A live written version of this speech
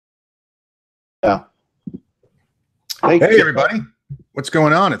Hey, everybody. What's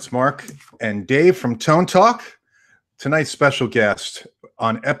going on? It's Mark and Dave from Tone Talk. Tonight's special guest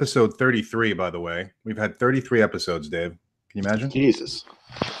on episode 33, by the way. We've had 33 episodes, Dave. Can you imagine? Jesus.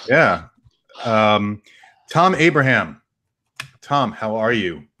 Yeah. Tom Abraham. Tom, how are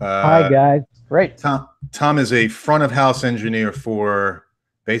you? Hi, guys. Great. Tom is a front of house engineer for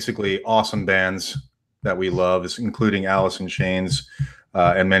basically awesome bands that we love, including Alice in Chains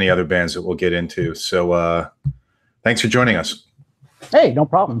and many other bands that we'll get into. So thanks for joining us. Hey, no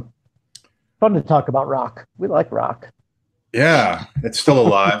problem. Fun to talk about rock. We like rock. Yeah, it's still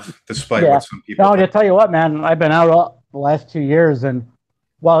alive, despite what some people No, to tell you what, man, I've been out the last 2 years, and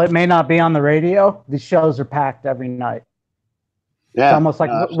while it may not be on the radio, these shows are packed every night. Yeah, it's almost like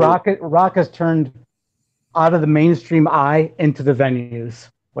rock has turned out of the mainstream eye into the venues,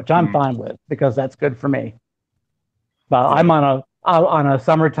 which I'm fine with because that's good for me. But I'm on a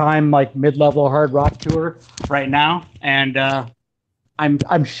summertime like mid-level hard rock tour right now, and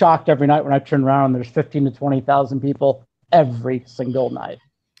I'm shocked every night when I turn around and there's 15 to 20,000 people every single night.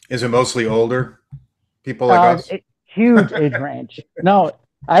 Is it mostly older people like us? Huge age range. No,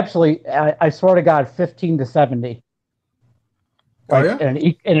 actually, I swear to God, 15 to 70. Like, in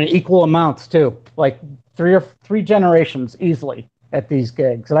an equal amounts too, like three generations easily at these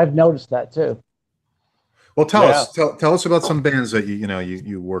gigs, and I've noticed that too. Well, tell us about some bands that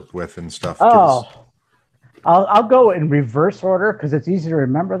you worked with and stuff. Oh, I'll go in reverse order because it's easy to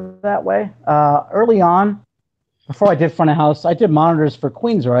remember that way. Early on, before I did front of house, I did monitors for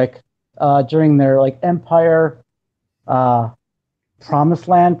Queensryche during their like Empire, Promised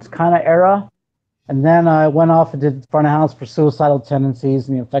Land kind of era. And then I went off and did front of house for Suicidal Tendencies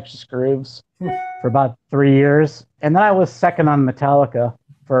and the Infectious Grooves for about 3 years. And then I was second on Metallica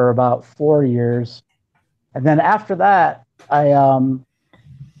for about 4 years. And then after that, I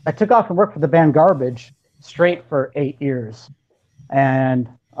took off and worked for the band Garbage straight for 8 years. And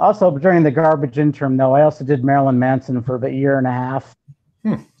also during the Garbage interim, though, I also did Marilyn Manson for about a year and a half.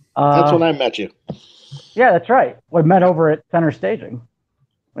 That's when I met you. Yeah, that's right. We met over at Center Staging.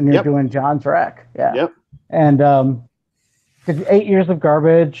 When you're doing John's Rack, Yep. And did 8 years of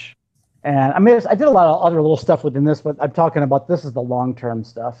Garbage, and I mean I did a lot of other little stuff within this, but I'm talking about this is the long-term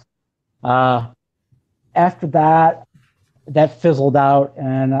stuff. After that fizzled out,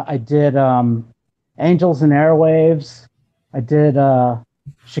 and I did Angels and Airwaves. I did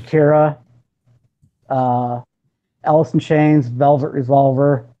Shakira, Alice in Chains, Velvet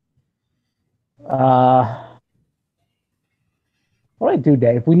Revolver. What did I do,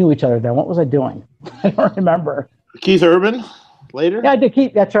 Dave? We knew each other then. What was I doing? I don't remember. Keith Urban later? Yeah, I did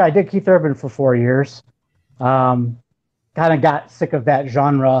Keith. That's right. I did Keith Urban for 4 years. Kind of got sick of that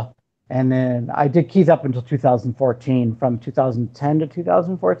genre. And then I did Keith up until 2014, from 2010 to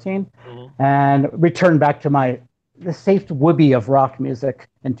 2014. And returned back to the safe whoopee of rock music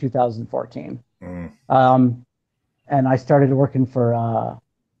in 2014. And I started working for...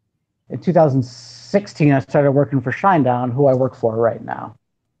 in 2016, I started working for Shinedown, who I work for right now.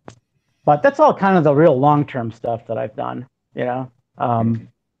 But that's all kind of the real long-term stuff that I've done,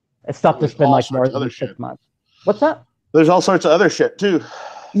 It's stuff that's been like more than 6 months. What's that? There's all sorts of other shit, too.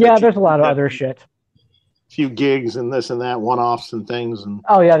 Yeah, there's a lot of other shit. A few gigs and this and that, one-offs and things. And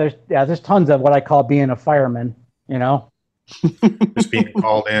oh, yeah, there's tons of what I call being a fireman, Just being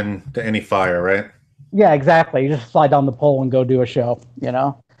called in to any fire, right? Yeah, exactly. You just fly down the pole and go do a show,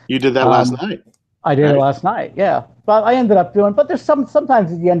 You did that last night. I did it last night, yeah. But I ended up doing, but there's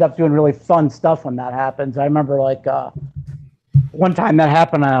sometimes you end up doing really fun stuff when that happens. I remember like one time that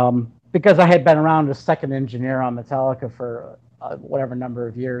happened because I had been around as second engineer on Metallica for whatever number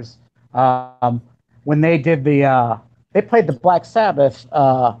of years. When they did they played the Black Sabbath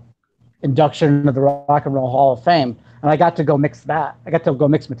induction into the Rock and Roll Hall of Fame. And I got to go mix that. I got to go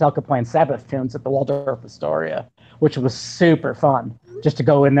mix Metallica playing Sabbath tunes at the Waldorf Astoria, which was super fun. Just to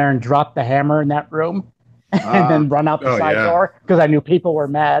go in there and drop the hammer in that room and then run out the side door because I knew people were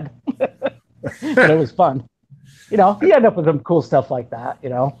mad. But it was fun. You end up with some cool stuff like that,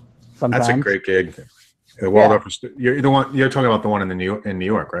 sometimes. That's a great gig. The Waldorf, you're talking about the one in New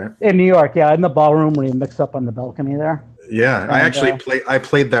York, right? In New York, yeah, in the ballroom where you mix up on the balcony there. Yeah, and, I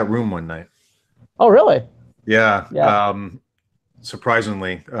played that room one night. Oh, really? Yeah.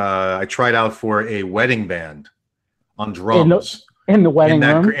 Surprisingly, I tried out for a wedding band on drums. In the wedding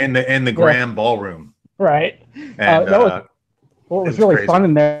room? In the Graham Ballroom. Right. And what was really crazy. Fun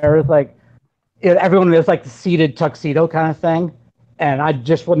in there was like, everyone was like the seated tuxedo kind of thing. And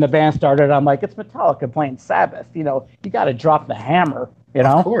when the band started, I'm like, it's Metallica playing Sabbath. You got to drop the hammer,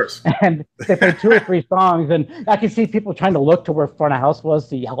 Of course. And they played 2 or 3 songs. And I could see people trying to look to where front of house was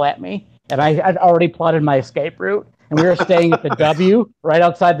to yell at me. And I'd already plotted my escape route. and we were staying at the W right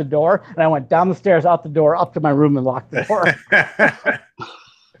outside the door. And I went down the stairs, out the door, up to my room, and locked the door.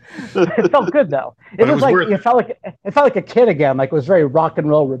 It felt good though. It was like it felt like a kid again. Like it was very rock and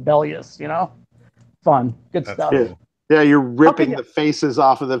roll rebellious, you know. Fun, good stuff. Yeah. Yeah, you're ripping the faces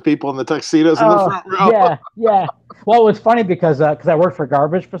off of the people in the tuxedos in the front row. Yeah, yeah. Well, it was funny because I worked for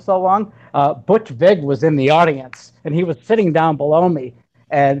Garbage for so long. Butch Vig was in the audience, and he was sitting down below me.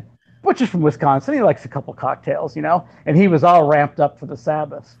 And Butch is from Wisconsin. He likes a couple cocktails, you know. And he was all ramped up for the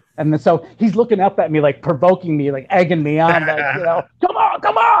Sabbath. And then, so he's looking up at me, like provoking me, like egging me on, like, you know, come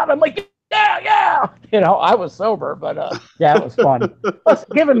on. I'm like, yeah. You know, I was sober, but yeah, it was fun. Plus,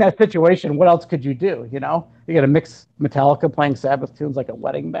 given that situation, what else could you do? You know, you got to mix Metallica playing Sabbath tunes like a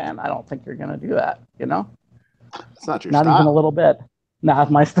wedding band. I don't think you're going to do that. You know, it's not your not style. Even a little bit.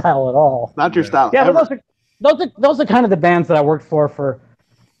 Not my style at all. Not your style. Yeah, but those are kind of the bands that I worked for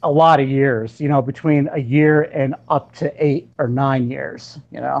a lot of years. You know, between a year and up to 8 or 9 years.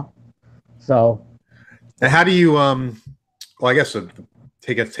 You know, so. And how do you well, I guess.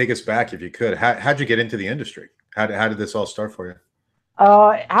 Take us back if you could. How'd you get into the industry? How did this all start for you?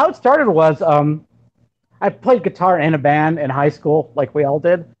 How it started was I played guitar in a band in high school, like we all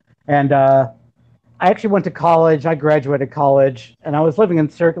did, and I actually went to college. I graduated college, and I was living in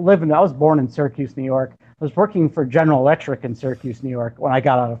I was born in Syracuse, New York. I was working for General Electric in Syracuse, New York, when I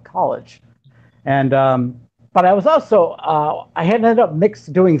got out of college, and but I was also I had ended up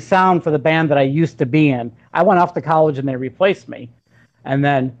doing sound for the band that I used to be in. I went off to college, and they replaced me. And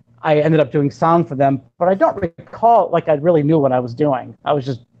then I ended up doing sound for them, but I don't recall like I really knew what I was doing. I was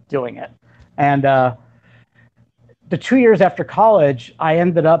just doing it. And the 2 years after college, I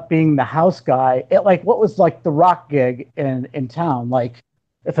ended up being the house guy at like what was like the rock gig in town. Like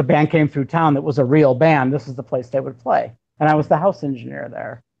if a band came through town that was a real band, this is the place they would play. And I was the house engineer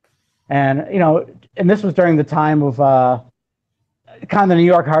there. And, you know, and this was during the time of kind of the New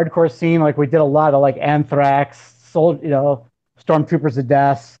York hardcore scene. Like we did a lot of like Anthrax, Stormtroopers of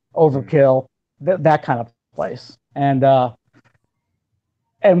Death, Overkill, that kind of place. And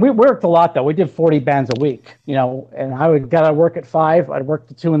we worked a lot though. We did 40 bands a week, you know, and I would get out of work at 5. I'd work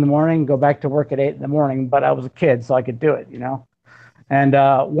to 2 in the morning, go back to work at 8 in the morning, but I was a kid, so I could do it, you know. And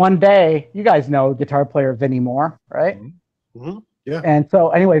one day, you guys know guitar player Vinnie Moore, right? Mm-hmm. Yeah. And so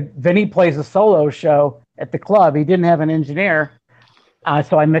anyway, Vinnie plays a solo show at the club. He didn't have an engineer,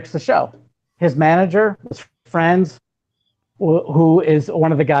 so I mixed the show. His manager was friends, who is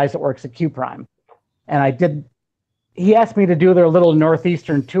one of the guys that works at Q Prime. And he asked me to do their little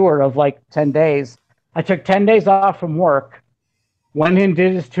Northeastern tour of like 10 days. I took 10 days off from work, went in,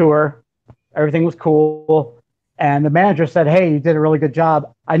 did his tour. Everything was cool. And the manager said, hey, you did a really good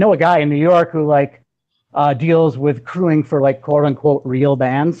job. I know a guy in New York who like deals with crewing for like quote unquote real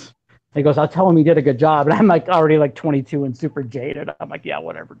bands. He goes, I'll tell him he did a good job. And I'm like already like 22 and super jaded. I'm like, yeah,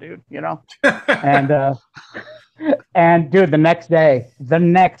 whatever, dude, you know? And dude, the nenext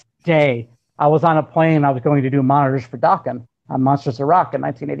day, I was on a plane. I was going to do monitors for Dokken on Monsters of Rock in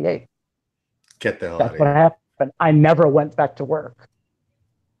 1988. Get the hell That's out of what here. happened. I never went back to work.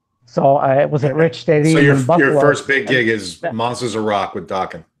 So I was at Rich Stadium in Buffalo. Your first big gig is Monsters of Rock with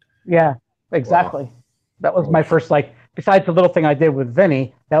Dokken. Yeah, exactly. Wow. That was my first, like, besides the little thing I did with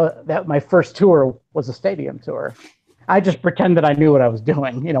Vinnie, that my first tour was a stadium tour. I just pretended I knew what I was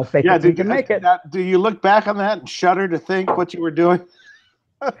doing, you know, fake it so you can make it. Do you look back on that and shudder to think what you were doing?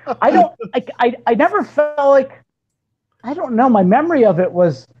 I never felt like, I don't know, my memory of it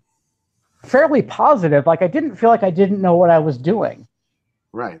was fairly positive. Like I didn't feel like I didn't know what I was doing.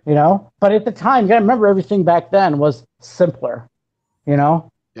 Right. You know, but at the time, you gotta remember everything back then was simpler, you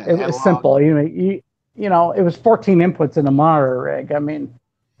know, it was simple. You know, it was 14 inputs in a monitor rig. I mean,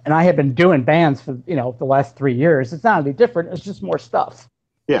 and I had been doing bands for, you know, the last 3 years. It's not any different. It's just more stuff.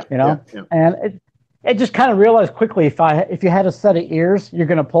 Yeah. You know, and it just kind of realized quickly if you had a set of ears, you're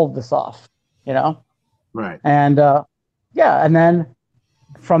going to pull this off, you know? Right. And and then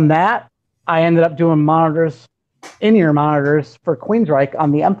from that, I ended up doing in-ear monitors for Queensryche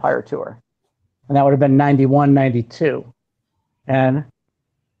on the Empire tour. And that would have been 91, 92. And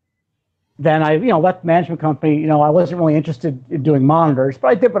then I, left the management company. I wasn't really interested in doing monitors, but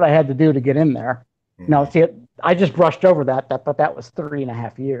I did what I had to do to get in there. See, I just brushed over that, but that was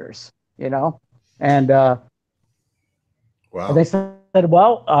 3.5 years, and wow. They said,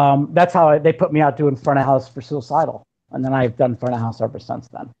 well, that's how they put me out doing front of house for Suicidal. And then I've done front of house ever since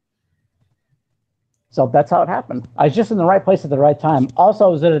then. So that's how it happened. I was just in the right place at the right time. Also, I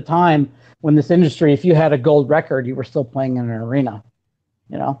was at a time when this industry, if you had a gold record, you were still playing in an arena,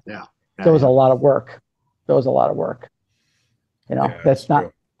 Yeah. There was a lot of work. That's not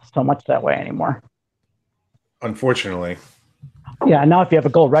true. so much that way anymore. Unfortunately. Yeah, now if you have a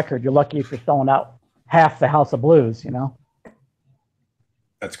gold record, you're lucky if you're selling out half the House of Blues, you know?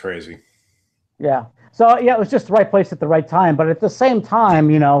 That's crazy. Yeah. So, yeah, it was just the right place at the right time. But at the same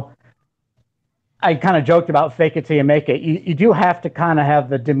time, you know, I kind of joked about fake it till you make it. You do have to kind of have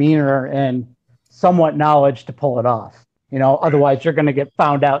the demeanor and somewhat knowledge to pull it off, you know? Otherwise, you're going to get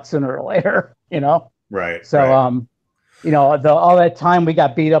found out sooner or later, you know? Right. So, right. You know, all that time we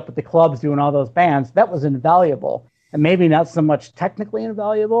got beat up at the clubs doing all those bands, that was invaluable. And maybe not so much technically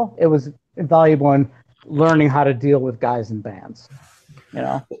invaluable. It was invaluable in learning how to deal with guys in bands, you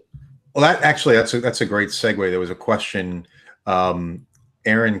know? Well, that's a great segue. There was a question.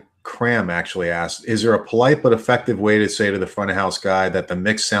 Aaron Cram actually asked, is there a polite but effective way to say to the front of house guy that the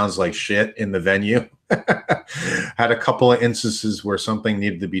mix sounds like shit in the venue? Had a couple of instances where something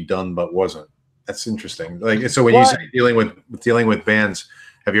needed to be done but wasn't. That's interesting. Like, so when you say dealing with bands,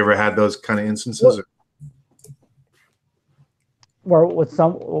 have you ever had those kind of instances? Where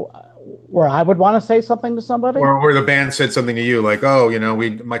I would want to say something to somebody, or where the band said something to you, like, "Oh, you know,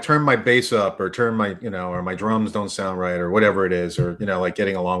 turn my bass up, or turn my, you know, or my drums don't sound right, or whatever it is, or, you know, like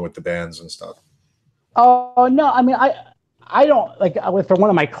getting along with the bands and stuff." Oh no, I mean, I don't like for one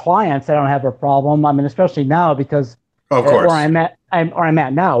of my clients, I don't have a problem. I mean, especially now because of course where I'm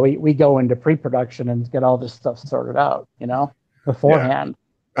at now, we go into pre-production and get all this stuff sorted out, you know, beforehand.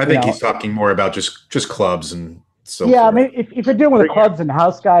 Yeah. I think he's talking more about just clubs and. So yeah, I mean, if you're dealing with clubs and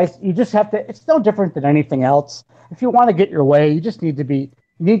house guys, you just have to. It's no different than anything else. If you want to get your way, you just need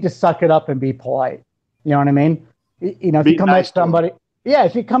to suck it up and be polite. You know what I mean? You know, if you come at somebody,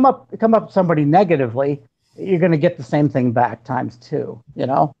 if you come up to somebody negatively, you're going to get the same thing back times two. You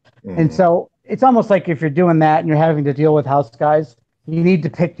know, and so it's almost like if you're doing that and you're having to deal with house guys, you need to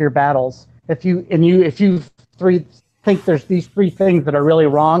pick your battles. If you think there's these three things that are really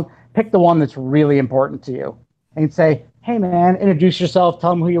wrong, pick the one that's really important to you. And say, hey, man, introduce yourself,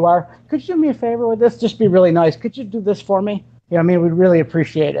 tell them who you are. Could you do me a favor with this? Just be really nice. Could you do this for me? You know, I mean, we'd really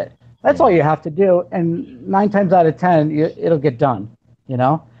appreciate it. That's all you have to do. And 9 times out of 10, it'll get done. You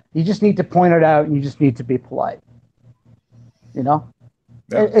know, you just need to point it out and you just need to be polite. You know,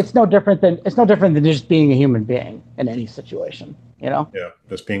 it's no different than just being a human being in any situation, you know? Yeah,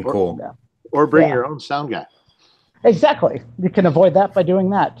 just being cool. Or bring your own sound guy. Exactly. You can avoid that by doing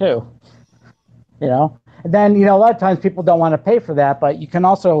that too. You know? And then, you know, a lot of times people don't want to pay for that, but you can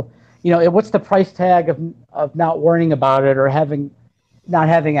also, you know, what's the price tag of not worrying about it or not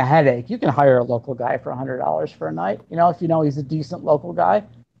having a headache? You can hire a local guy for $100 for a night. You know, if you know he's a decent local guy,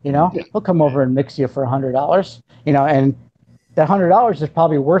 you know, he'll come over and mix you for $100, you know, and that $100 is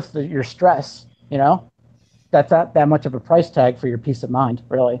probably worth your stress, you know. That's not that much of a price tag for your peace of mind,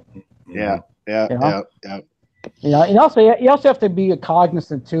 really. Yeah. You know, and also you also have to be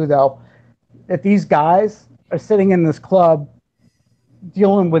cognizant too, though, that these guys are sitting in this club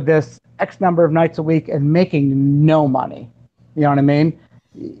dealing with this X number of nights a week and making no money. You know what I mean?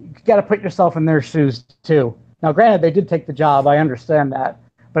 You got to put yourself in their shoes too. Now, granted, they did take the job. I understand that.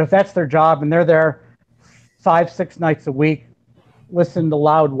 But if that's their job and they're there 5-6 nights a week, listening to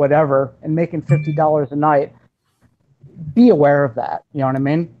loud whatever and making $50 a night, be aware of that. You know what I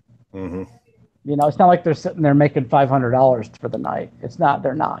mean? Mm-hmm. You know, it's not like they're sitting there making $500 for the night. It's not.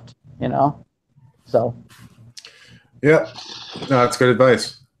 They're not. You know? So, yeah, no, it's good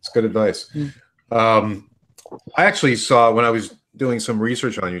advice. It's good advice. I actually saw when I was doing some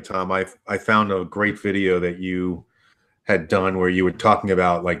research on you, Tom, I found a great video that you had done where you were talking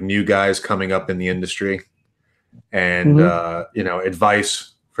about like new guys coming up in the industry and, you know,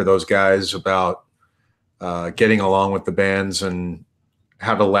 advice for those guys about getting along with the bands and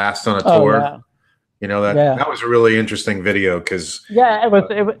how to last on a tour. Yeah. You know, that was a really interesting video because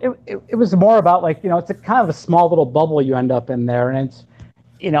it was more about like, you know, it's a kind of a small little bubble you end up in there. And it's,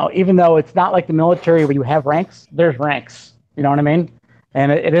 you know, even though it's not like the military where you have ranks, there's ranks. You know what I mean?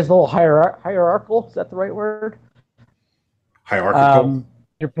 And it is a little hierarchical. Is that the right word? Hierarchical?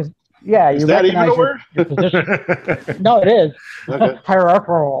 Is that even a word? Your position. No, it is. Okay.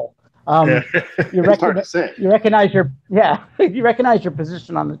 Hierarchical. You recognize your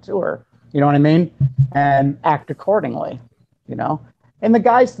position on the tour. You know what I mean? And act accordingly, you know? And the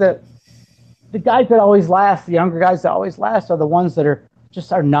guys that always last, the younger guys that always last are the ones that are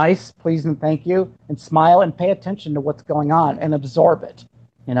nice, please and thank you, and smile and pay attention to what's going on and absorb it,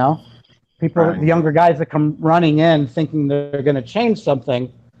 you know? The younger guys that come running in thinking they're going to change something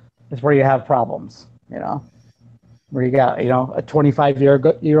is where you have problems, you know? Where you got, you know, a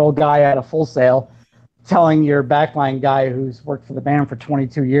 25-year-old guy at a Full Sail telling your backline guy who's worked for the band for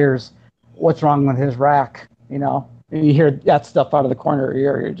 22 years what's wrong with his rack, you know, and you hear that stuff out of the corner of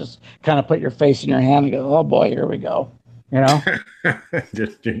your ear, you just kind of put your face in your hand and go, "Oh boy, here we go," you know.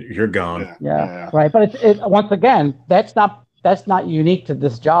 You're gone. Yeah, right. But it once again, that's not unique to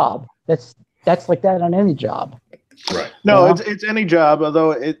this job. That's like that on any job. Right. No, it's any job.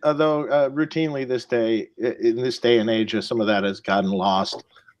 Although routinely in this day and age, some of that has gotten lost.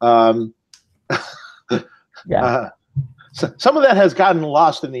 Some of that has gotten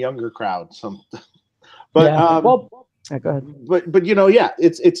lost in the younger crowd. Go ahead. But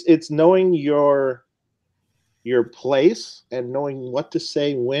it's knowing your place and knowing what to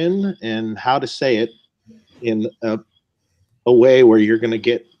say when and how to say it in a way where you're going to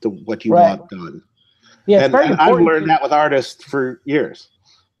get what you want done. Yeah, and I've learned that with artists for years.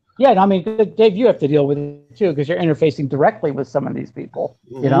 Yeah, I mean, Dave, you have to deal with it too because you're interfacing directly with some of these people,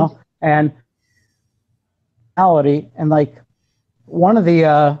 you know, and like one of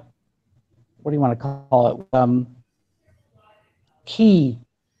the what do you want to call it? Key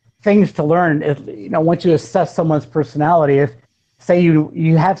things to learn is, once you assess someone's personality, if say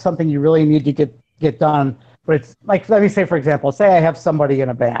you have something you really need to get done, but it's like, let me say, for example, say I have somebody in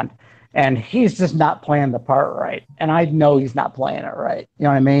a band and he's just not playing the part right. And I know he's not playing it right. You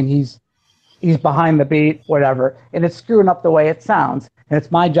know what I mean? He's behind the beat, whatever, and it's screwing up the way it sounds. And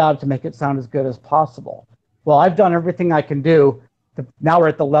it's my job to make it sound as good as possible. Well, I've done everything I can do. Now we're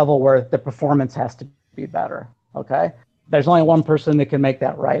at the level where the performance has to be better. Okay. There's only one person that can make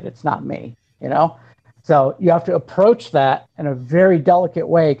that right. It's not me, So you have to approach that in a very delicate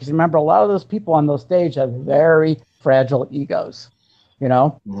way. Because remember, a lot of those people on those stage have very fragile egos,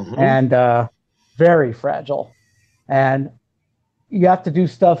 and very fragile. And you have to do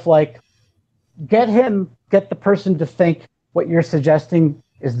stuff like get the person to think what you're suggesting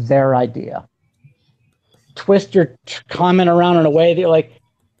is their idea. Twist your comment around in a way that, like,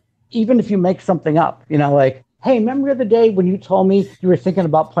 even if you make something up, like, hey, remember the day when you told me you were thinking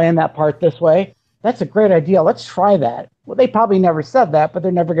about playing that part this way? That's a great idea. Let's try that. Well, they probably never said that, but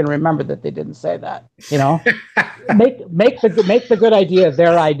they're never going to remember that they didn't say that. Make the good idea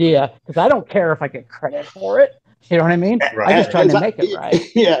their idea, because I don't care if I get credit for it. You know what I mean? Right. I'm just trying to make it right.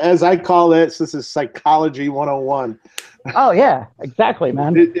 Yeah, as I call this is psychology 101. Oh yeah, exactly,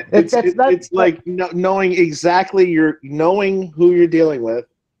 man. It's like knowing exactly knowing who you're dealing with.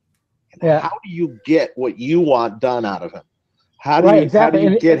 Yeah. How do you get what you want done out of him? How do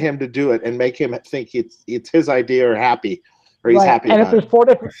you get him to do it and make him think it's his idea or he's happy? And if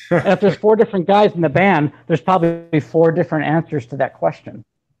there's four different guys in the band, there's probably 4 different answers to that question.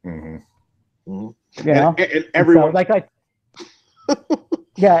 Mm-hmm. Mm-hmm. And everyone, and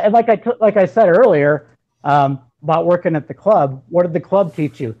like I said earlier about working at the club. What did the club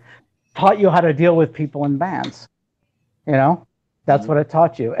teach you? Taught you how to deal with people in bands. That's what it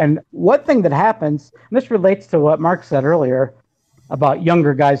taught you. And one thing that happens, and this relates to what Mark said earlier about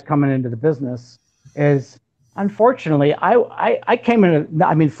younger guys coming into the business, is unfortunately,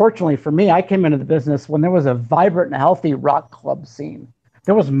 fortunately for me, I came into the business when there was a vibrant and healthy rock club scene.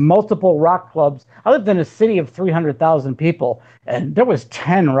 There was multiple rock clubs. I lived in a city of 300,000 people, and there was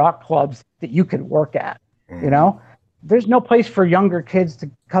 10 rock clubs that you could work at. There's no place for younger kids to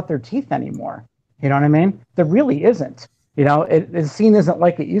cut their teeth anymore. You know what I mean? There really isn't. The scene isn't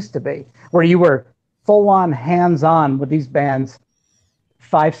like it used to be, where you were full on hands on with these bands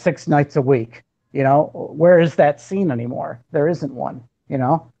 5-6 nights a week. Where is that scene anymore? There isn't one.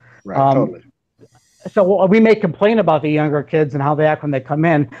 Right, totally. So we may complain about the younger kids and how they act when they come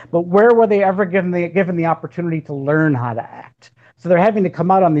in, but where were they ever given the opportunity to learn how to act? So they're having to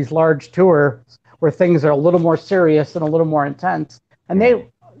come out on these large tours where things are a little more serious and a little more intense, and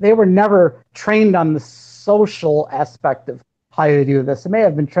they were never trained on the social aspect of how you do this. They may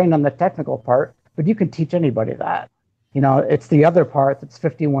have been trained on the technical part, but you can teach anybody that. It's the other part that's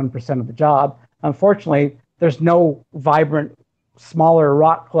 51% of the job. Unfortunately, there's no vibrant, smaller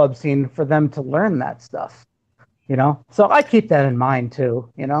rock club scene for them to learn that stuff. So I keep that in mind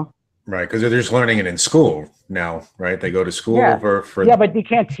too. Right, because they're just learning it in school now, right? They go to school for yeah, but you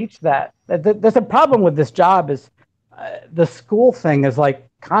can't teach that. There's a problem with this job is the school thing is like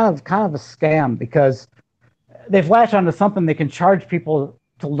kind of a scam, because they've latched onto something they can charge people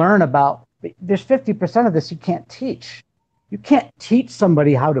to learn about. There's 50% of this you can't teach. You can't teach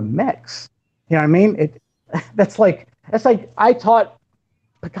somebody how to mix. You know what I mean? That's like I taught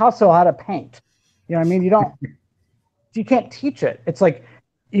Picasso how to paint. You know what I mean? You can't teach it. It's like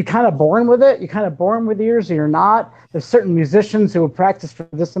you're kind of born with it. You're kind of born with ears, or you're not. There's certain musicians who will practice for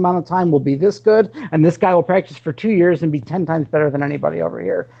this amount of time will be this good, and this guy will practice for 2 years and be 10 times better than anybody over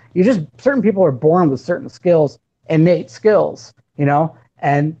here. Certain people are born with certain skills, innate skills,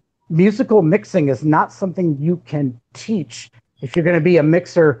 and musical mixing is not something you can teach if you're going to be a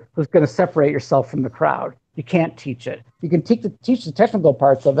mixer who's going to separate yourself from the crowd. You can't teach it. You can teach the technical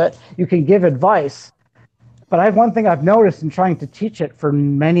parts of it. You can give advice. But one thing I've noticed in trying to teach it for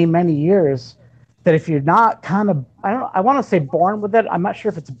many, many years, that if you're not kind of, I want to say born with it. I'm not sure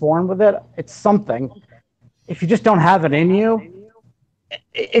if it's born with it. It's something. If you just don't have it in you,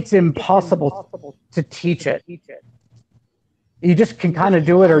 it's impossible to teach it. You just can kind of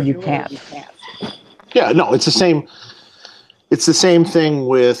do it or you can't. Yeah, no, it's the same. It's the same thing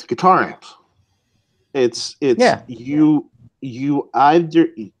with guitar amps. It's you either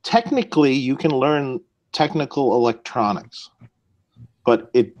technically you can learn technical electronics, but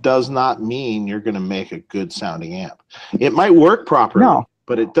it does not mean you're going to make a good sounding amp. It might work properly,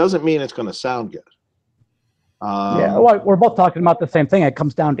 but it doesn't mean it's going to sound good. Well, we're both talking about the same thing. It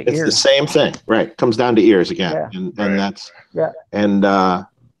comes down to ears. It's the same thing, right? It comes down to ears again, and that's you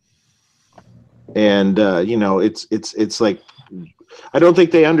know, it's like, I don't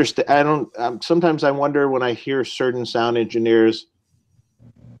think they understand. Sometimes I wonder when I hear certain sound engineers,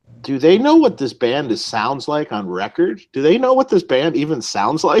 do they know what this band sounds like on record? Do they know what this band even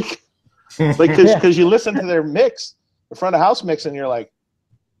sounds like? Like, because you listen to their mix, the front of house mix, and you're like,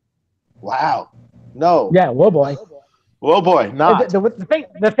 wow, no. Yeah, whoa boy. Whoa boy, not.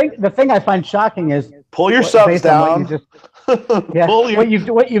 The thing I find shocking is pull your subs down.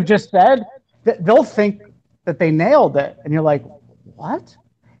 What you've just said, they'll think that they nailed it, and you're like, what?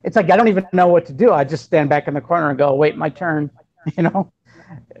 It's like I don't even know what to do. I just stand back in the corner and go, wait, my turn. You know,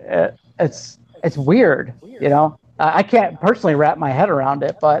 it's weird. You know, I can't personally wrap my head around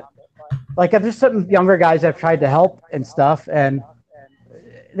it, but like there's certain younger guys I've tried to help and stuff, and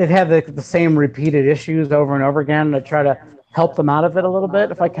they've had the same repeated issues over and over again. I try to help them out of it a little bit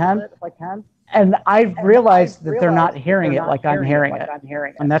if I can. And I've realized that they're not hearing it like I'm hearing it,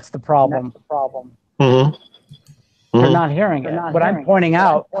 and that's the problem. Mm-hmm. They're not hearing it. What I'm pointing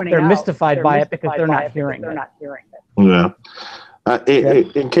out, they're mystified by it because they're not hearing it. Yeah.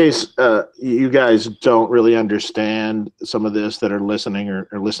 In case you guys don't really understand some of this that are listening or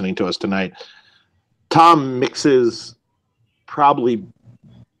listening to us tonight, Tom mixes probably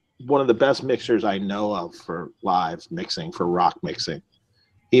one of the best mixers I know of for live mixing, for rock mixing.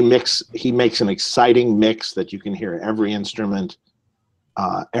 He makes an exciting mix that you can hear every instrument.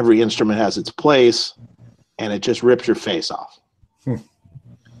 Every instrument has its place, and it just rips your face off.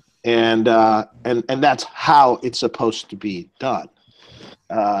 And that's how it's supposed to be done.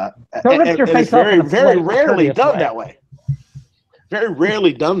 And it's very, very rarely done that way. Very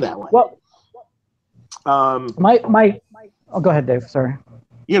rarely done that way. Well, go ahead, Dave. Sorry.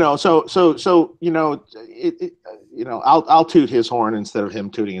 You know, so you know, you know, I'll toot his horn instead of him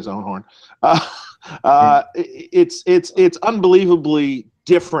tooting his own horn. It's unbelievably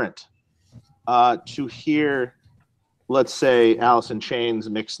different to hear, let's say, Alice in Chains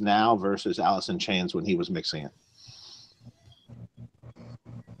mixed now versus Alice in Chains when he was mixing it.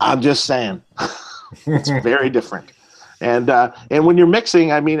 I'm just saying, it's very different. And when you're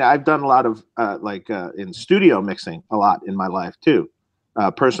mixing, I mean, I've done a lot of in studio mixing a lot in my life too.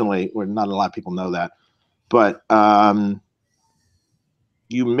 Personally, where not a lot of people know that, but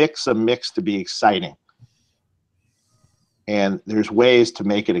you mix a mix to be exciting, and there's ways to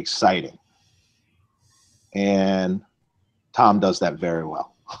make it exciting, and Tom does that very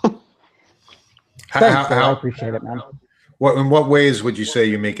well. Thanks, I appreciate it, man. In what ways would you say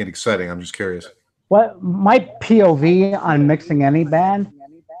you make it exciting? I'm just curious. What my POV on mixing any band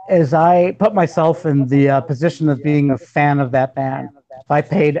is, I put myself in the position of being a fan of that band. If I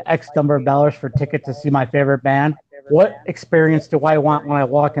paid X number of dollars for a ticket to see my favorite band, what experience do I want when I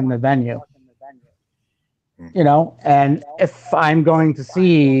walk in the venue? You know, and if I'm going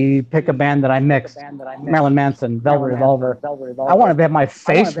to pick a band that I mixed, Marilyn Manson, Velvet Revolver, I want to have my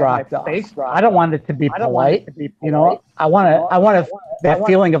face rocked off. I don't want it to be polite. You know, I want that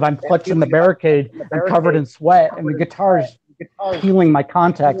feeling of I'm clutching the barricade, I'm covered in sweat, and the guitar's peeling my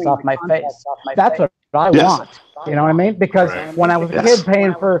contacts off my face. That's what I want. You know what I mean? Because when I was a kid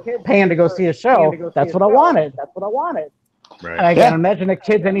paying to go see a show, that's what I wanted. Right. And I can't imagine a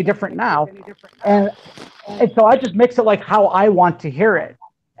kid's any different now. And so I just mix it like how I want to hear it.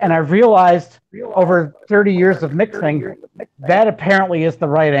 And I've realized over 30 years of mixing, that apparently is the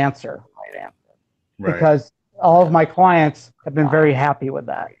right answer. Right. Because all of my clients have been very happy with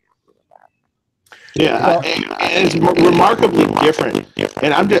that. Yeah, and it's remarkably different.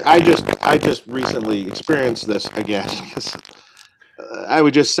 And I just recently experienced this again. I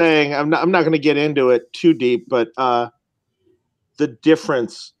was just saying, I'm not going to get into it too deep, but the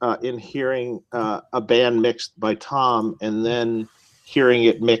difference in hearing a band mixed by Tom and then hearing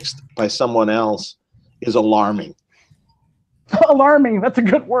it mixed by someone else is alarming. Alarming. That's a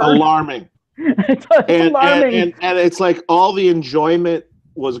good word. Alarming. It's alarming. And it's like all the enjoyment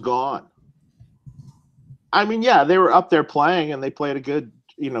was gone. I mean, yeah, they were up there playing and they played a good,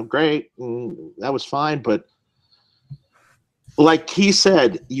 great, and that was fine. But like he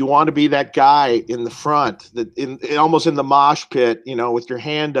said, you want to be that guy in the front, that almost in the mosh pit, with your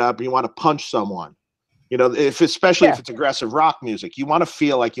hand up, and you want to punch someone. Especially if it's aggressive rock music, you want to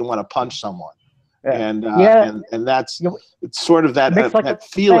feel like you want to punch someone. Yeah. And that's it's sort of that like that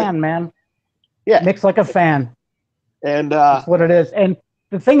feeling, fan, man. Yeah, mix like a fan, and that's what it is. And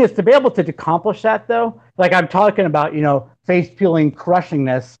the thing is, to be able to accomplish that, though, like I'm talking about, face peeling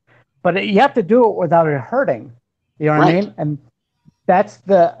crushingness, but you have to do it without it hurting. You know what I mean? And that's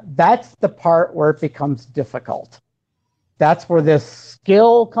the part where it becomes difficult. That's where this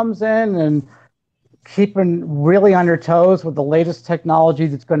skill comes in, and keeping really on your toes with the latest technology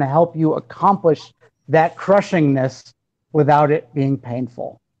that's going to help you accomplish that crushingness without it being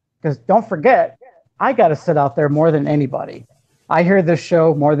painful. Because don't forget, I got to sit out there more than anybody. I hear this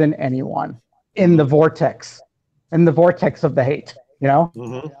show more than anyone in the vortex of the hate,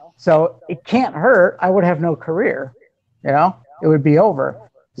 Mm-hmm. So it can't hurt. I would have no career, it would be over.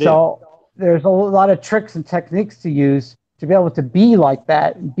 Yeah. So there's a lot of tricks and techniques to use to be able to be like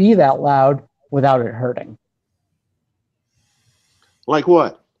that and be that loud without it hurting. Like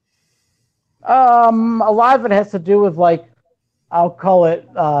what? A lot of it has to do with, like, I'll call it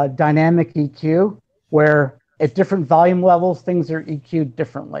dynamic EQ, where at different volume levels, things are EQ'd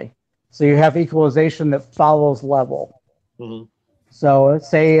differently. So you have equalization that follows level. Mm-hmm. So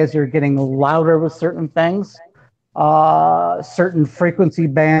say as you're getting louder with certain things, certain frequency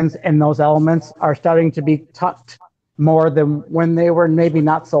bands and those elements are starting to be tucked more than when they were maybe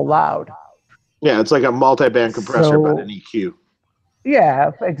not so loud. Yeah, it's like a multi-band compressor, but an EQ.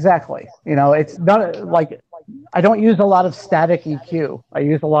 Yeah, exactly. It's not like I don't use a lot of static EQ. I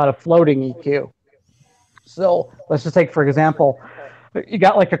use a lot of floating EQ. So let's just take, for example, you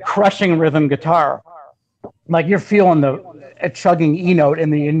got like a crushing rhythm guitar. Like you're feeling a chugging E note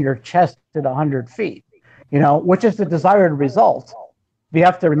in your chest at 100 feet, which is the desired result. You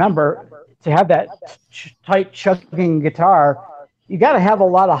have to remember, to have that tight chugging guitar, you got to have a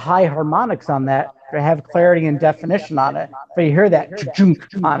lot of high harmonics on that to have clarity and definition on it. But you hear that chunk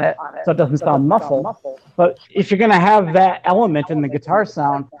on it, so it doesn't sound muffled. But if you're going to have that element in the guitar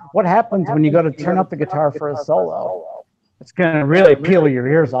sound, what happens when you go to turn up the guitar for a solo? It's going to really peel your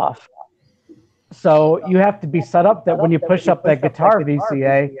ears off. So you have to be set up that when you push up that guitar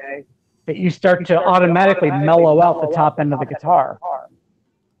VCA, that you start to automatically mellow out the top end of the guitar.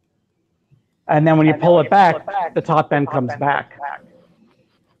 And then when you pull it back, the top end comes back.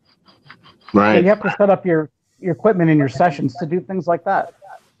 Right. So you have to set up your equipment in your sessions to do things like that.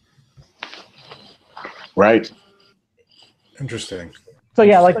 Right. Interesting. So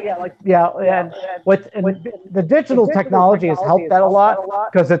and the digital technology has helped that a lot,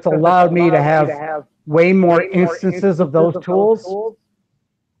 because it's allowed me to have way more instances of those tools.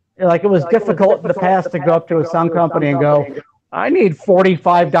 Like, it was difficult in the past to go up to a sound company and go, I need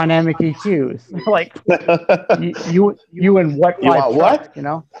 45 dynamic EQs. Like, you and what? You want what?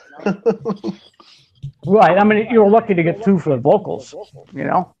 Right. I mean, you were lucky to get 2 for the vocals,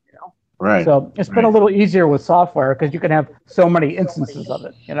 Right. So it's been a little easier with software because you can have so many instances of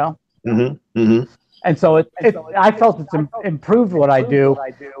it, Mm-hmm. Mm-hmm. And so I felt it's improved what I do.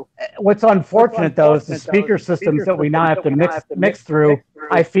 What's unfortunate, though, is the speaker systems that we now have to mix through,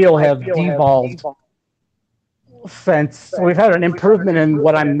 I feel, have devolved since we've had an improvement in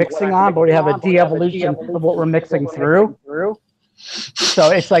what I'm mixing on, but we have a de-evolution of what we're mixing through. So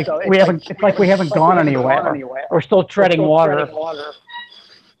it's like we haven't gone anywhere. We're still treading water.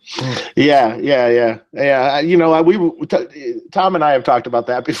 Yeah. Tom and I have talked about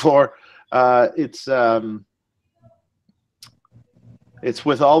that before. It's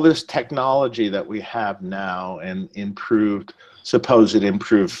with all this technology that we have now and supposed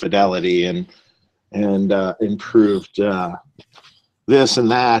improved fidelity and improved this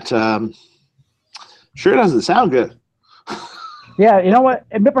and that. Sure doesn't sound good. Yeah, you know what?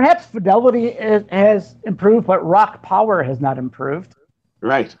 Perhaps fidelity has improved, but rock power has not improved.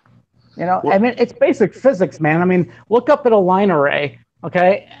 Right. I mean, it's basic physics, man. I mean, look up at a line array,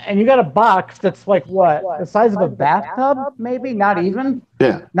 okay? And you got a box that's like what? The size of a bathtub, maybe? Not even?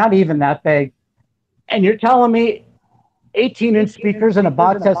 Yeah. Not even that big. And you're telling me 18-inch speakers in a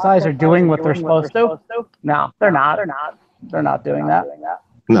box that size are doing what they're supposed to? No, they're not. They're not doing that.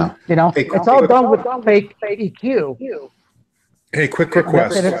 No. It's all done with fake EQ. Hey, quick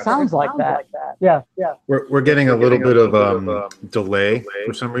request. It sounds like that. Yeah. We're getting a little bit of delay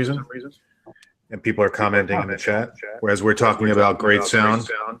for some reason, and people are commenting in the chat, whereas we're talking about great sound.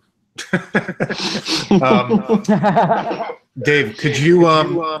 Dave, could you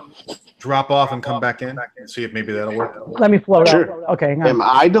drop off and come back in and see if maybe that'll work? Let me float out. Okay. Am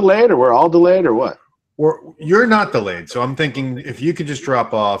I delayed, or we're all delayed, or what? You're not delayed, so I'm thinking if you could just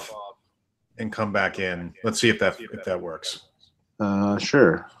drop off and come back in. Let's see if that works.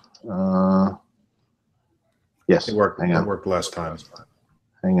 Sure. Yes. It worked. It worked last time.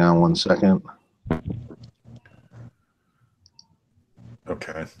 Hang on 1 second.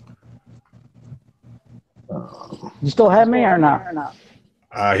 Okay. You still have me or not?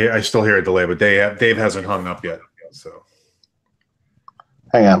 I still hear a delay, but Dave hasn't hung up yet. So.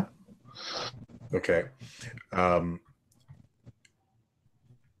 Hang on. Okay.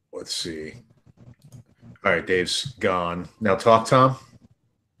 Let's see. All right, Dave's gone. Now talk, Tom.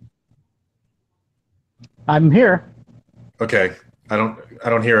 I'm here. Okay. I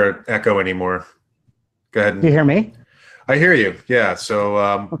don't hear an echo anymore. Go ahead. Do you hear me? I hear you. Yeah. So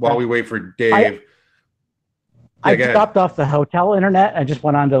Okay. While we wait for Dave, I dropped off the hotel internet and just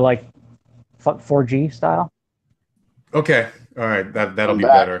went on to like 4G style. Okay. All right. That'll be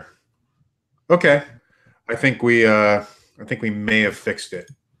better. Okay. I think we may have fixed it.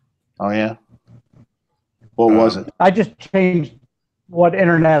 Oh yeah. What was it? I just changed what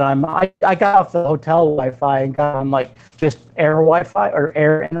internet I got off the hotel Wi-Fi and got on like just air Wi-Fi or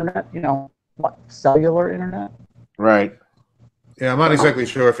air internet, cellular internet. Right. Yeah, I'm not exactly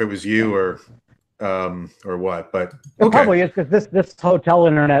sure if it was you or what, but okay. It probably is because this hotel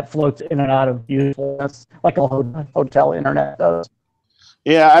internet floats in and out of usefulness like a hotel internet does.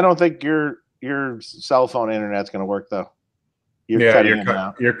 Yeah, I don't think your cell phone internet's going to work though. You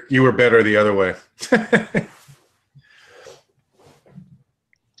were better the other way.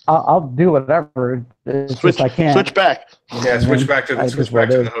 I'll do whatever. I can't switch back. Yeah, switch back to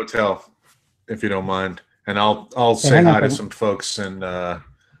the hotel if you don't mind, and I'll say hi to some folks. And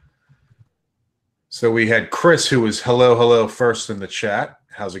so we had Chris, who was hello first in the chat.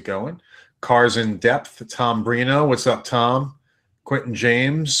 How's it going? Cars in Depth. Tom Brino, what's up, Tom? Quentin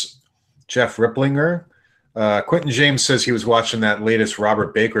James, Jeff Ripplinger. Quentin James says he was watching that latest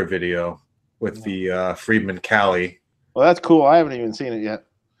Robert Baker video with the Friedman Cali. Well, that's cool. I haven't even seen it yet.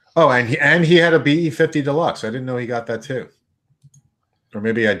 Oh, and he had a BE50 Deluxe. I didn't know he got that too. Or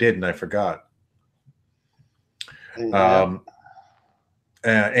maybe I did and I forgot. Yeah.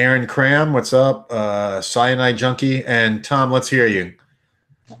 Aaron Cram, what's up? Cyanide Junkie. And Tom, let's hear you.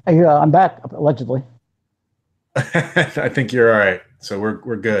 I'm back, allegedly. I think you're all right. So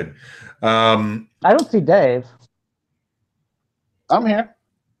we're good. I don't see Dave. I'm here.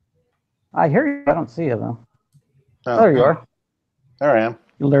 I hear you. I don't see you though. Oh, there you are. There I am.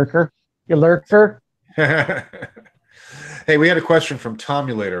 You lurker. You lurker. Hey, we had a question from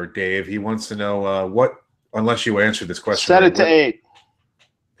Tomulator, Dave. He wants to know what, unless you answered this question. Set it to 8.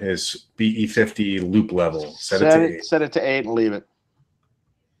 Is BE50 loop level. Set it to 8 and leave it.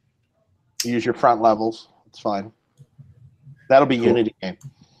 Use your front levels. It's fine. That'll be cool. Unity game.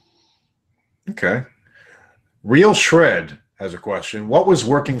 Okay. Real Shred has a question. What was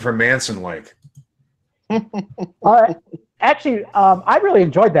working for Manson like? Actually, I really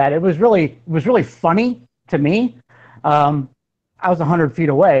enjoyed that. It was really funny to me. I was 100 feet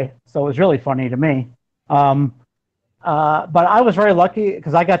away, so it was really funny to me. But I was very lucky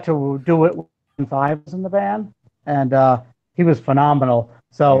because I got to do it when Five was in the band, and he was phenomenal.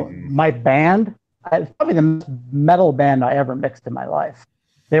 So my band, it's probably the metal band I ever mixed in my life.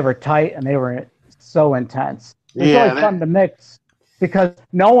 They were tight and they were so intense. It was really fun to mix because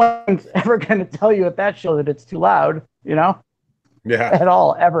no one's ever going to tell you at that show that it's too loud, Yeah. At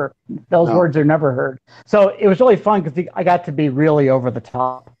all, ever. Those words are never heard. So it was really fun because I got to be really over the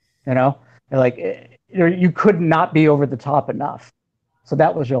top, Like, you could not be over the top enough. So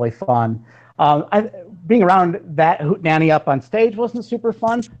that was really fun. Being around that hootenanny up on stage wasn't super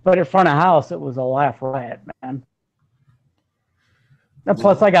fun, but in front of house, it was a laugh riot, man. And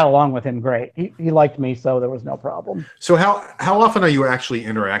plus, I got along with him great. He liked me, so there was no problem. So how often are you actually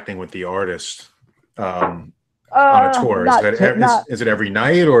interacting with the artist on a tour? Is it every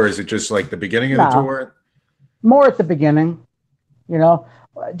night, or is it just like the beginning of the tour? More at the beginning,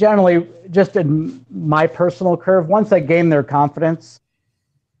 Generally, just in my personal curve, once they gain their confidence,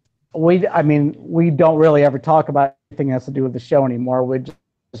 we don't really ever talk about anything that has to do with the show anymore. We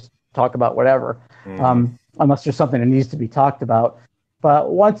just talk about whatever, unless there's something that needs to be talked about.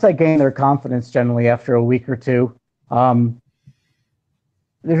 But once they gain their confidence, generally after a week or two,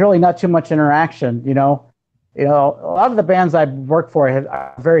 there's really not too much interaction. You know, a lot of the bands I've worked for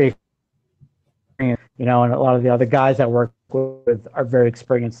are very experienced, you know, and a lot of the other guys I work with are very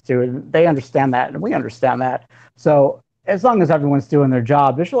experienced too, and they understand that, and we understand that. So as long as everyone's doing their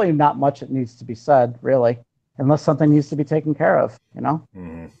job, there's really not much that needs to be said, really, unless something needs to be taken care of, you know.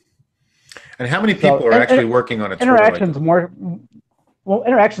 Mm-hmm. And how many people are actually working on a tour? Interaction's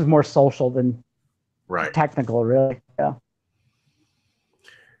interaction's more social than technical, really. Yeah.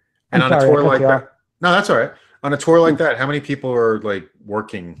 And on a tour like that, no, that's all right. On a tour like that, how many people are like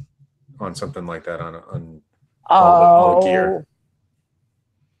working on something like that on all the gear?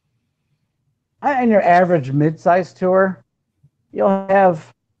 On your average mid-sized tour, you'll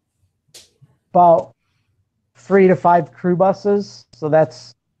have about 3 to 5 crew buses. So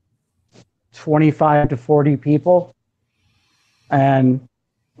that's 25 to 40 people, and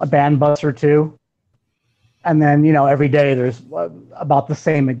a band bus or two. And then, you know, every day there's about the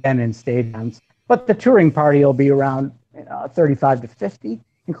same again in stadiums. But the touring party will be around 35 to 50,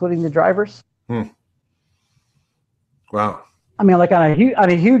 including the drivers. Wow. I mean, like on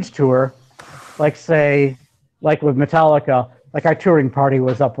a huge tour, like say, like with Metallica, like our touring party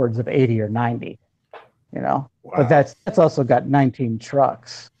was upwards of 80 or 90, you know. Wow. But that's also got 19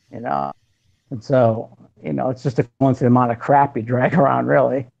 trucks, you know. And so, you know, it's just a coincident amount of crap you drag around,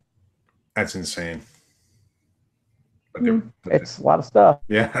 really. That's insane. It's a lot of stuff.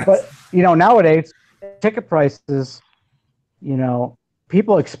 Yeah. But, you know, nowadays, ticket prices, you know,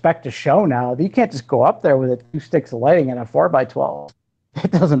 people expect a show now. You can't just go up there with 2 sticks of lighting and a 4x12.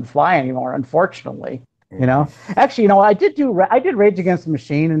 It doesn't fly anymore, unfortunately. You know, actually, you know, I did Rage Against the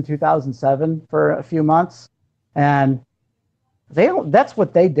Machine in 2007 for a few months, and that's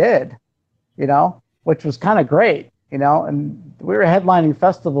what they did, you know, which was kind of great, you know. And we were headlining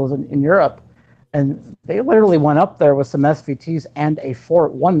festivals in Europe, and they literally went up there with some SVTs and a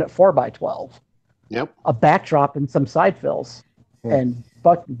 4x12, a backdrop and some side fills, and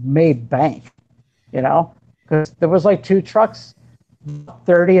made bank, you know, because there was like 2 trucks,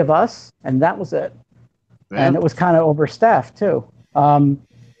 30 of us, and that was it. And it was kind of overstaffed too.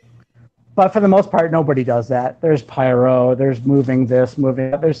 But for the most part, nobody does that. There's pyro, there's moving this,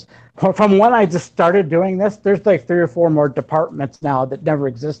 moving that. There's, from when I just started doing this, there's like 3 or 4 more departments now that never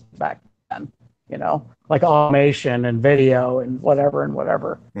existed back then, you know, like automation and video and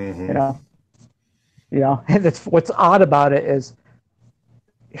whatever, you know. And it's, what's odd about it is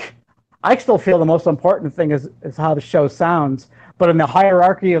I still feel the most important thing is how the show sounds. But in the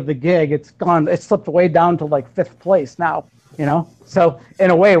hierarchy of the gig, it's slipped way down to like 5th place now, you know? So in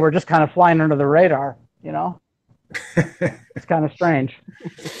a way, we're just kind of flying under the radar, you know? It's kind of strange.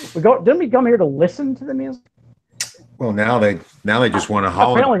 Didn't we come here to listen to the music? Well, now they just want to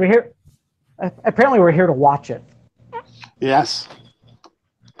holler. Apparently we're here to watch it. Yes.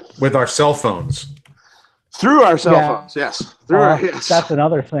 With our cell phones. Through our cell phones, yes. Yes. That's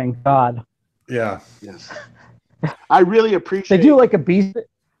another thing, God. Yeah. Yes. I really appreciate. They do like a beast.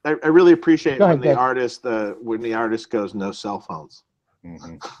 I really appreciate when the artist goes no cell phones. We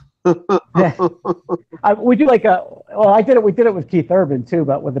do like I did it. We did it with Keith Urban too,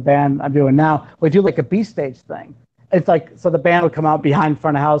 but with the band I'm doing now, we do like a B stage thing. It's like, so the band would come out behind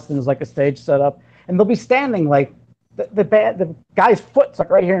front of house and there's like a stage set up, and they'll be standing like the guy's foot's like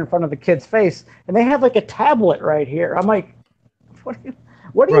right here in front of the kid's face, and they have like a tablet right here. I'm like,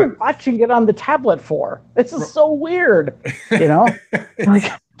 what are you watching it on the tablet for? This is so weird, you know.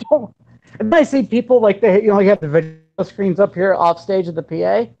 Like, and I see people like you have the video screens up here off stage at the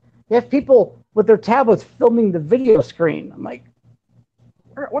PA. You have people with their tablets filming the video screen. I'm like,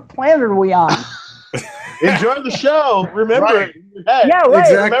 what planet are we on? Enjoy the show. Remember it in your head. Yeah, right.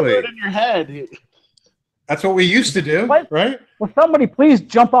 Exactly. Remember it in your head. That's what we used to do, right? Will somebody please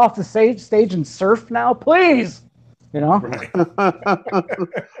jump off the stage and surf now, please? You know,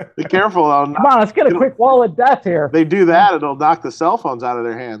 be careful. Come on, let's get a quick wall of death here. They do that, it'll knock the cell phones out of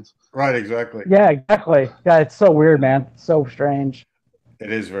their hands. Right, exactly. Yeah, exactly. Yeah, it's so weird, man. So strange.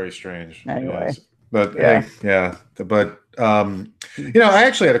 It is very strange. Anyway, yes. But yeah. But you know, I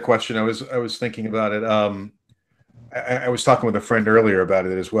actually had a question. I was thinking about it. I was talking with a friend earlier about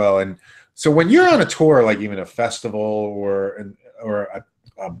it as well. And so when you're on a tour, like even a festival or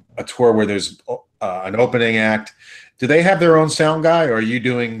a tour where there's an opening act, do they have their own sound guy, or are you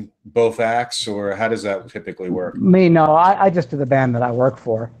doing both acts, or how does that typically work? Me, no. I just do the band that I work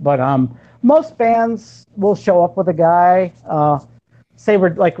for. But most bands will show up with a guy. Say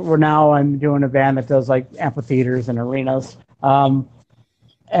we're now I'm doing a band that does like amphitheaters and arenas.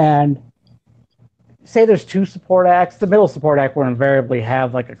 And say there's 2 support acts. The middle support act will invariably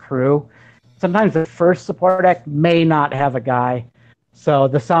have like a crew. Sometimes the first support act may not have a guy. So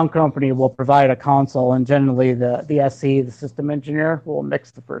the sound company will provide a console, and generally the SE, the system engineer, will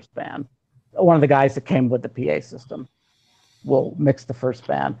mix the first band. One of the guys that came with the PA system will mix the first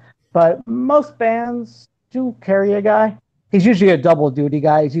band. But most bands do carry a guy. He's usually a double duty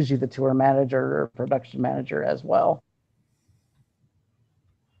guy. He's usually the tour manager or production manager as well.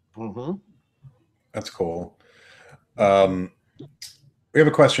 Mm-hmm. That's cool. We have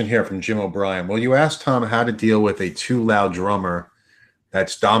a question here from Jim O'Brien. Will you ask Tom how to deal with a too loud drummer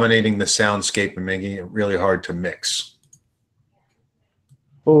that's dominating the soundscape and making it really hard to mix?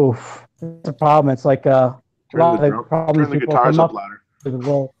 Oof, it's a problem. It's like a lot of problems. Turn the guitars up louder.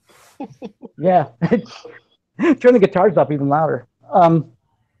 Yeah, turn the guitars up even louder.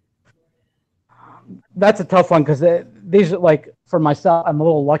 That's a tough one because these are like, for myself, I'm a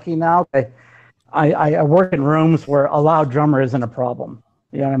little lucky now. I work in rooms where a loud drummer isn't a problem.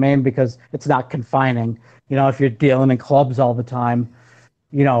 You know what I mean? Because it's not confining. You know, if you're dealing in clubs all the time,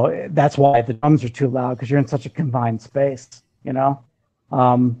 you know, that's why the drums are too loud, because you're in such a confined space, you know?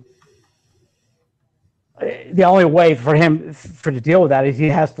 The only way for him to deal with that is he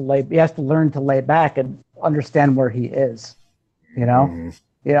has to learn to lay back and understand where he is, you know? Mm-hmm.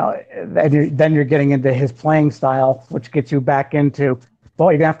 You know, then you're getting into his playing style, which gets you back into,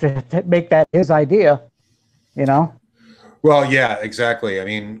 well, you're gonna have to make that his idea, you know? Well, yeah, exactly. I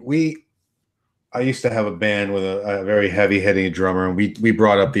mean, I used to have a band with a very heavy-hitting drummer, and we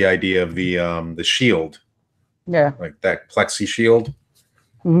brought up the idea of the shield. Yeah. Like that plexi shield.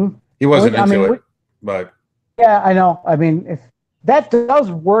 Mm-hmm. He wasn't into it, but. Yeah, I know. I mean, if that does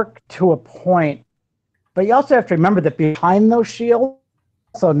work to a point, but you also have to remember that behind those shields,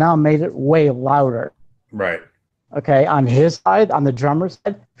 so now made it way louder. Right. Okay, on his side, on the drummer's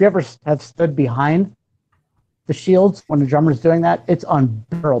side, if you ever have stood behind the shields when the drummer's doing that, it's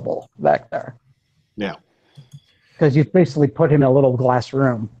unbearable back there. Yeah. Because you basically put him in a little glass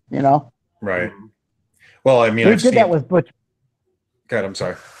room, you know? Right. Well, I mean, we did that with Butch. God, I'm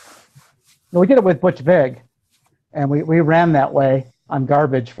sorry. No, we did it with Butch Vig, and we ran that way on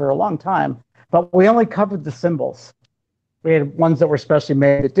Garbage for a long time, but we only covered the cymbals. We had ones that were specially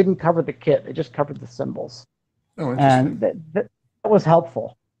made. It didn't cover the kit. They just covered the cymbals. Oh, interesting. And that was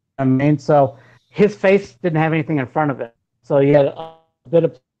helpful. I mean, so his face didn't have anything in front of it. So he had a bit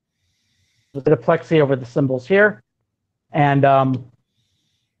of plexi over the cymbals here. And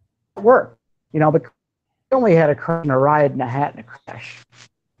it worked, you know, but he only had a crash and a ride and a hat and a crash,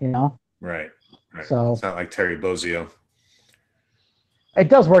 you know? Right. So it's not like Terry Bozzio. It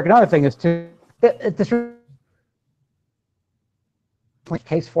does work. Another thing is, too, this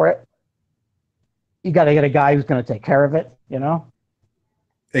case for it, you got to get a guy who's going to take care of it, you know?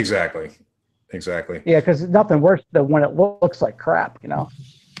 Exactly. Yeah, because nothing worse than when it looks like crap, you know?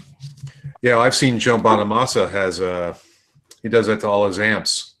 Yeah, I've seen Joe Bonamassa he does that to all his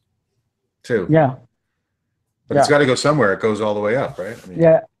amps, too. Yeah. But it's got to go somewhere. It goes all the way up, right? I mean,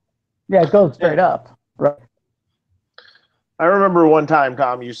 yeah, it goes straight up. Right. I remember one time,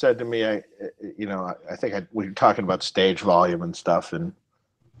 Tom, you said to me, I think we were talking about stage volume and stuff, and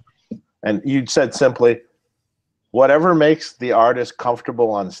you'd said simply, whatever makes the artist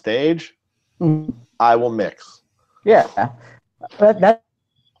comfortable on stage, I will mix. Yeah, that.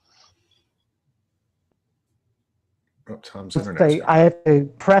 Oh, Tom's internet. I have to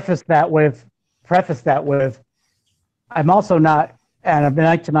preface that with, I'm also not, on a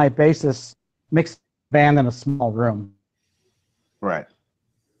night-to-night basis, mix band in a small room. Right.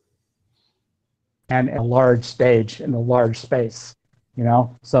 And a large stage in a large space, you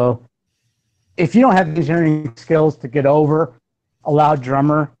know? So if you don't have the engineering skills to get over a loud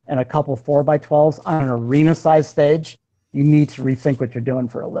drummer and a couple 4x12s on an arena-sized stage, you need to rethink what you're doing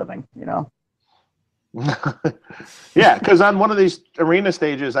for a living, you know? Yeah, because on one of these arena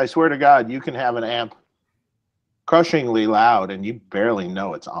stages, I swear to God, you can have an amp crushingly loud and you barely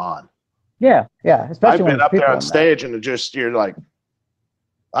know it's on. Yeah. Especially I've been up there on stage and you're like,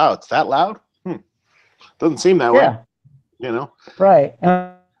 wow, it's that loud? Doesn't seem that way. You know? Right.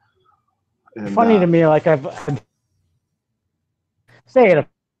 And funny to me, like I've say it.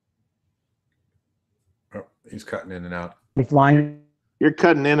 Oh, he's cutting in and out. Line. You're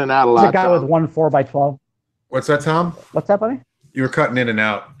cutting in and out a lot. The guy with one 4x12. What's that, Tom? What's that, buddy? You were cutting in and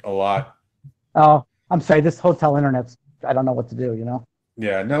out a lot. Oh, I'm sorry. This hotel internet's, I don't know what to do, you know?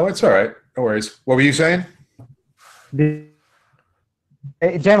 Yeah, no, it's all right. No worries. What were you saying? It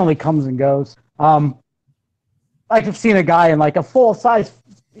generally comes and goes. I've seen a guy in like a full size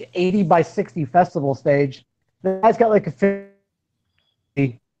 80x60 festival stage. The guy's got like a 50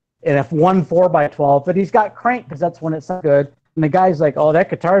 and a 4x12, but he's got crank because that's when it sounds good. And the guy's like, oh, that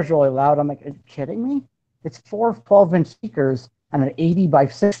guitar's really loud. I'm like, are you kidding me? It's 4 12-inch speakers on an 80 by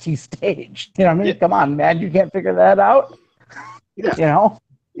 60 stage. You know what I mean? Yeah. Come on, man. You can't figure that out? Yeah. You know?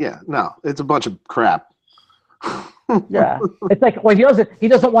 Yeah, no, it's a bunch of crap. Yeah. It's like, well, he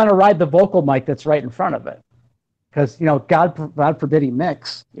doesn't want to ride the vocal mic that's right in front of it. Because, you know, God forbid he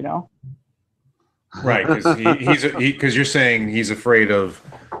mix, you know? Right, because you're saying he's afraid of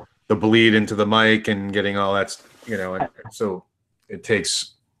the bleed into the mic and getting all that, you know, and so it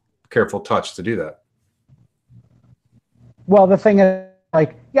takes careful touch to do that. Well, the thing is,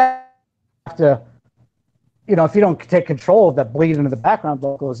 like, yeah, you have to, you know, if you don't take control of that bleed into the background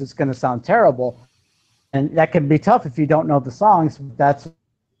vocals, it's going to sound terrible. And that can be tough if you don't know the songs. That's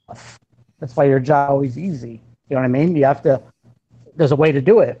why your job is always easy. You know what I mean? You have to, there's a way to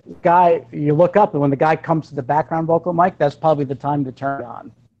do it. Guy, you look up, and when the guy comes to the background vocal mic, that's probably the time to turn it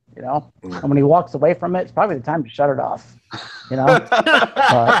on, you know? And when he walks away from it, it's probably the time to shut it off, you know?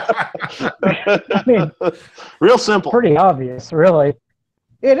 I mean, real simple. Pretty obvious, really.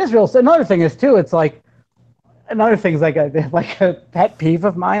 It is real. Another thing is, too, it's like, another thing is like a pet peeve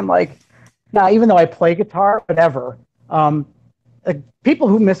of mine. Like, now, even though I play guitar, whatever, like, people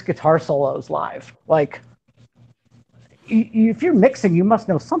who miss guitar solos live, like, if you're mixing, you must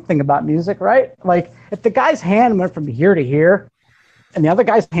know something about music, right? Like, if the guy's hand went from here to here and the other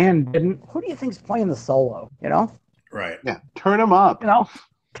guy's hand didn't, who do you think's playing the solo, you know? Right. Yeah, turn them up. You know?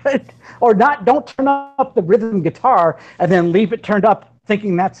 Or not, don't turn up the rhythm guitar and then leave it turned up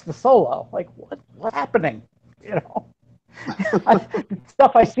thinking that's the solo. Like, what's happening? You know?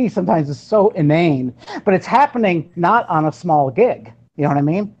 Stuff I see sometimes is so inane, but it's happening not on a small gig. You know what I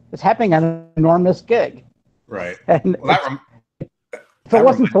mean? It's happening on an enormous gig. Right. And well, if it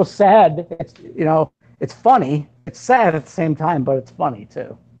wasn't so sad, it's, you know, it's funny. It's sad at the same time, but it's funny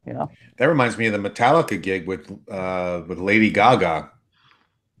too. You know. That reminds me of the Metallica gig with Lady Gaga.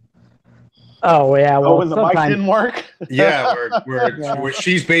 Oh yeah. Well, when the mic didn't work. Yeah, where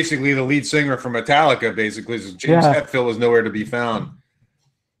she's basically the lead singer for Metallica. Basically, so James Hetfield was nowhere to be found.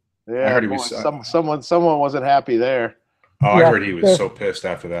 Yeah, I heard he was. Someone wasn't happy there. Oh, I heard he was so pissed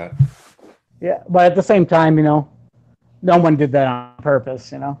after that. Yeah, but at the same time, you know, no one did that on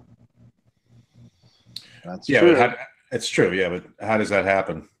purpose, you know. That's true. It's true, yeah, but how does that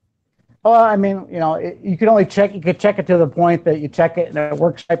happen? Well, I mean, you know, you can only check. You could check it to the point that you check it and it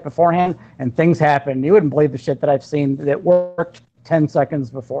works right beforehand, and things happen. You wouldn't believe the shit that I've seen that worked 10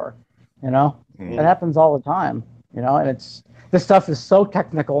 seconds before. You know, It happens all the time. You know, and this stuff is so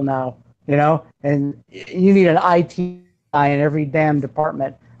technical now. You know, and you need an IT guy in every damn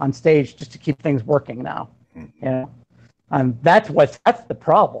department on stage just to keep things working now. You know, and that's the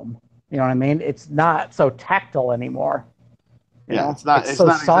problem. You know what I mean? It's not so tactile anymore. Yeah, it's not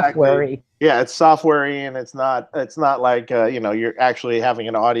software-y. Exactly, yeah, it's software-y, and it's not like you know, you're actually having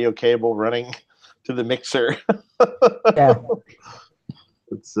an audio cable running to the mixer. Yeah.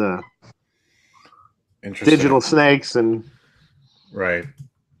 It's interesting. Digital snakes and right.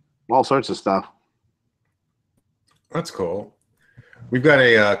 All sorts of stuff. That's cool. We've got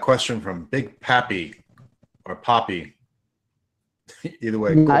a question from Big Pappy or Poppy. Either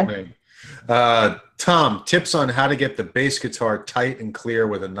way, cool name. Tom, tips on how to get the bass guitar tight and clear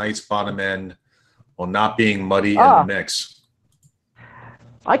with a nice bottom end while not being muddy in the mix.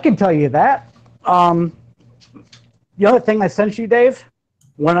 I can tell you that. The other thing I sent you, Dave,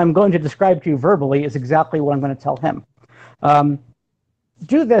 what I'm going to describe to you verbally is exactly what I'm going to tell him.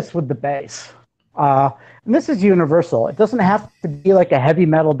 Do this with the bass. And this is universal. It doesn't have to be like a heavy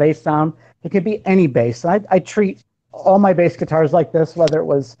metal bass sound. It could be any bass. I treat all my bass guitars like this, whether it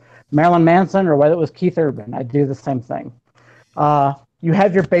was Marilyn Manson or whether it was Keith Urban. I do the same thing. You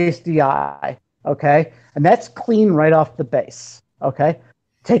have your bass DI, okay? And that's clean right off the bass, okay?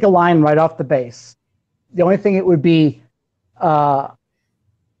 Take a line right off the bass. The only thing it would be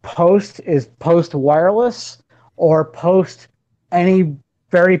post is post wireless or post any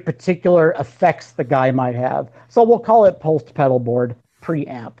very particular effects the guy might have. So we'll call it post pedal board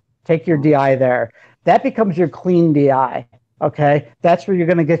preamp. Take your DI there. That becomes your clean DI, okay? That's where you're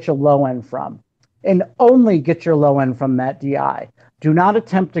going to get your low end from. And only get your low end from that DI. Do not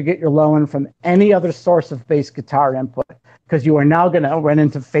attempt to get your low end from any other source of bass guitar input, because you are now going to run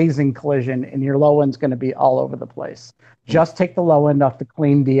into phasing collision and your low end's going to be all over the place. Just take the low end off the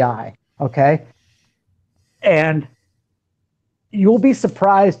clean DI, okay? And you'll be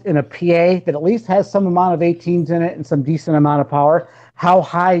surprised in a PA that at least has some amount of 18s in it and some decent amount of power, how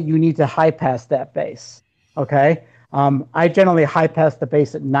high you need to high pass that bass, okay? I generally high pass the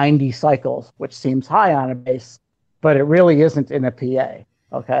bass at 90 cycles, which seems high on a bass, but it really isn't in a PA,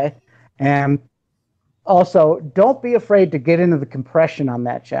 okay? And also, don't be afraid to get into the compression on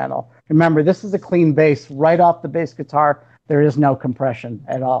that channel. Remember, this is a clean bass right off the bass guitar. There is no compression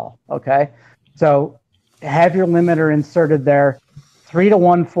at all, okay? So have your limiter inserted there,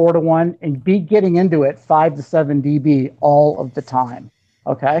 3-to-1, 4-to-1, and be getting into it 5 to 7 dB all of the time,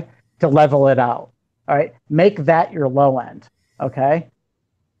 okay, to level it out. All right, make that your low end, okay?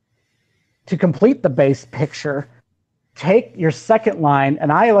 To complete the bass picture, take your second line,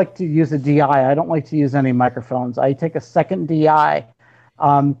 and I like to use a DI. I don't like to use any microphones. I take a second DI,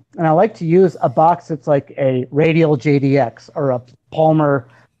 and I like to use a box that's like a Radial JDX or a Palmer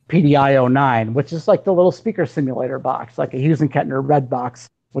PDI-09, which is like the little speaker simulator box, like a Hughes and Kettner red box,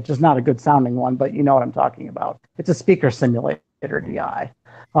 which is not a good sounding one, but you know what I'm talking about. It's a speaker simulator DI.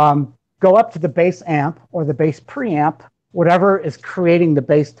 Go up to the bass amp or the bass preamp, whatever is creating the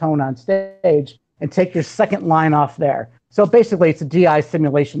bass tone on stage, and take your second line off there. So basically it's a DI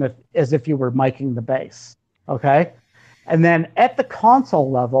simulation as if you were miking the bass, okay? And then at the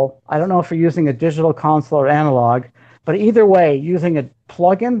console level, I don't know if you're using a digital console or analog, but either way, using a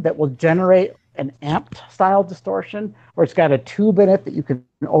plugin that will generate an amp style distortion, or it's got a tube in it that you can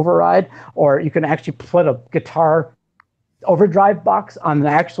override, or you can actually put a guitar overdrive box on the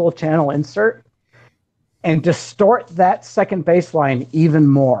actual channel insert and distort that second bass line even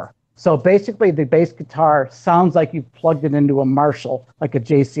more. So basically the bass guitar sounds like you've plugged it into a Marshall, like a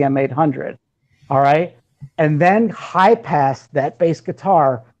JCM 800, all right? And then high pass that bass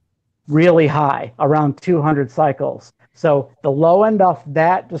guitar really high, around 200 cycles. So the low end of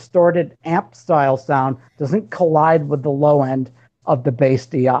that distorted amp style sound doesn't collide with the low end of the bass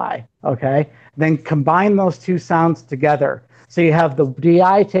DI, okay? Then combine those two sounds together. So you have the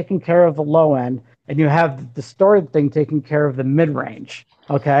DI taking care of the low end, and you have the distorted thing taking care of the mid-range,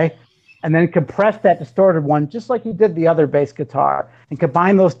 okay? And then compress that distorted one just like you did the other bass guitar, and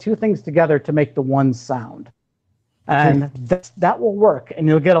combine those two things together to make the one sound. And that will work, and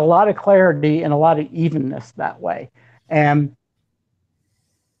you'll get a lot of clarity and a lot of evenness that way. And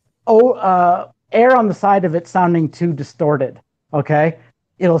air on the side of it sounding too distorted, okay?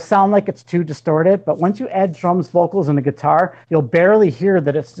 It'll sound like it's too distorted, but once you add drums, vocals, and a guitar, you'll barely hear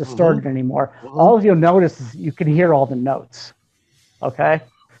that it's distorted anymore. All you'll notice is you can hear all the notes, okay?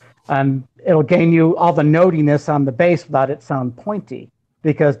 And it'll gain you all the notiness on the bass without it sound pointy,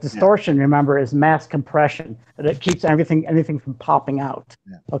 because distortion, remember, is mass compression, and it keeps anything from popping out,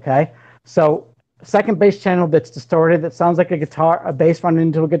 okay? So second bass channel that's distorted, that sounds like a bass running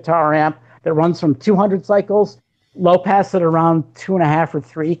into a guitar amp that runs from 200 cycles, low pass at around 2.5 or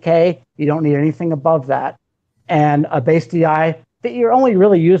 3K. You don't need anything above that. And a bass DI that you're only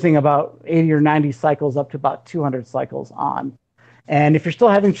really using about 80 or 90 cycles up to about 200 cycles on. And if you're still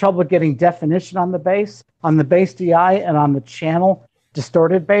having trouble getting definition on the bass DI and on the channel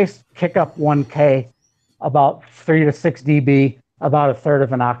distorted bass, kick up 1K, about 3 to 6 dB, about 1/3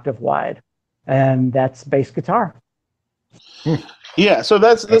 of an octave wide. And that's bass guitar. Yeah, so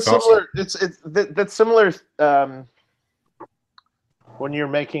that's similar. Awesome. That's similar when you're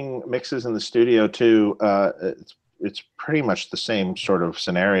making mixes in the studio too. It's pretty much the same sort of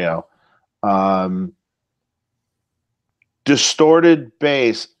scenario. Distorted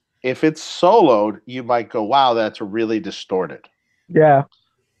bass, if it's soloed, you might go, "Wow, that's really distorted." Yeah.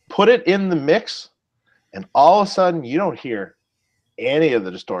 Put it in the mix, and all of a sudden you don't hear any of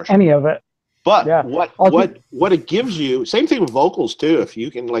the distortion. Any of it. But what it gives you, same thing with vocals too. If you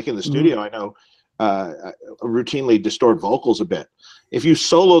can, like in the studio, I know routinely distort vocals a bit. If you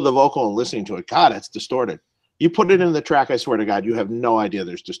solo the vocal and listening to it, God, it's distorted. You put it in the track, I swear to God, you have no idea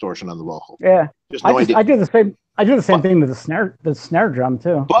there's distortion on the vocal. Yeah, just no idea. I do the same thing with the snare drum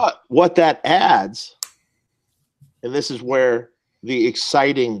too. But what that adds, and this is where the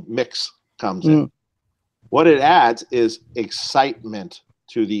exciting mix comes in. What it adds is excitement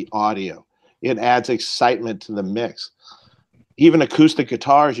to the audio. It adds excitement to the mix. Even acoustic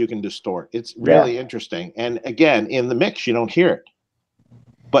guitars you can distort. It's really interesting. And again, in the mix, you don't hear it.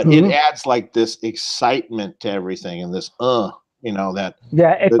 But it adds like this excitement to everything, and this that.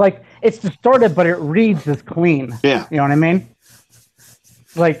 Yeah, it's like it's distorted, but it reads as clean. Yeah. You know what I mean?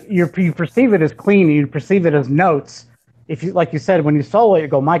 Like you perceive it as clean, you perceive it as notes. If you, like you said, when you solo it, you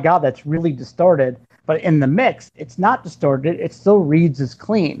go, "My God, that's really distorted." But in the mix, it's not distorted. It still reads as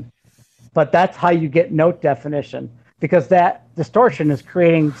clean. But that's how you get note definition, because that distortion is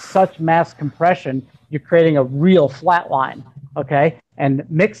creating such mass compression, you're creating a real flat line, okay? And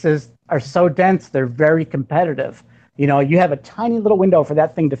mixes are so dense, they're very competitive. You know, you have a tiny little window for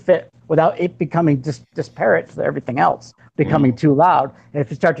that thing to fit without it becoming disparate to everything else, becoming too loud. And if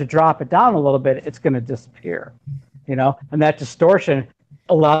you start to drop it down a little bit, it's going to disappear, you know? And that distortion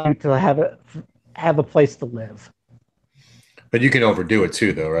allows you to have a place to live. But you can overdo it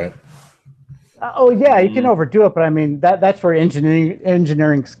too, though, right? Oh yeah, you can overdo it, but I mean that's where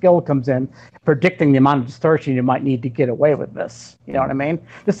engineering skill comes in, predicting the amount of distortion you might need to get away with this. You know what I mean?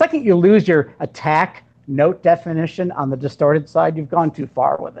 The second you lose your attack note definition on the distorted side, you've gone too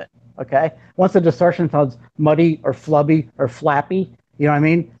far with it. Okay? Once the distortion sounds muddy or flubby or flappy, you know what I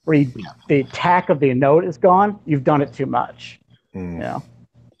mean? Where the attack of the note is gone, you've done it too much. You know?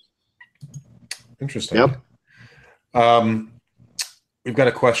 Interesting. Yep. We've got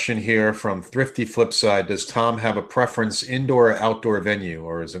a question here from Thrifty Flipside. Does Tom have a preference, indoor or outdoor venue,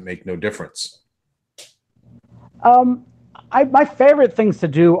 or does it make no difference? My favorite things to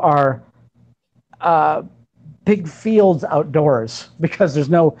do are big fields outdoors because there's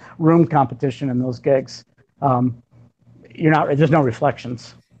no room competition in those gigs. There's no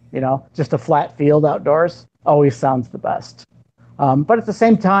reflections, you know, just a flat field outdoors always sounds the best. But at the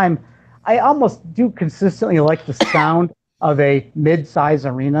same time, I almost do consistently like the sound of a mid-size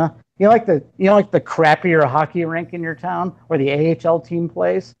arena. You know, like the crappier hockey rink in your town where the AHL team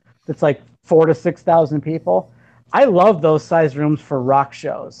plays. That's like 4,000 to 6,000 people. I love those size rooms for rock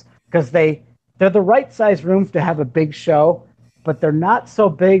shows because they're the right size rooms to have a big show, but they're not so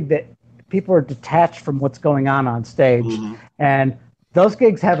big that people are detached from what's going on stage. And those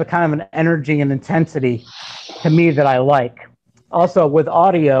gigs have a kind of an energy and intensity to me that I like. Also, with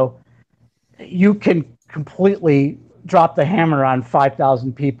audio, you can completely drop the hammer on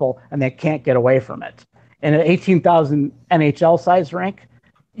 5,000 people and they can't get away from it. In an 18,000 NHL size rink,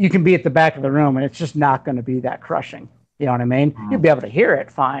 you can be at the back of the room and it's just not going to be that crushing. You know what I mean? You'll be able to hear it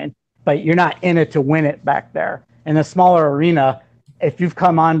fine, but you're not in it to win it back there. In a smaller arena, if you've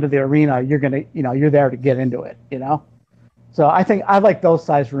come onto the arena, you're there to get into it, you know? So I think I like those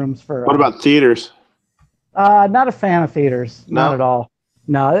size rooms for. What about theaters? Not a fan of theaters. No? Not at all.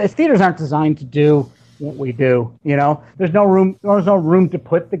 No, theaters aren't designed to do what we do. You know, there's no room to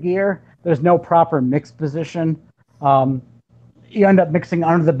put the gear. There's no proper mix position. You end up mixing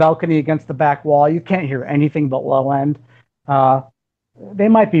under the balcony against the back wall. You can't hear anything but low end. They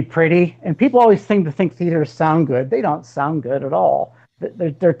might be pretty, and people always seem to think theaters sound good. They don't sound good at all.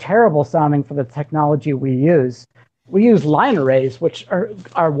 They're terrible sounding for the technology we use. We use line arrays, which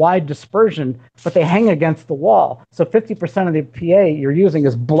are wide dispersion, but they hang against the wall. So 50% of the PA you're using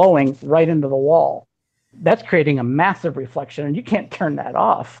is blowing right into the wall. That's creating a massive reflection, and you can't turn that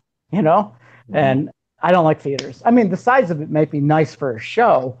off, you know? And I don't like theaters. I mean, the size of it might be nice for a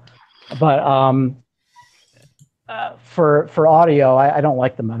show, but for audio, I don't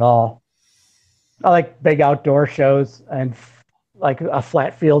like them at all. I like big outdoor shows and like a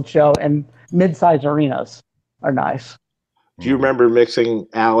flat field show, and mid-size arenas are nice. Do you remember mixing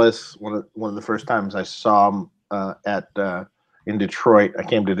Alice? One of the first times I saw him in Detroit. I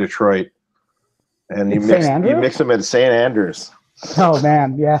came to Detroit, and you mixed them at St. Andrews. Oh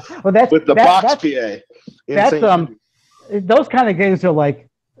man, yeah. Well, that's with the box PA. That's those kind of games are like,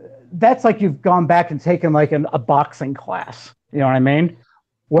 that's like you've gone back and taken like a boxing class. You know what I mean?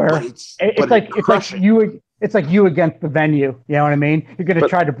 Where it's like you against the venue. You know what I mean? You're going to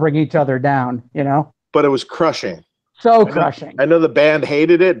try to bring each other down. You know? But it was crushing. Crushing. I know the band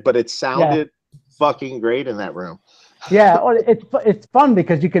hated it, but it sounded fucking great in that room. Yeah, well, it's fun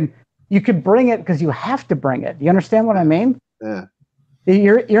because you can bring it because you have to bring it. You understand what I mean? Yeah.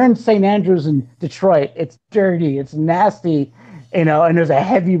 You're in St. Andrews in Detroit. It's dirty. It's nasty, you know. And there's a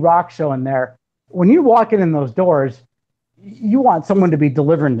heavy rock show in there. When you walk in those doors, you want someone to be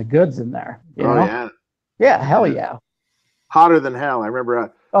delivering the goods in there. You know? Yeah. Yeah, hell yeah. Hotter than hell. I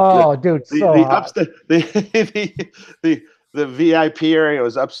remember. Dude, so hot. The VIP area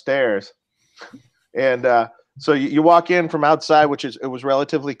was upstairs, and so you walk in from outside, it was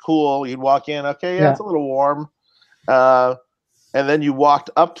relatively cool. You'd walk in, okay, it's a little warm, and then you walked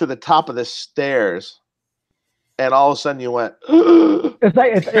up to the top of the stairs, and all of a sudden you went. It's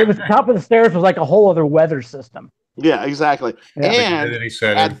like it was top of the stairs was like a whole other weather system. Yeah, exactly. Yeah. And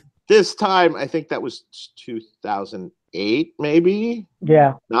at this time, I think that was 2008, maybe.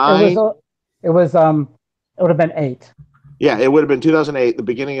 Yeah, 9. It would have been 8. Yeah, it would have been 2008, the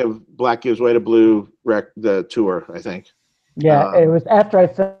beginning of Black Gives Way to Blue the tour, I think. Yeah, it was after I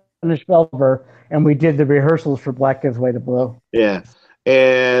finished Velvet, and we did the rehearsals for Black Gives Way to Blue. Yeah,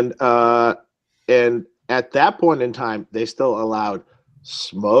 and at that point in time, they still allowed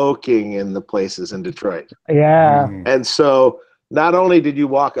smoking in the places in Detroit. Yeah. And so not only did you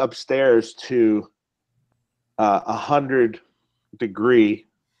walk upstairs to 100-degree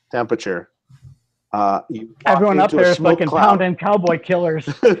temperature, everyone up there is fucking pounding Cowboy Killers.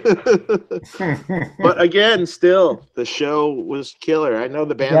 But again, still, the show was killer. I know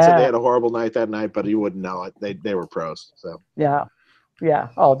the band said they had a horrible night that night, but you wouldn't know it. They were pros. So yeah. Yeah.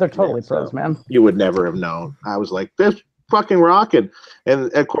 Oh, they're totally pros, man. You would never have known. I was like, this fucking rocking.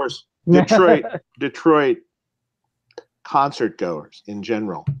 And of course, Detroit concert goers in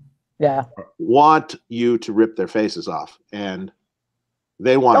general want you to rip their faces off, and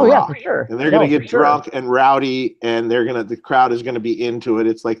they want to rock. For sure. And they're going to get drunk and rowdy, and the crowd is going to be into it.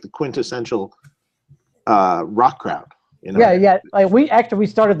 It's like the quintessential rock crowd. You know? Yeah. Like we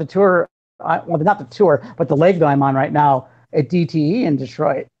started the tour, well, not the tour, but the leg that I'm on right now at DTE in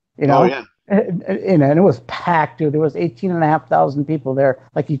Detroit. You know? Oh yeah. And it was packed, dude. There was 18,500 people there.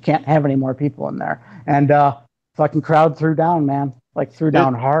 Like, you can't have any more people in there. And fucking crowd threw down, man. Like, threw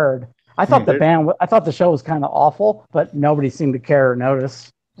down hard. I thought the show was kind of awful, but nobody seemed to care or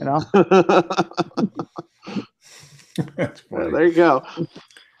notice. You know. That's funny. There you go.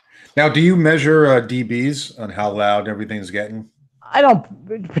 Now, do you measure dBs on how loud everything's getting? I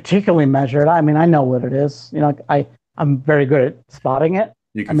don't particularly measure it. I mean, I know what it is. You know, I'm very good at spotting it.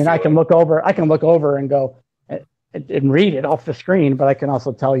 I can look over and go and read it off the screen, but I can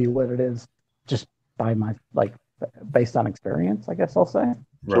also tell you what it is just by my, like, based on experience, I guess I'll say.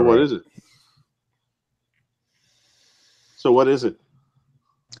 So what is it?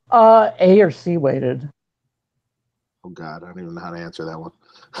 A or C weighted. Oh God, I don't even know how to answer that one.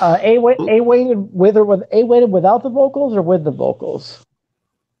 A weighted with A weighted without the vocals or with the vocals?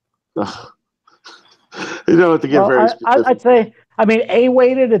 You don't have to get very specific. I'd say, I mean, A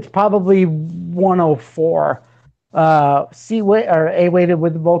weighted, it's probably 104. C weight or A weighted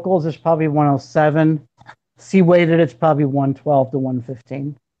with the vocals is probably 107. C weighted, it's probably 112 to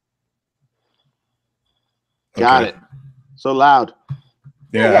 115. Got it. So loud.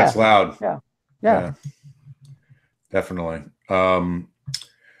 Yeah, that's loud. Yeah. Definitely.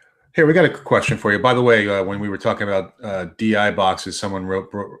 Here, we got a question for you. By the way, when we were talking about DI boxes, someone wrote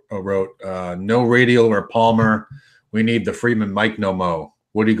no Radial or Palmer. We need the Friedman Mike No Mo.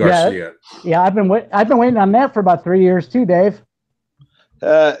 Woody Garcia. Yeah, I've been waiting on that for about 3 years too, Dave.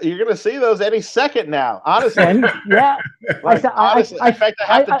 You're going to see those any second now, honestly. Yeah. Honestly, in fact,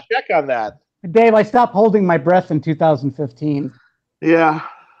 I have to check on that. Dave, I stopped holding my breath in 2015. Yeah,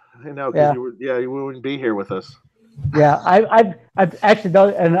 I know. You wouldn't be here with us. Yeah, I've actually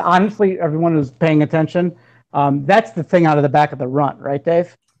done, and honestly, everyone who's paying attention, that's the thing out of the back of the runt, right,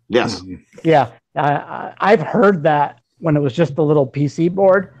 Dave? Yes. Yeah, I've heard that when it was just the little PC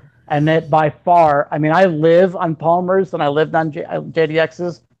board, and that by far, I mean, I live on Palmers and I lived on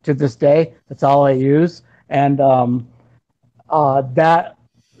JDXs to this day. That's all I use, and that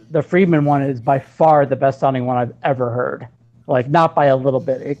the Friedman one is by far the best sounding one I've ever heard. Like, not by a little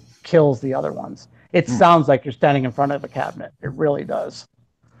bit. It kills the other ones. It sounds like you're standing in front of a cabinet. It really does.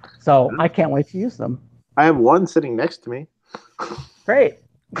 So I can't wait to use them. I have one sitting next to me. Great.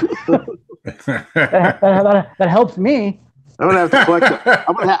 that helps me. I'm gonna have to collect.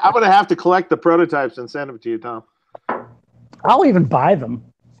 I'm gonna have to collect the prototypes and send them to you, Tom. I'll even buy them.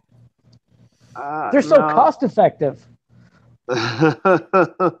 They're so cost effective.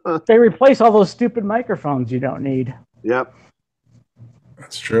 They replace all those stupid microphones you don't need. Yep.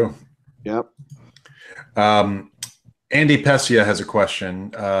 That's true. Yep. Andy Pessia has a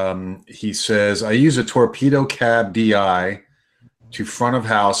question. He says, I use a torpedo cab DI to front of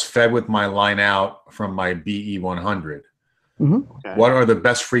house fed with my line out from my BE100. Mm-hmm. Okay. What are the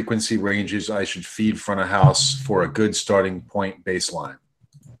best frequency ranges I should feed front of house for a good starting point baseline?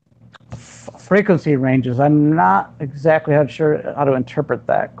 Frequency ranges. I'm not exactly sure how to interpret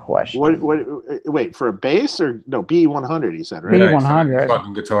that question. Wait, for a bass or no? BE100, he said, right? BE100.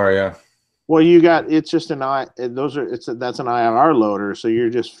 Fucking guitar, yeah. Well, you got, it's just an I. That's an IR loader, so you're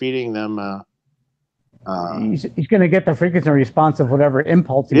just feeding them. He's going to get the frequency response of whatever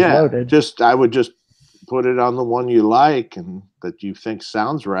impulse he's loaded. I would just put it on the one you like and that you think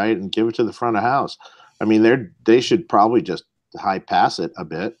sounds right, and give it to the front of house. I mean, they should probably just high pass it a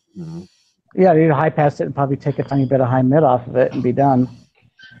bit. Mm-hmm. Yeah, you high pass it and probably take a tiny bit of high mid off of it and be done.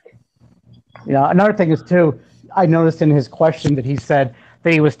 You know, another thing is too, I noticed in his question that he said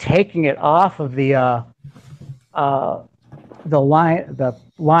that he was taking it off of the line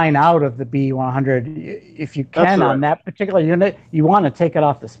out of the B100. If you can on that particular unit, you want to take it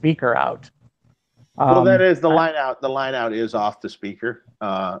off the speaker out. Well, that is the line out. The line out is off the speaker,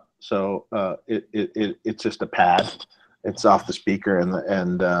 so it's just a pad. It's off the speaker,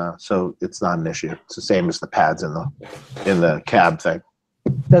 and so it's not an issue. It's the same as the pads in the cab thing.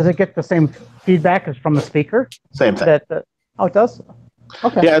 Does it get the same feedback as from the speaker? Same thing. Oh, it does.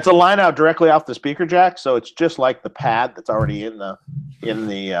 Okay. Yeah, it's a line out directly off the speaker jack, so it's just like the pad that's already in the.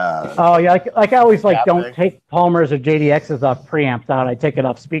 Oh yeah, like I always don't take Palmers or JDXs off preamps out. I take it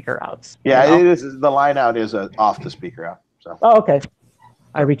off speaker outs. Yeah, it is. The line out is off the speaker out. So. Oh, okay.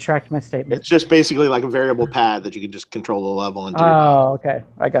 I retract my statement. It's just basically like a variable pad that you can just control the level and do. Oh, okay.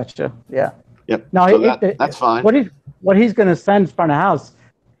 I got you. Yeah. Yep. No, so that's fine. What he's going to send front of house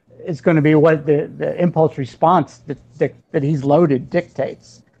is going to be what the impulse response that he's loaded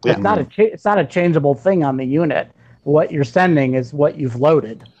dictates. Yeah. It's not a changeable thing on the unit. What you're sending is what you've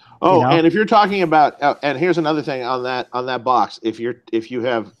loaded. Oh, and if you're talking about, and here's another thing on that box, if you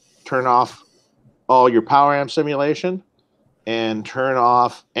have turn off all your power amp simulation and turn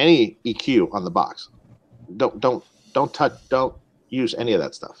off any EQ on the box, don't use any of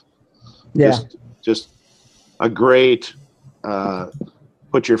that stuff. Yeah, just a great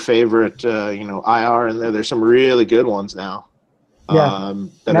put your favorite IR in there. There's some really good ones now. Yeah,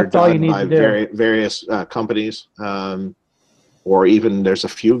 that are done by various companies. Or even there's a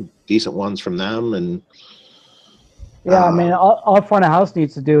few decent ones from them, and I mean, all front of house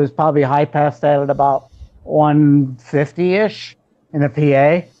needs to do is probably high pass that at about 150-ish in a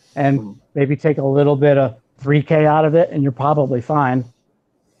PA, and maybe take a little bit of 3K out of it, and you're probably fine.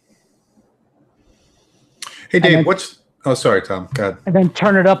 Hey Dave, oh sorry Tom, go ahead. And then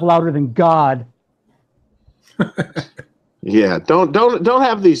turn it up louder than God. Yeah, don't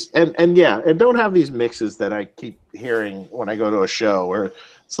have these and don't have these mixes that I keep hearing when I go to a show where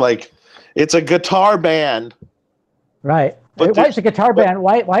it's like it's a guitar band. Right. Why is the guitar band?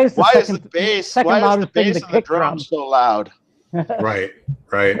 Why is the second loudest thing the kick drum so loud? Right.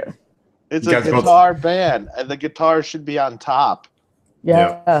 It's a guitar band, and the guitar should be on top.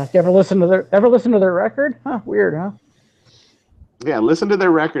 Yeah. You ever listen to their record? Huh? Weird, huh? Yeah, listen to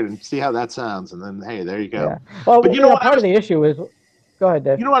their record and see how that sounds, and then hey, there you go. Yeah. Well, but you know what? Part of the issue is, go ahead,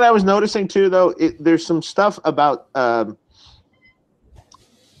 Dave. You know what I was noticing too, though. There's some stuff about.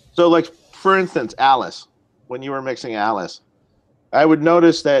 So, like for instance, Alice, when you were mixing Alice, I would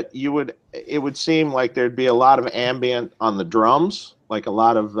notice that it would seem like there'd be a lot of ambient on the drums, like a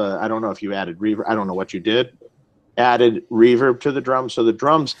lot of. I don't know if you added reverb. I don't know what you did. Added reverb to the drums, so the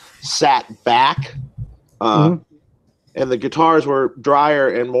drums sat back. And the guitars were drier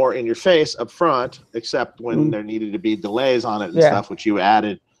and more in your face up front, except when there needed to be delays on it and stuff, which you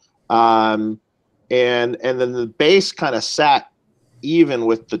added. And then the bass kind of sat even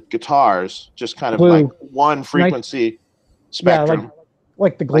with the guitars, just kind of like one frequency spectrum. Yeah,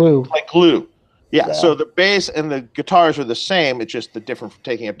 like the glue. Like glue. Yeah, so the bass and the guitars are the same. It's just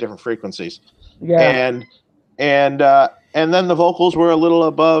taking up different frequencies. Yeah. And then the vocals were a little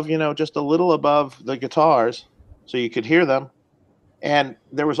above, just a little above the guitars. So you could hear them, and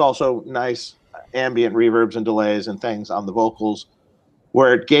there was also nice ambient reverbs and delays and things on the vocals,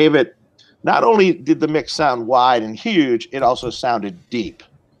 where it gave it. Not only did the mix sound wide and huge, it also sounded deep.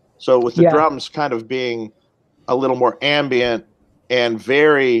 So with the drums kind of being a little more ambient and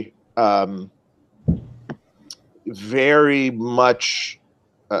very, very much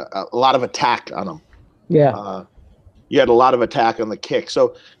a lot of attack on them. Yeah. You had a lot of attack on the kick,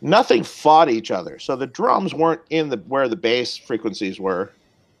 so nothing fought each other. So the drums weren't in where the bass frequencies were.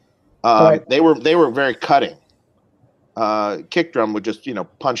 They were very cutting. Kick drum would just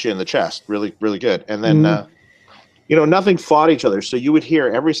punch you in the chest, really really good, and then nothing fought each other. So you would hear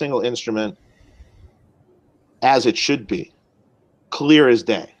every single instrument as it should be, clear as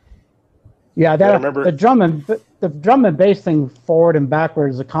day. Yeah, the drum and bass thing forward and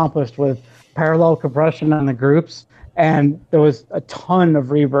backwards is accomplished with parallel compression on the groups. And there was a ton of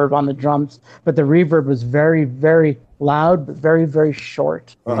reverb on the drums, but the reverb was very, very loud, but very, very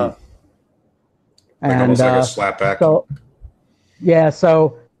short. Like almost like a slapback.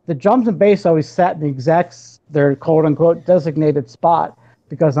 So the drums and bass always sat in their quote unquote designated spot,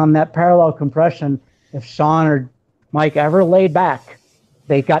 because on that parallel compression, if Sean or Mike ever laid back,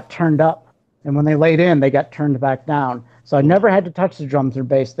 they got turned up, and when they laid in, they got turned back down. So I never had to touch the drums or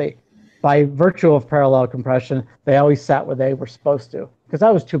bass. By virtue of parallel compression, they always sat where they were supposed to, because I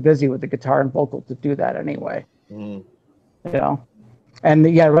was too busy with the guitar and vocal to do that anyway. And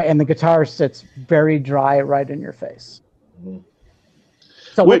the guitar sits very dry right in your face.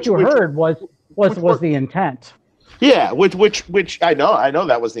 So what you heard was the intent. Yeah, which I know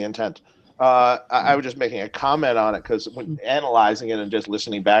that was the intent. I was just making a comment on it, because when analyzing it and just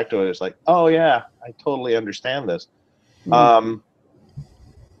listening back to it, it's like, oh yeah, I totally understand this.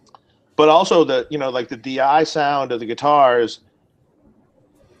 But also like the DI sound of the guitars,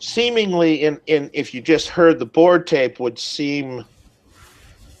 seemingly in if you just heard the board tape, would seem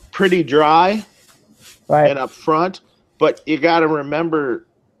pretty dry and up front. But you got to remember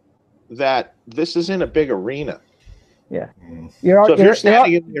that this is in a big arena. Yeah. So if you're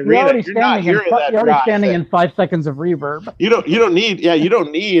standing in the arena, you're not hearing that. You're already standing in 5 seconds of reverb. You don't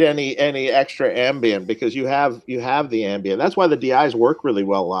need any extra ambient because you have the ambient. That's why the DIs work really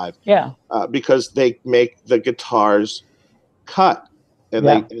well live. Yeah. Because they make the guitars cut, and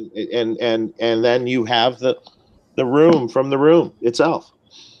and then you have the room from the room itself.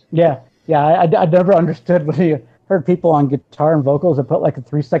 Yeah. I never understood when you heard people on guitar and vocals that put like a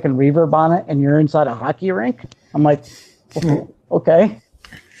 3-second reverb on it, and you're inside a hockey rink. I'm like, okay,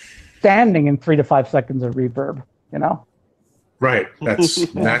 standing in 3 to 5 seconds of reverb, you know? Right.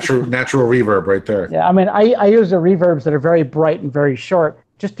 That's natural reverb right there. Yeah. I mean, I use the reverbs that are very bright and very short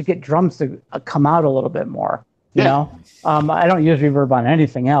just to get drums to come out a little bit more, you know? I don't use reverb on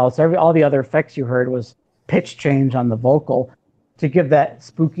anything else. All the other effects you heard was pitch change on the vocal to give that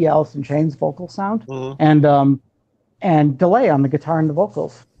spooky Alice in Chains vocal sound, and delay on the guitar and the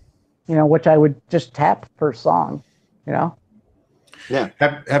vocals, you know, which I would just tap per song, you know? Yeah.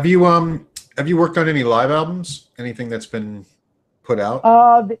 Have you worked on any live albums? Anything that's been put out?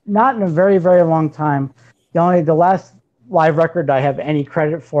 Not in a very, very long time. The last live record I have any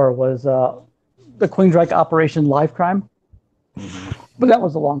credit for was the Queensryche Operation Live Crime, but that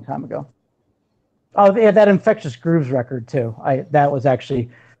was a long time ago. Oh, yeah, that Infectious Grooves record too. That was actually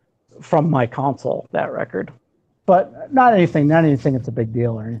from my console, that record. But not anything that's a big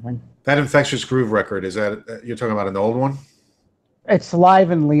deal or anything. That Infectious Groove record, is that, you're talking about an old one? It's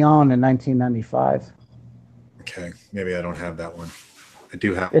live in Lyon in 1995. Okay, maybe I don't have that one. I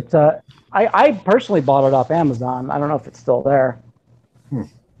do have. It's I personally bought it off Amazon. I don't know if it's still there.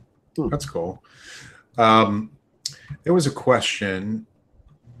 That's cool. There was a question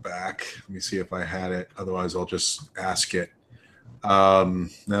back. Let me see if I had it. Otherwise, I'll just ask it.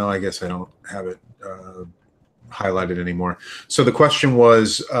 No, I guess I don't have it highlighted anymore. So the question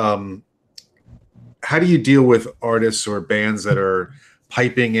was, how do you deal with artists or bands that are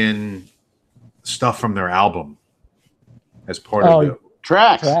piping in stuff from their album as part of the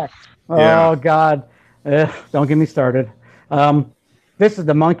tracks? Oh, God. Don't get me started. This is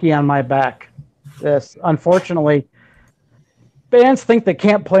the monkey on my back. Unfortunately, bands think they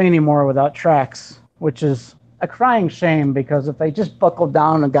can't play anymore without tracks, which is a crying shame, because if they just buckled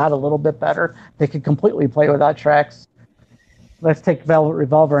down and got a little bit better, they could completely play without tracks. Let's take Velvet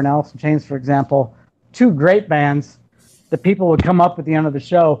Revolver and Alice in Chains, for example. Two great bands. The people would come up at the end of the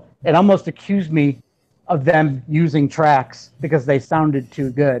show and almost accuse me of them using tracks because they sounded too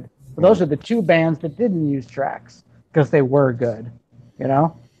good. But those are the two bands that didn't use tracks because they were good, you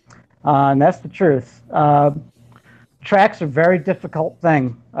know? And that's the truth. Tracks are a very difficult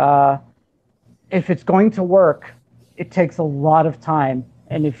thing. If it's going to work, it takes a lot of time.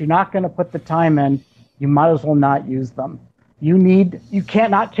 And if you're not going to put the time in, you might as well not use them. You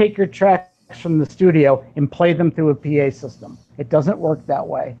cannot take your tracks from the studio and play them through a PA system. It doesn't work that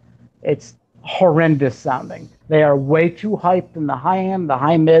way. It's horrendous sounding. They are way too hyped in the high end, the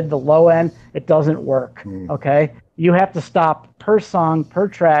high mid, the low end. It doesn't work. Okay? You have to stop per song, per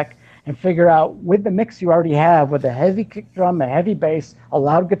track, and figure out with the mix you already have, with a heavy kick drum, a heavy bass, a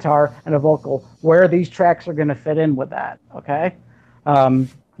loud guitar, and a vocal, where these tracks are going to fit in with that. Okay?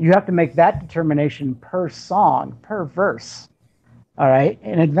 You have to make that determination per song, per verse, all right,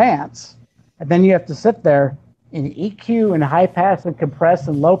 in advance. And then you have to sit there in EQ and high pass and compress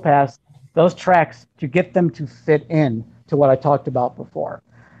and low pass those tracks to get them to fit in to what I talked about before.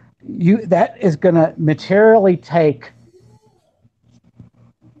 That is going to materially take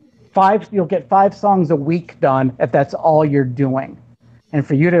you'll get 5 songs a week done if that's all you're doing. And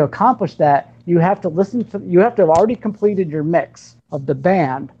for you to accomplish that, you have to have already completed your mix of the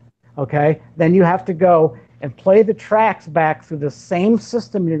band, okay? Then you have to go and play the tracks back through the same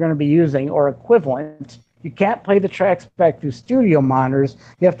system you're going to be using or equivalent. You can't play the tracks back through studio monitors.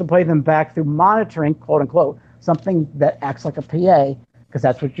 You have to play them back through monitoring, quote unquote, something that acts like a PA, because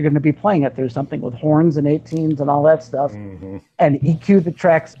that's what you're going to be playing it through, something with horns and 18s and all that stuff, and EQ the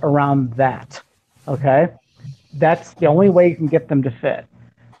tracks around that, okay? That's the only way you can get them to fit.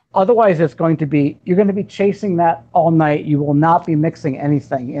 Otherwise, you're going to be chasing that all night. You will not be mixing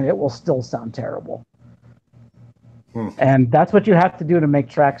anything, and it will still sound terrible. And that's what you have to do to make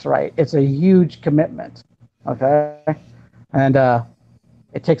tracks right. It's a huge commitment, okay? And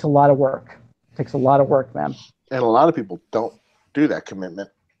it takes a lot of work. It takes a lot of work, man. And a lot of people don't do that commitment.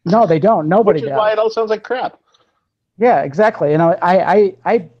 No, they don't. Nobody does. Which is why it all sounds like crap. Yeah, exactly. You know,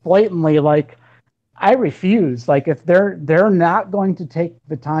 I blatantly, like, I refuse. Like, if they're not going to take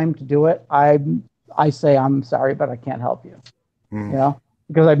the time to do it, I say, I'm sorry, but I can't help you. You know,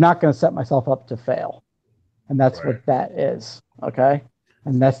 because I'm not going to set myself up to fail. And that's what that is, okay?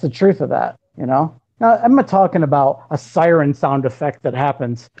 And that's the truth of that, you know? Now, I'm not talking about a siren sound effect that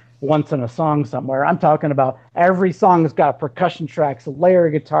happens once in a song somewhere. I'm talking about every song has got percussion tracks, a layer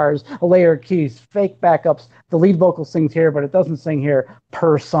of guitars, a layer of keys, fake backups. The lead vocal sings here, but it doesn't sing here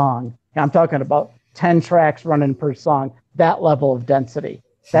per song. And I'm talking about 10 tracks running per song, that level of density.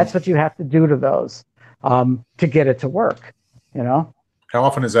 That's what you have to do to those to get it to work, you know? How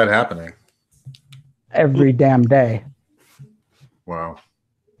often is that happening? Every damn day. Wow.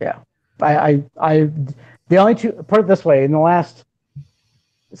 Yeah. The only two, put it this way, in the last,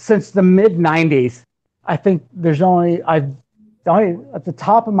 since the mid 90s, I think there's only at the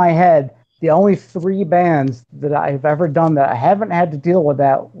top of my head, the only 3 bands that I've ever done that I haven't had to deal with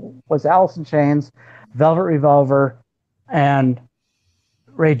that was Alice in Chains, Velvet Revolver, and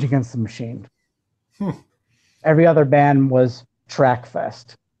Rage Against the Machine. Every other band was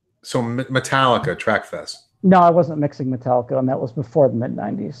Trackfest. So Metallica, Trackfest. No, I wasn't mixing Metallica, and that was before the mid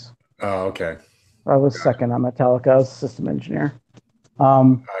 90s. Oh, okay. I was second on Metallica. I was a system engineer.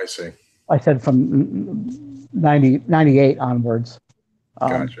 I see. I said from 98 onwards.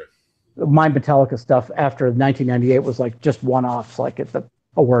 Gotcha. My Metallica stuff after 1998 was like just one-offs, like at the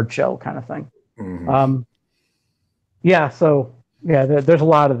award show kind of thing. Mm-hmm. There's a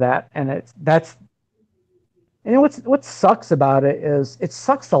lot of that, and what sucks about it is it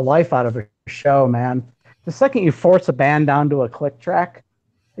sucks the life out of a show, man. The second you force a band down to a click track,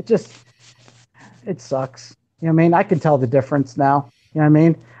 it sucks. You know what I mean? I can tell the difference now. You know what I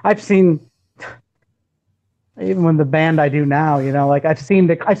mean? I've seen, even with the band I do now, you know, like I've seen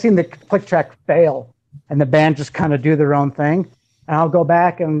the click track fail and the band just kind of do their own thing. And I'll go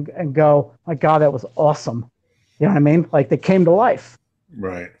back and go, my God, that was awesome. You know what I mean? Like they came to life.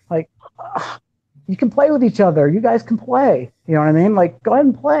 Right. Like, you can play with each other. You guys can play. You know what I mean? Like, go ahead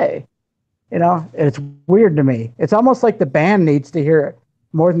and play. You know, it's weird to me. It's almost like the band needs to hear it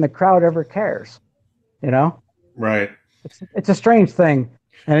more than the crowd ever cares. You know? Right. It's a strange thing,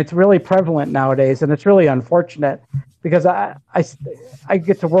 and it's really prevalent nowadays, and it's really unfortunate because I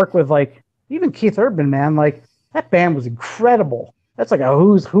get to work with, like, even Keith Urban, man. Like, that band was incredible. That's like a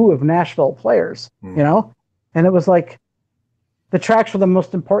who's who of Nashville players, you know? And it was like the tracks were the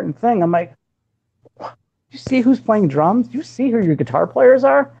most important thing. I'm like, you see who's playing drums? Do you see who your guitar players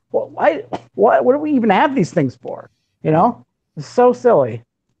are? Well, what do we even have these things for? You know, it's so silly.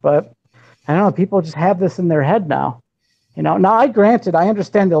 But I don't know. People just have this in their head now. You know, now I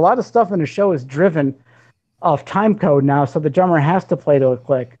understand that a lot of stuff in the show is driven off time code now, so the drummer has to play to a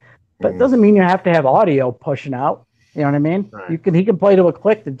click. But it doesn't mean you have to have audio pushing out. You know what I mean? Right. He can play to a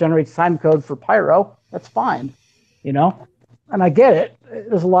click that generates time code for pyro. That's fine. You know? And I get it.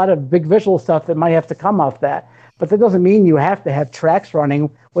 There's a lot of big visual stuff that might have to come off that. But that doesn't mean you have to have tracks running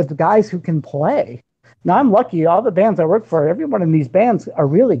with the guys who can play. Now, I'm lucky. All the bands I work for, everyone in these bands are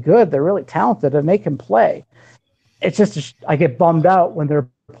really good. They're really talented, and they can play. It's just I get bummed out when their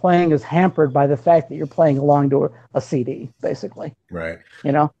playing is hampered by the fact that you're playing along to a CD, basically. Right.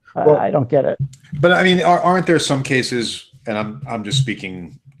 You know, well, I don't get it. But, I mean, aren't there some cases, and I'm just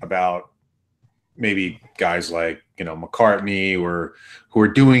speaking about maybe guys like, you know, McCartney or who are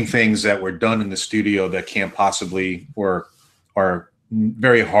doing things that were done in the studio that can't possibly or are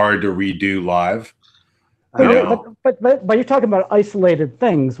very hard to redo live. But you're talking about isolated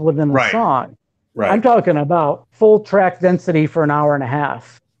things within a song. Right. I'm talking about full track density for an hour and a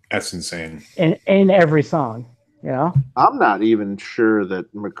half. That's insane. In every song, you know? I'm not even sure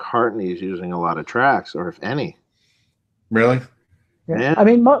that McCartney is using a lot of tracks, or if any. Really? Yeah. I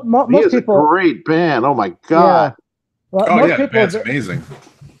mean, most people. A great band. Oh my God. Yeah. Well, most people that's amazing.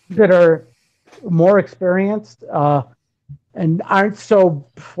 That are more experienced and aren't so,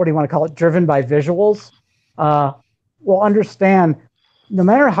 what do you want to call it, driven by visuals, will understand no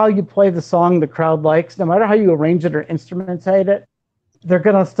matter how you play the song the crowd likes, no matter how you arrange it or instrumentate it, they're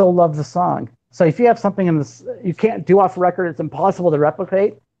going to still love the song. So if you have something in this you can't do off record, it's impossible to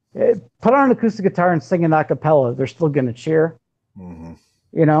replicate, put on an acoustic guitar and sing an a cappella. They're still going to cheer. Mm-hmm.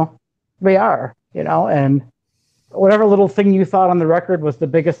 You know, they are, you know, and whatever little thing you thought on the record was the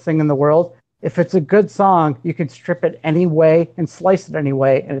biggest thing in the world, if it's a good song, you can strip it any way and slice it any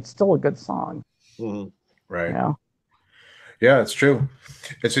way, and it's still a good song. Mm-hmm. Right. You know? Yeah, it's true.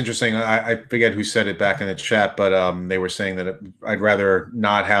 It's interesting. I forget who said it back in the chat, but they were saying that I'd rather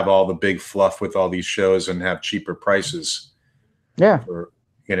not have all the big fluff with all these shows and have cheaper prices. Yeah.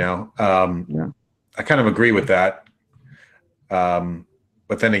 You know, I kind of agree with that.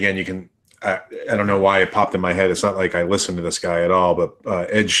 But then again, you can, I don't know why it popped in my head. It's not like I listen to this guy at all, but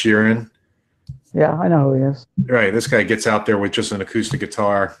Ed Sheeran. Yeah, I know who he is. Right. This guy gets out there with just an acoustic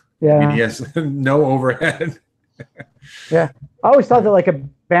guitar. Yeah. I mean, he has no overhead. Yeah. I always thought that like a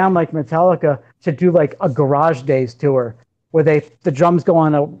band like Metallica to do like a Garage Days tour where the drums go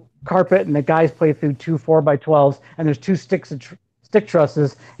on a carpet and the guys play through 2 4x12s and there's 2 sticks of stick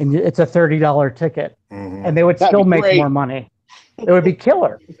trusses and it's a $30 ticket, and they would still make more money. It would be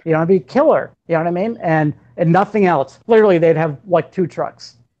killer. It'd be killer. You know what I mean? And nothing else. Literally, they'd have like 2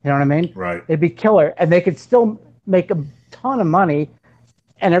 trucks. You know what I mean? Right. It'd be killer, and they could still make a ton of money,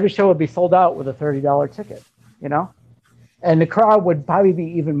 and every show would be sold out with a $30 ticket. And the crowd would probably be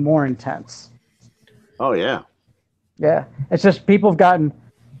even more intense. Oh yeah. Yeah. It's just people have gotten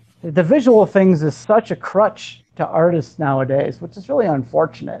the visual things is such a crutch to artists nowadays, which is really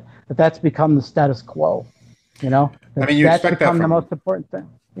unfortunate that that's become the status quo. I mean, you expect that from the most important thing.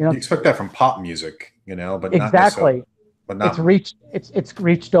 You expect that from pop music, but exactly. But not. It's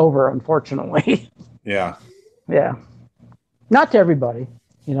reached over, unfortunately. Yeah. Yeah. Not to everybody,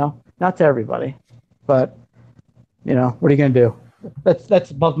 not to everybody, but what are you going to do?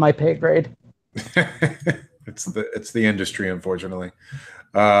 That's above my pay grade. It's the industry, unfortunately.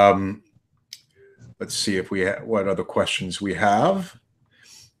 Let's see if we what other questions we have.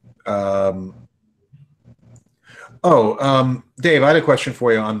 Dave, I had a question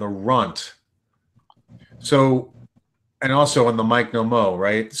for you on the Runt. So, and also on the Mike No Mo,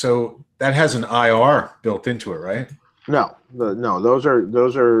 right? So that has an IR built into it, right? No, those are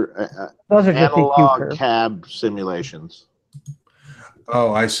just analog cab simulations.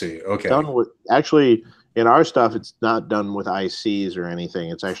 Oh, I see. Okay. Done with, actually, in our stuff, it's not done with ICs or anything.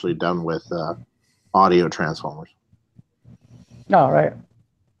 It's actually done with audio transformers. Oh, right.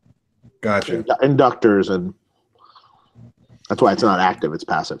 Gotcha. Inductors, and that's why it's not active. It's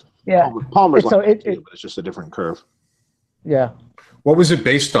passive. Yeah. Palmer's but it's just a different curve. Yeah. What was it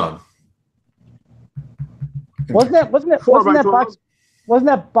based on? Wasn't that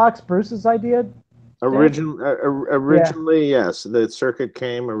Box Bruce's idea? Originally, yes. The circuit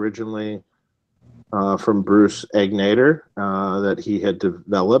came originally from Bruce Egnater that he had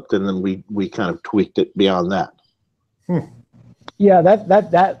developed, and then we kind of tweaked it beyond that. Yeah,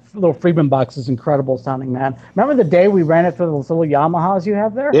 that little Friedman box is incredible sounding, man. Remember the day we ran it through those little Yamahas you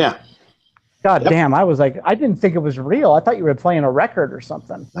have there? Yeah. God damn, I was like, I didn't think it was real. I thought you were playing a record or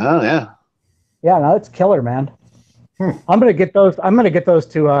something. Oh yeah. Yeah, no, it's killer, man. I'm gonna get those. I'm gonna get those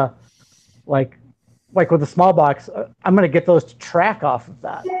to like with the small box. I'm gonna get those to track off of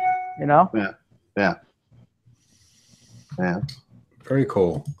that. Yeah. Very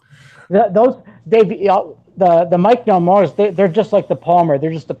cool. Those the Mike No Mo's, they're just like the Palmer.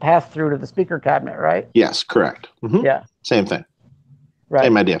 They're just a pass through to the speaker cabinet, right? Yes, correct. Mm-hmm. Yeah. Same thing. Right.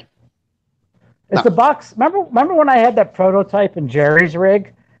 Same idea. It's the box. Remember when I had that prototype in Jerry's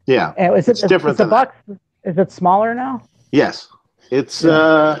rig? Yeah. And it's different. The box. Is it smaller now? Yes. It's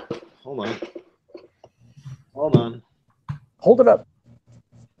hold on. Hold it up.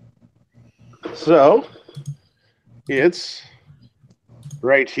 So it's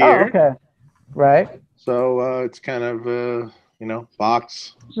right here. Oh, okay. Right. So it's kind of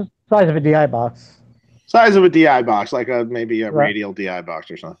box. Size of a DI box. Size of a DI box, like maybe a radial DI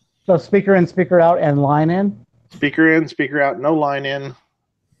box or something. So speaker in, speaker out, and line in? Speaker in, speaker out, no line in.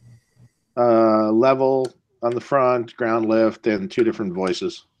 Level on the front, ground lift, and 2 different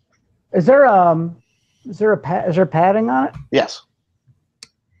voices. Is there padding on it? Yes.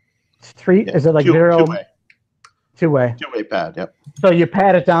 3? Yeah. Is it like 0? Two-way. Two-way pad. Yep. So you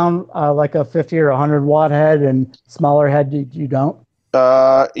pad it down like a 50 or 100 watt head, and smaller head you don't?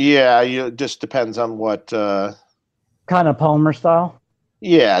 Yeah. It just depends on what kind of Palmer style.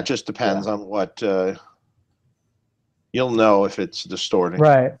 Yeah, it just depends on what you'll know if it's distorting.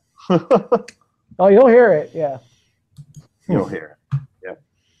 Right. Oh, you'll hear it. Yeah. You'll hear it.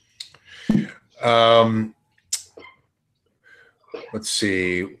 Yeah. Let's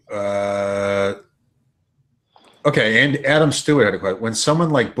see. Okay, and Adam Stewart had a question. When someone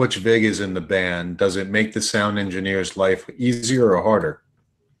like Butch Vig is in the band, does it make the sound engineer's life easier or harder?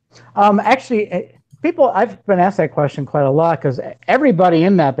 Actually, I've been asked that question quite a lot because everybody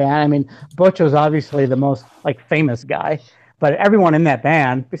in that band, I mean, Butch was obviously the most famous guy, but everyone in that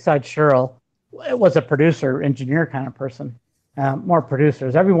band, besides Cheryl, was a producer, engineer kind of person. More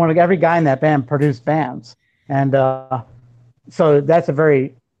producers. Every guy in that band produced bands, and so that's a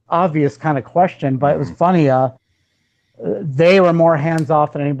very obvious kind of question. But it was funny. They were more hands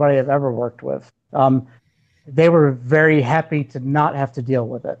off than anybody I've ever worked with. They were very happy to not have to deal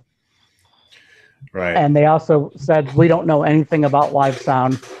with it. Right. And they also said, "We don't know anything about live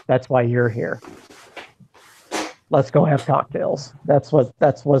sound. That's why you're here. Let's go have cocktails." That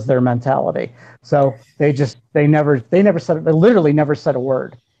was their mentality. So they literally never said a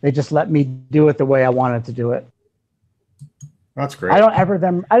word. They just let me do it the way I wanted to do it. That's great. I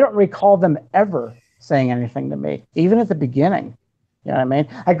don't recall them ever saying anything to me, even at the beginning. You know what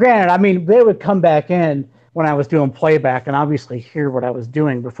I mean? They would come back in when I was doing playback and obviously hear what I was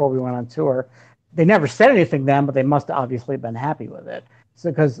doing before we went on tour. They never said anything then, but they must have obviously been happy with it. So,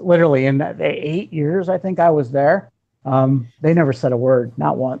 because literally in the 8 years I think I was there, they never said a word,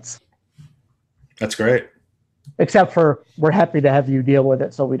 not once. That's great. Except for, we're happy to have you deal with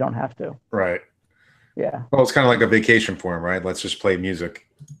it so we don't have to. Right. Yeah. Well, it's kind of like a vacation for them, right? Let's just play music.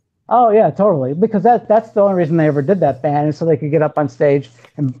 Oh yeah, totally. Because that's the only reason they ever did that band, is so they could get up on stage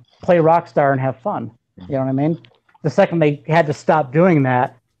and play Rockstar and have fun. You know what I mean? The second they had to stop doing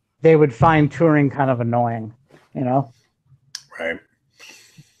that, they would find touring kind of annoying, you know? Right.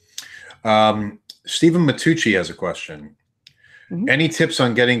 Stephen Matucci has a question. Mm-hmm. Any tips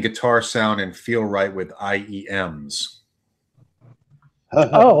on getting guitar sound and feel right with IEMs?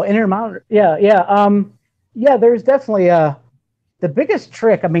 Oh, in-ear monitor. Yeah. Yeah, there's definitely the biggest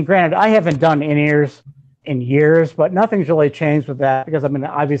trick. I mean, granted, I haven't done in-ears in years, but nothing's really changed with that, because I mean,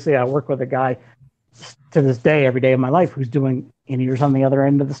 obviously I work with a guy to this day, every day of my life, who's doing in-ears on the other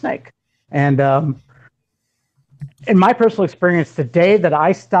end of the snake. And in my personal experience, the day that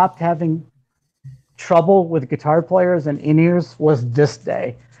I stopped having trouble with guitar players and in-ears was this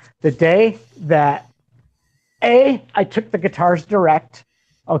day. The day that I took the guitars direct,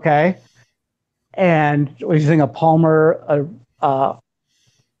 okay, and was using a Palmer,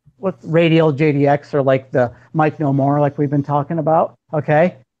 with Radial JDX, or like the Mike No More, like we've been talking about,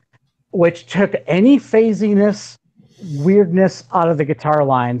 okay, which took any phasiness, weirdness out of the guitar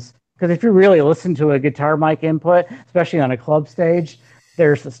lines. Because if you really listen to a guitar mic input, especially on a club stage,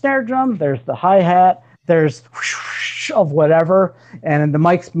 there's the snare drum, there's the hi-hat, there's of whatever, and the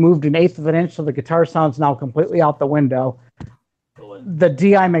mic's moved 1/8 of an inch, so the guitar sound's now completely out the window. The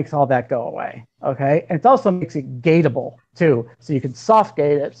DI makes all that go away, okay? And it also makes it gateable, too, so you can soft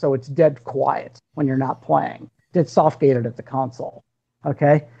gate it so it's dead quiet when you're not playing. It's soft gated at the console,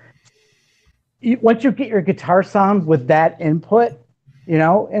 okay? Once you get your guitar sound with that input, you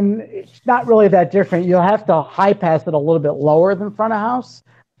know, and it's not really that different. You'll have to high pass it a little bit lower than front of house.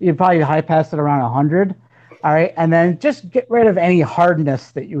 You'd probably high pass it around 100, all right? And then just get rid of any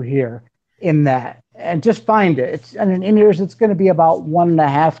hardness that you hear in that, and just find it. In in-ears, it's going to be about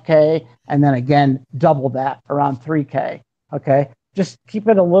 1.5K, and then again, double that, around 3K, okay? Just keep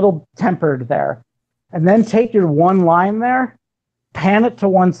it a little tempered there. And then take your one line there, pan it to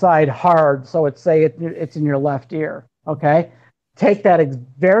one side hard, so it's in your left ear, okay? Take that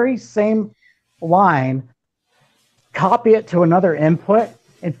very same line, copy it to another input,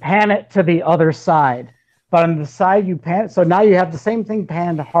 and pan it to the other side. But on the side you pan, so now you have the same thing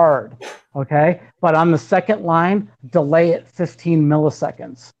panned hard, okay? But on the second line, delay it 15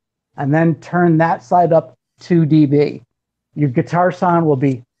 milliseconds, and then turn that side up 2 dB. Your guitar sound will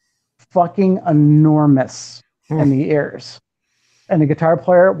be fucking enormous in the ears. And the guitar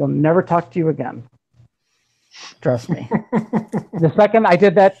player will never talk to you again. Trust me. The second I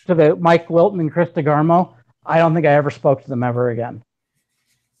did that to the Mike Wilton and Chris DeGarmo, I don't think I ever spoke to them ever again.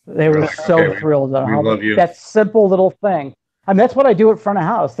 They were so thrilled at how that simple little thing. I mean, that's what I do at front of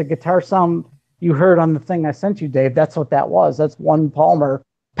house. The guitar sound you heard on the thing I sent you, Dave, that's what that was. That's one Palmer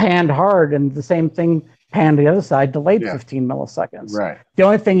panned hard, and the same thing panned the other side, delayed 15 milliseconds. Right. The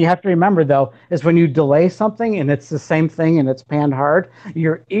only thing you have to remember, though, is when you delay something and it's the same thing and it's panned hard,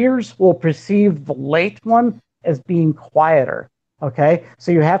 your ears will perceive the late one as being quieter, okay?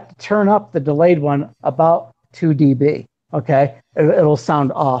 So you have to turn up the delayed one about 2 dB, okay? It'll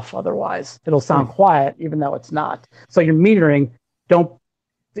sound off otherwise. It'll sound quiet even though it's not. So you're metering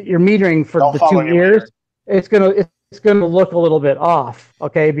for the 2 ears. It's gonna look a little bit off,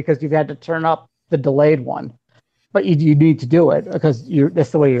 okay? Because you've had to turn up the delayed one, but you need to do it because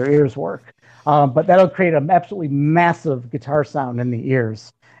that's the way your ears work. But that'll create an absolutely massive guitar sound in the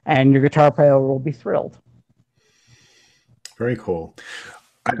ears, and your guitar player will be thrilled. Very cool.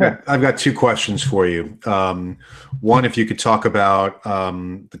 I've got 2 questions for you. One, if you could talk about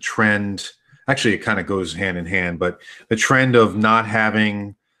the trend. Actually, it kind of goes hand in hand, but the trend of not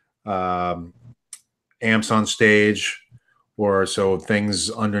having amps on stage, or so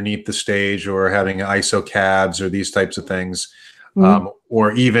things underneath the stage, or having ISO cabs or these types of things,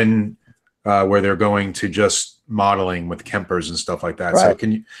 or even where they're going to just modeling with Kempers and stuff like that. Right. So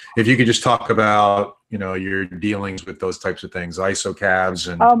if you could just talk about, you know, your dealings with those types of things, ISO cabs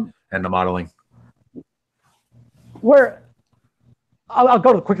and the modeling. I'll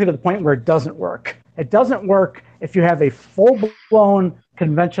go quickly to the point where it doesn't work. It doesn't work if you have a full-blown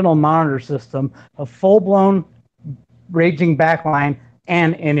conventional monitor system, a full-blown raging backline,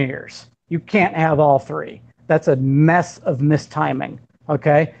 and in-ears. You can't have all 3. That's a mess of mistiming,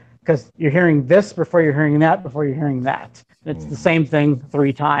 okay? Because you're hearing this before you're hearing that, before you're hearing that. And it's the same thing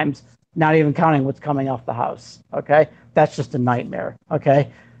 3 times, not even counting what's coming off the house, okay? That's just a nightmare,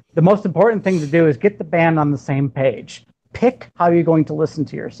 okay? The most important thing to do is get the band on the same page. Pick how you're going to listen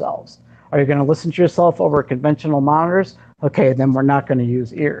to yourselves. Are you going to listen to yourself over conventional monitors? Okay, then we're not going to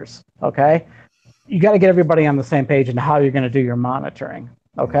use ears, okay? You got to get everybody on the same page and how you're going to do your monitoring,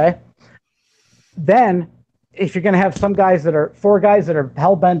 okay? Then, if you're going to have 4 guys that are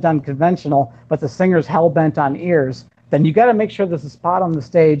hell-bent on conventional, but the singer's hell-bent on ears, then you got to make sure there's a spot on the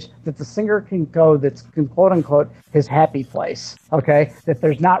stage that the singer can go that's quote-unquote his happy place, okay? That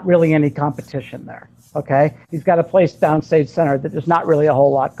there's not really any competition there, okay? He's got a place downstage center that there's not really a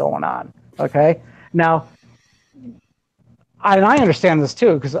whole lot going on, okay? Now, I understand this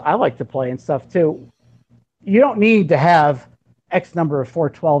too, because I like to play and stuff too. You don't need to have X number of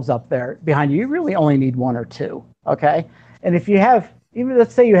 412s up there behind you. You really only need 1 or 2, okay? And if you have, even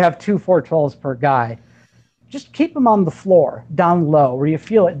let's say you have 2 412s per guy, just keep them on the floor, down low, where you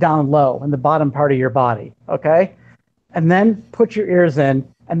feel it down low in the bottom part of your body, okay? And then put your ears in,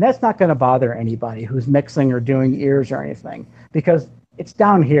 and that's not going to bother anybody who's mixing or doing ears or anything, because it's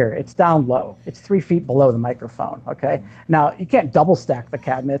down here, it's down low, it's 3 feet below the microphone, okay? Now, you can't double stack the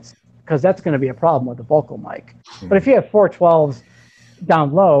cabinets, because that's going to be a problem with the vocal mic. But if you have 412s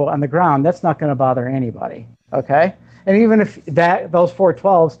down low on the ground, that's not going to bother anybody, okay? And even if those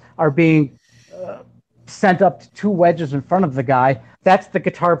 412s are being sent up to 2 wedges in front of the guy, that's the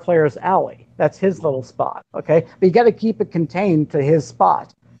guitar player's alley. That's his little spot, okay? But you got to keep it contained to his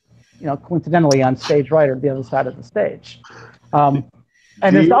spot, coincidentally on stage right or the other side of the stage. And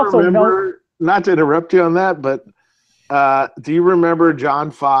there's also not to interrupt you on that, but do you remember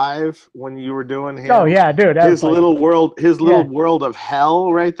John 5 when you were doing him? Oh yeah, dude. His little world of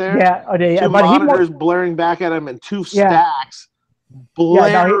hell right there. Yeah, Two monitors blaring back at him and 2 stacks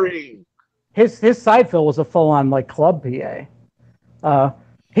blaring. His side fill was a full-on like club PA.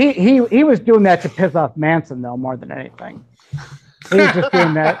 He was doing that to piss off Manson though more than anything. He was just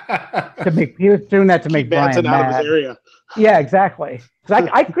doing that to make Brian mad. Out of his area. Yeah, exactly. Because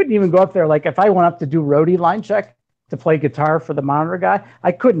I couldn't even go up there. Like if I went up to do roadie line check to play guitar for the monitor guy,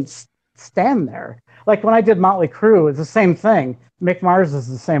 I couldn't stand there. Like when I did Motley Crue, it's the same thing. Mick Mars is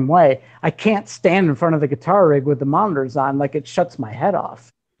the same way. I can't stand in front of the guitar rig with the monitors on. Like it shuts my head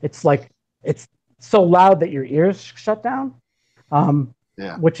off. It's like it's so loud that your ears shut down.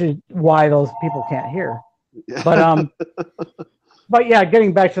 Which is why those people can't hear. But yeah,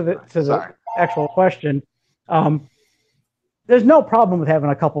 getting back to the actual question, there's no problem with having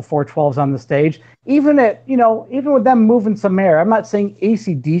a couple 412s on the stage, even with them moving some air. I'm not saying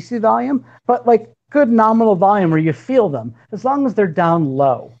AC/DC volume, but like good nominal volume where you feel them, as long as they're down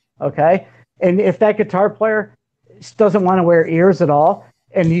low, okay? And if that guitar player doesn't want to wear ears at all,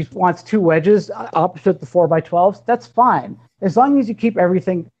 and he wants 2 wedges opposite the 4x12s, that's fine. As long as you keep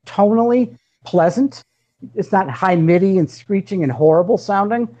everything tonally pleasant, it's not high MIDI and screeching and horrible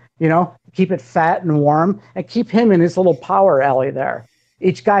sounding, keep it fat and warm, and keep him in his little power alley there.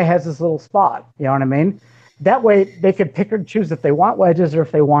 Each guy has his little spot, you know what I mean? That way they can pick or choose if they want wedges or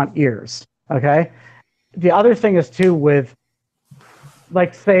if they want ears, okay? The other thing is too with,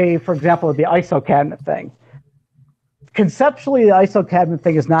 like say, for example, the ISO cabinet thing. Conceptually, the ISO cabinet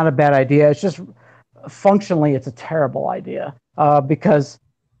thing is not a bad idea. It's just functionally, it's a terrible idea because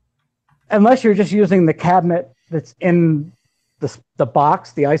unless you're just using the cabinet that's in the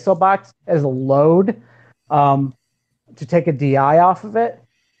box, the ISO box, as a load to take a DI off of it,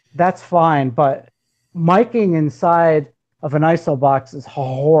 that's fine. But miking inside of an ISO box is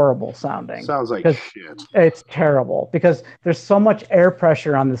horrible sounding. Sounds like shit. It's terrible because there's so much air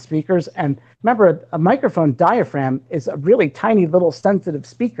pressure on the speakers. And remember, a microphone diaphragm is a really tiny little sensitive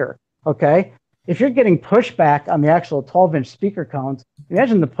speaker, okay? If you're getting pushback on the actual 12-inch speaker cones,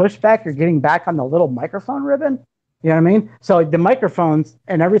 imagine the pushback you're getting back on the little microphone ribbon. You know what I mean? So the microphones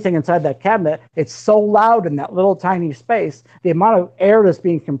and everything inside that cabinet, it's so loud in that little tiny space. The amount of air that's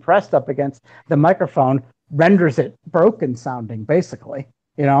being compressed up against the microphone renders it broken sounding, basically.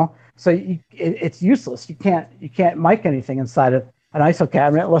 So it's useless. You can't mic anything inside of an ISO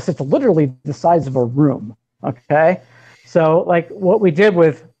cabinet unless it's literally the size of a room. Okay, so like what we did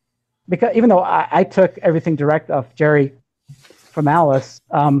because even though I took everything direct off Jerry from Alice,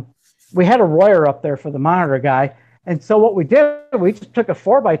 we had a Royer up there for the monitor guy. And so what we did, we just took a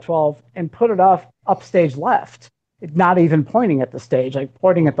 4x12 and put it off upstage left, not even pointing at the stage, like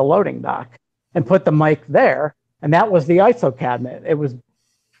pointing at the loading dock, and put the mic there. And that was the ISO cabinet. It was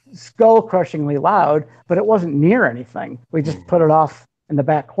skull-crushingly loud, but it wasn't near anything. We just put it off in the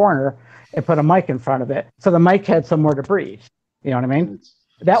back corner and put a mic in front of it, so the mic had somewhere to breathe. You know what I mean?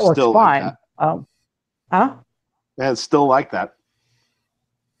 That works fine. Like that. And it's still like that.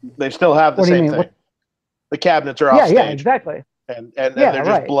 They still have the same thing. The cabinets are off stage. Yeah, exactly. And they're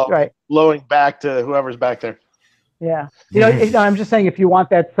just blowing back to whoever's back there. Yeah. I'm just saying, if you want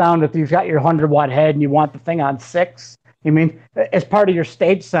that sound, if you've got your 100-watt head and you want the thing on 6, as part of your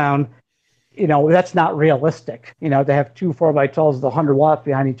stage sound, that's not realistic. To have 2 4x12s with 100 watts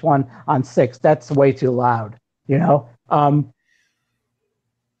behind each one on 6, that's way too loud.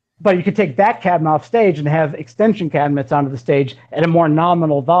 But you could take that cabinet off stage and have extension cabinets onto the stage at a more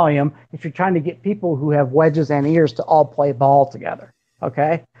nominal volume if you're trying to get people who have wedges and ears to all play ball together.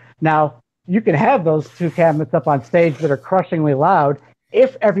 Okay? Now, you can have those 2 cabinets up on stage that are crushingly loud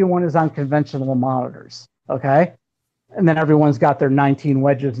if everyone is on conventional monitors. Okay? And then everyone's got their 19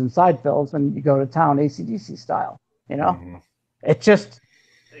 wedges and side fills, and you go to town AC/DC style. It's just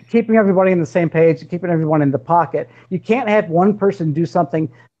keeping everybody on the same page, keeping everyone in the pocket. You can't have one person do something.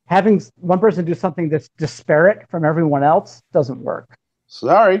 Having one person do something that's disparate from everyone else doesn't work.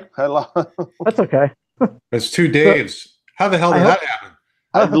 Sorry. That's okay. It's 2 Daves. How the hell did that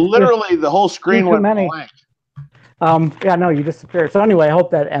happen? Literally, the whole screen went blank. You disappeared. So anyway, I hope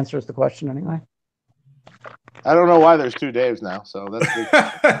that answers the question anyway. I don't know why there's 2 Daves now, so that's good.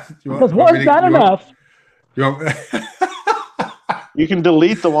 Because one's not enough. You can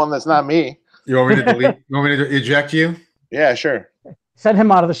delete the one that's not me. You want me to delete? You want me to eject you? Yeah, sure. Send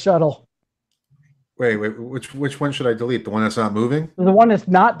him out of the shuttle. Wait. Which one should I delete? The one that's not moving? The one that's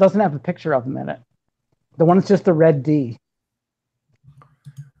doesn't have a picture of him in it. The one that's just the red D.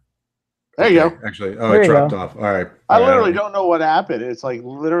 There you go. Actually, it dropped off. All right. I literally don't know what happened. It's like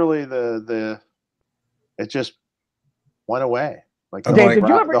literally it just went away. Like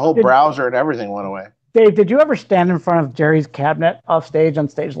the whole browser and everything went away. Dave, did you ever stand in front of Jerry's cabinet off stage on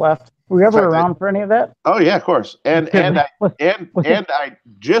stage left? Were you ever around for any of that? Oh yeah, of course. And I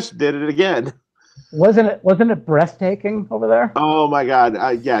just did it again. Wasn't it breathtaking over there? Oh my God!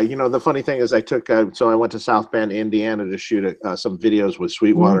 The funny thing is, I took so I went to South Bend, Indiana, to shoot some videos with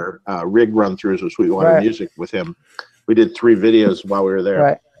Sweetwater, rig run throughs with Sweetwater Music with him. We did 3 videos while we were there.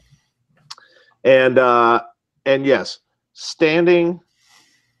 Right. And yes, standing.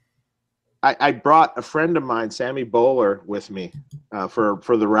 I brought a friend of mine, Sammy Bowler, with me for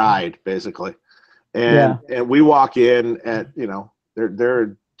the ride, basically, and we walk in at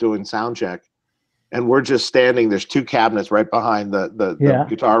they're doing sound check, and we're just standing. There's 2 cabinets right behind the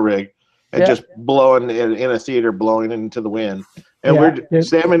guitar rig, and just blowing in a theater, blowing into the wind, and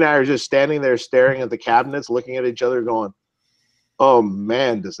Sam and I are just standing there staring at the cabinets, looking at each other, going, "Oh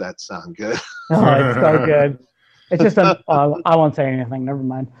man, does that sound good?" Oh, it's so good. It's just I won't say anything. Never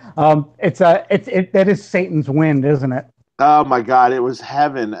mind. That is Satan's wind, isn't it? Oh my God, it was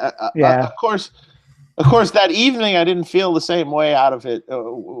heaven. Of course, that evening I didn't feel the same way out of the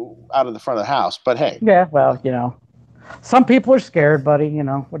front of the house. But hey. Yeah, well, some people are scared, buddy.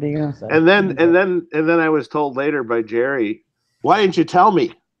 What are you gonna say? And then I was told later by Jerry, "Why didn't you tell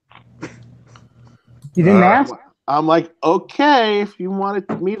me?" You didn't ask? I'm like, okay, if you wanted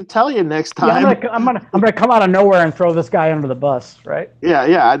me to tell you next time. Yeah, I'm gonna come out of nowhere and throw this guy under the bus, right?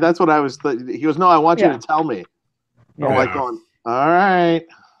 Yeah, that's what I was. He goes, no, I want you to tell me. Yeah. I'm like going, all right.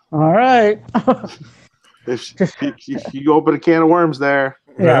 If you open a can of worms there.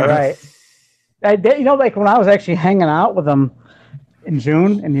 Yeah, right. Like when I was actually hanging out with him in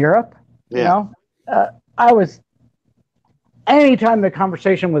June in Europe, I was. Anytime the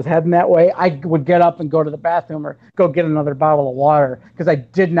conversation was heading that way, I would get up and go to the bathroom or go get another bottle of water because I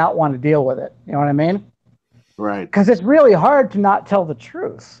did not want to deal with it. You know what I mean? Right. Because it's really hard to not tell the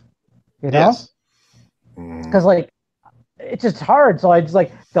truth. Yes. Because it's just hard. So I just the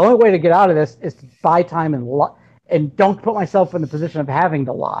only way to get out of this is to buy time and don't put myself in the position of having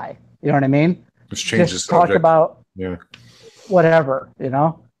to lie. You know what I mean? Just talk about whatever.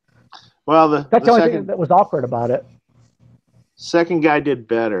 Well, that's the only thing that was awkward about it. Second guy did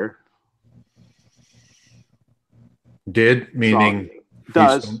better. Did meaning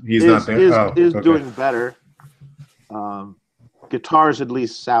he's not there. Is doing better. Guitars at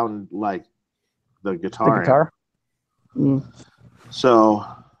least sound like the guitar. The guitar. So,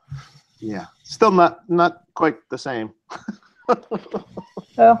 yeah, still not quite the same.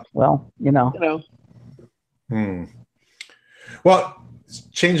 Well, Well,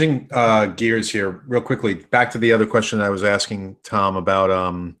 changing gears here real quickly, back to the other question I was asking Tom about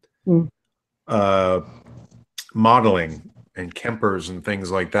modeling and Kempers and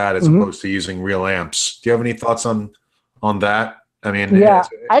things like that as opposed to using real amps. Do you have any thoughts on that? I mean,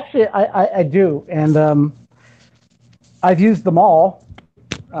 actually, I do, and I've used them all,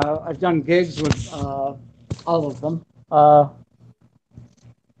 I've done gigs with all of them.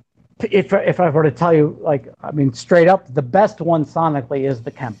 If I were to tell you, like, I mean, straight up, the best one sonically is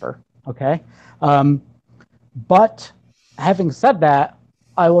the Kemper. Okay. But having said that,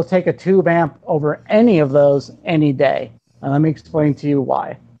 I will take a tube amp over any of those any day. And let me explain to you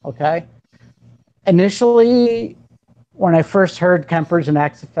why. Okay. Initially, when I first heard Kempers and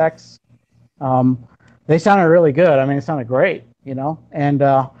Axe-Fx, they sounded really good. I mean, it sounded great, you know. And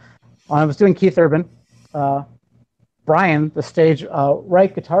when I was doing Keith Urban, Brian, the stage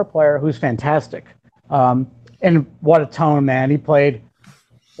right guitar player, who's fantastic, and what a tone, man. He played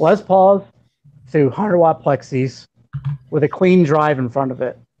Les Pauls through 100-watt plexis with a clean drive in front of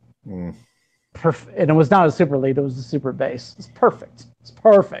it. And it was not a super lead, it was a super bass. It's perfect. It's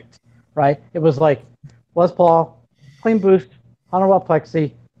perfect, right? It was like Les Paul, clean boost, 100-watt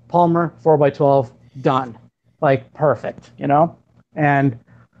plexi, Palmer, 4x12, done. Like, perfect, you know? And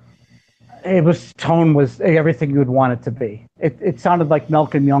it was, tone was everything you would want it to be. It sounded like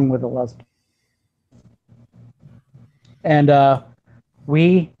Malcolm Young with a Les Paul. And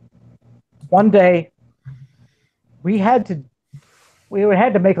one day, we had to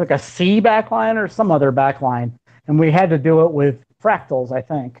make like a C backline or some other backline, and we had to do it with fractals, I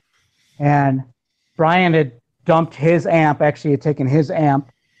think. And Brian had dumped his amp, actually had taken his amp,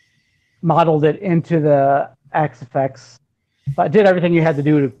 modeled it into the Axe-Fx, but did everything you had to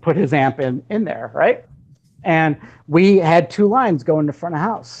do to put his amp in there, right? And we had two lines going to front of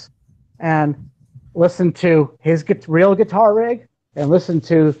house, and listened to his real guitar rig and listened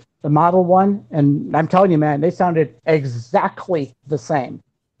to the model one, and I'm telling you, man, they sounded exactly the same.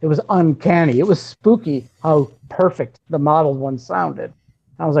 It was uncanny. It was spooky how perfect the modeled one sounded.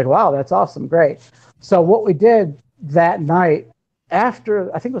 I was like, wow, that's awesome, great. So what we did that night,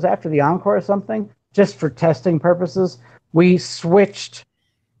 after, I think it was after the encore or something, just for testing purposes, we switched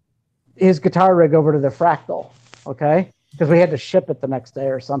his guitar rig over to the Fractal, okay? Because we had to ship it the next day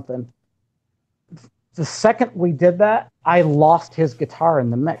or something. The second we did that, I lost his guitar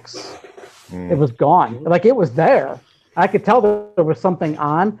in the mix. It was gone. Like, it was there. I could tell that there was something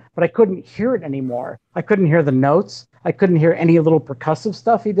on, but I couldn't hear it anymore. I couldn't hear the notes. I couldn't hear any little percussive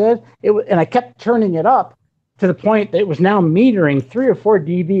stuff he did. And I kept turning it up to the point that it was now metering 3 or 4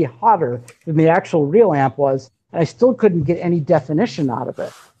 dB hotter than the actual real amp was. And I still couldn't get any definition out of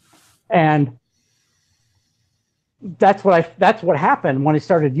it. And that's what happened when I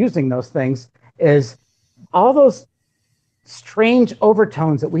started using those things, is all those strange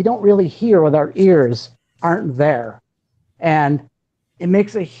overtones that we don't really hear with our ears aren't there. And it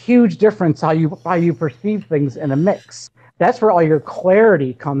makes a huge difference how you perceive things in a mix. That's where all your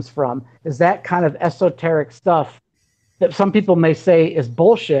clarity comes from, is that kind of esoteric stuff that some people may say is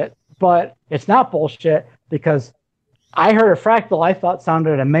bullshit, but it's not bullshit, because I heard a Fractal I thought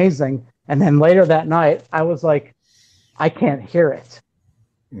sounded amazing, and then later that night I was like, I can't hear it.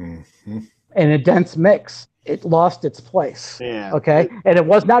 Mm-hmm. In a dense mix, it lost its place. Yeah. Okay. And it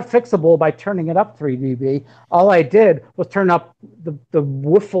was not fixable by turning it up 3 dB. All I did was turn up the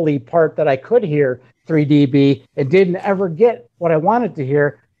woofly part that I could hear 3 dB. It didn't ever get what I wanted to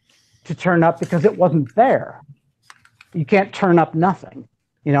hear to turn up, because it wasn't there. You can't turn up nothing.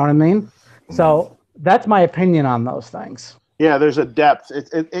 You know what I mean? Mm-hmm. So that's my opinion on those things. Yeah, there's a depth.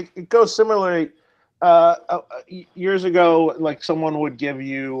 It goes similarly. Years ago, like, someone would give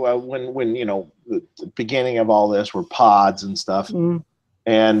you when you know, the beginning of all this were pods and stuff,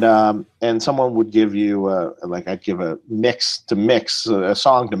 and someone would give you like, I'd give a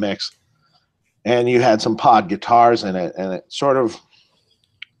song to mix, and you had some pod guitars in it, and it sort of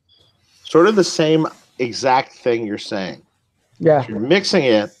the same exact thing you're saying. Yeah, you're mixing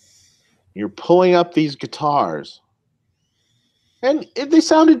it, you're pulling up these guitars, and they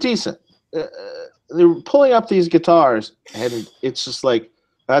sounded decent. They were pulling up these guitars, and it's just like,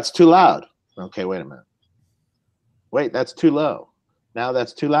 that's too loud. Okay, wait a minute. Wait, that's too low. Now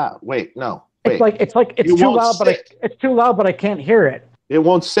that's too loud. Wait, no. Wait. It's too loud, it's too loud, but I can't hear it. It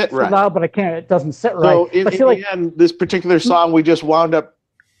won't sit right. It's too loud, but I can't. It doesn't sit right. So in the end, this particular song, we just wound up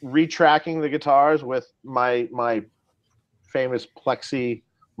retracking the guitars with my famous Plexi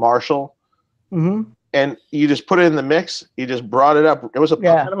Marshall. Mm-hmm. And you just put it in the mix. You just brought it up. It was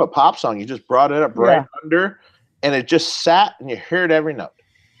kind of a pop song. You just brought it up right under, and it just sat, and you heard every note.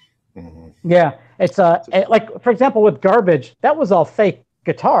 Mm-hmm. Yeah, it's like, for example, with Garbage, that was all fake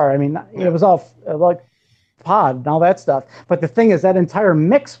guitar. I mean, it was all like pod and all that stuff. But the thing is, that entire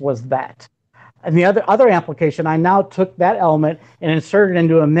mix was that. And the other application, I now took that element and inserted it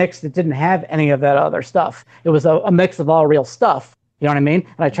into a mix that didn't have any of that other stuff. It was a mix of all real stuff. You know what I mean?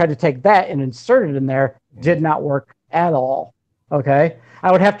 And I tried to take that and insert it in there. Did not work at all. Okay.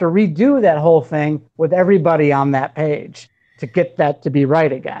 I would have to redo that whole thing with everybody on that page to get that to be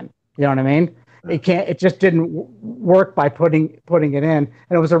right again. You know what I mean? It just didn't work by putting it in. And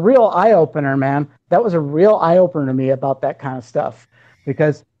it was a real eye opener, man. That was a real eye opener to me about that kind of stuff,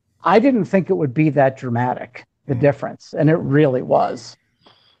 because I didn't think it would be that dramatic, the difference. And it really was.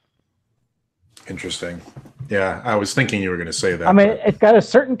 Interesting. Yeah. I was thinking you were going to say that. I mean, it's got a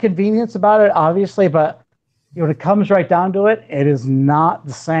certain convenience about it, obviously, but when it comes right down to it, it is not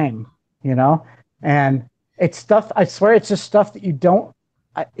the same, you know? And it's stuff, I swear it's just stuff that you don't,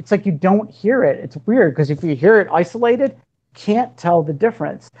 it's like you don't hear it. It's weird because if you hear it isolated, can't tell the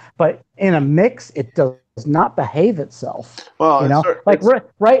difference. But in a mix, it does not behave itself. Well, you know, like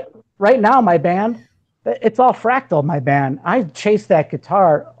right now, my band, it's all Fractal. My band, I chase that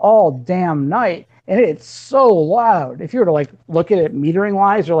guitar all damn night, and it's so loud. If you were to like look at it metering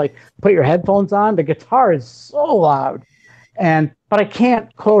wise, or like put your headphones on, the guitar is so loud, but I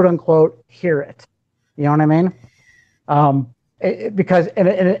can't quote unquote hear it. You know what I mean? Because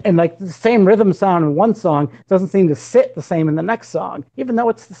and like the same rhythm sound in one song doesn't seem to sit the same in the next song, even though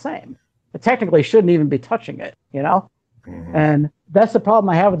it's the same. It technically shouldn't even be touching it, you know? Mm-hmm. And that's the problem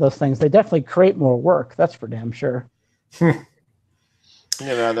I have with those things. They definitely create more work. That's for damn sure. You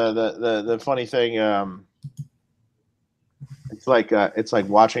know, the funny thing, it's like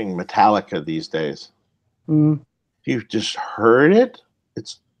watching Metallica these days. Mm. If you've just heard it,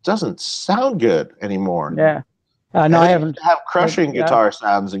 it doesn't sound good anymore. Yeah. No, I haven't. Have crushing guitar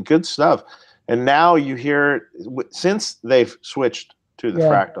sounds and good stuff. And now you hear it, since they've switched to the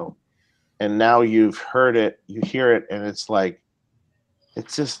Fractal, and now you've heard it, you hear it, and it's like,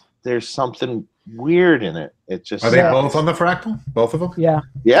 it's just, there's something weird in it. It just, are they both on the Fractal? Both of them? Yeah.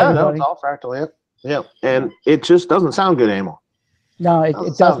 Yeah, no, it's all Fractal. Yeah. And it just doesn't sound good anymore. No, it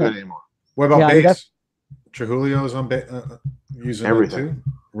doesn't sound good anymore. What about bass? Trujillo's on using everything. It too?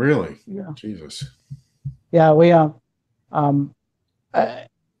 Really? Yeah. Jesus. Yeah, we I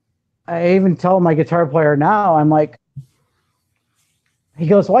even tell my guitar player now, I'm like, he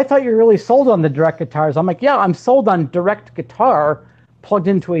goes, well, I thought you were really sold on the direct guitars. I'm like, yeah, I'm sold on direct guitar plugged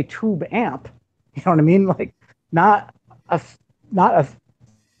into a tube amp. You know what I mean? Like, not a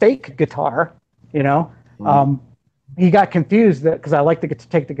fake guitar, you know? Mm. He got confused because I like to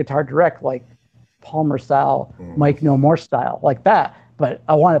take the guitar direct, like Palmer style, Mike No More style, like that. But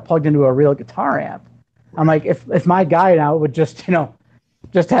I want it plugged into a real guitar amp. I'm like, if my guy now would just, you know,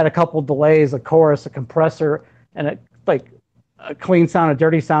 just had a couple delays, a chorus, a compressor, and a clean sound, a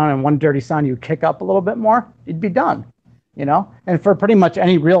dirty sound, and one dirty sound you kick up a little bit more, you'd be done, you know? And for pretty much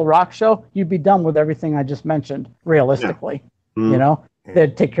any real rock show, you'd be done with everything I just mentioned, realistically, you know?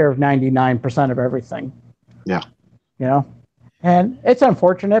 They'd take care of 99% of everything. Yeah. You know? And it's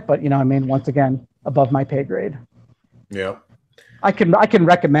unfortunate, but, you know, I mean, once again, above my pay grade. Yeah. I can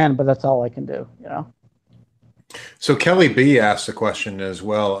recommend, but that's all I can do, you know? So Kelly B asked a question as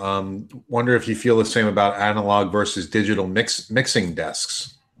well. Wonder if you feel the same about analog versus digital mixing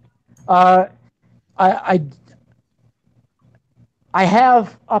desks. I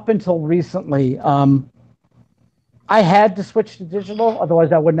have up until recently. I had to switch to digital,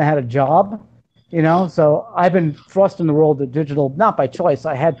 otherwise I wouldn't have had a job. You know, so I've been thrust in the world of digital, not by choice.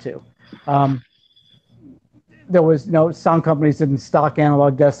 I had to. There was sound companies didn't stock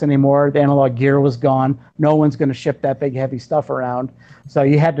analog desks anymore. The analog gear was gone. No one's going to ship that big, heavy stuff around. So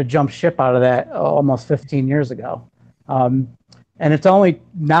you had to jump ship out of that almost 15 years ago. And it's only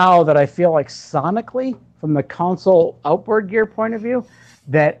now that I feel like sonically, from the console outboard gear point of view,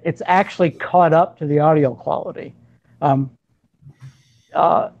 that it's actually caught up to the audio quality in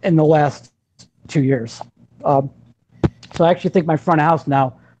the last 2 years. So I actually think my front of house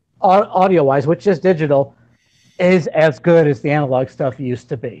now, audio-wise, which is digital, is as good as the analog stuff used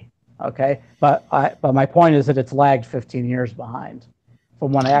to be. Okay, but my point is that it's lagged 15 years behind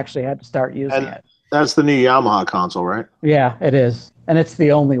from when I actually had to start using it. That's the new Yamaha console, right? Yeah, it is, and it's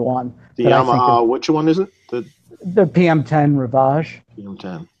the only one. The Yamaha, which one is it? The PM10 Rivage.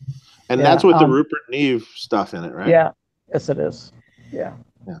 PM10, and that's with the Rupert Neve stuff in it, right? Yeah, yes, it is. Yeah.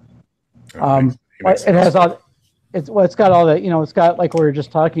 It has all. It's got all the, it's got, like we were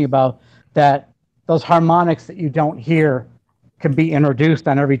just talking about, that those harmonics that you don't hear can be introduced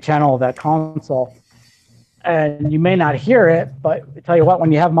on every channel of that console. And you may not hear it, but I tell you what,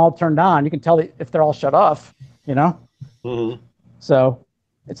 when you have them all turned on, you can tell if they're all shut off, you know? Mm-hmm. So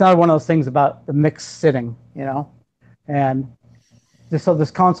it's not one of those things about the mix sitting, you know? And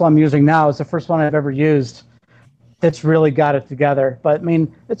this console I'm using now is the first one I've ever used that's really got it together. But I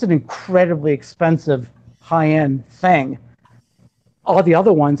mean, it's an incredibly expensive, high-end thing. All the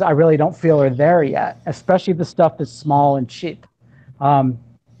other ones I really don't feel are there yet, especially the stuff that's small and cheap.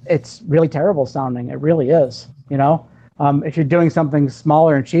 it's really terrible sounding. It really is. You know, if you're doing something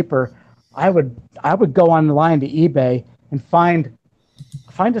smaller and cheaper, I would go online to eBay and find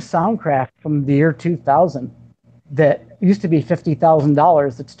a Soundcraft from the year 2000 that used to be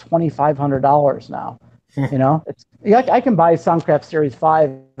 $50,000. It's $2,500 now. You know, I can buy Soundcraft Series 5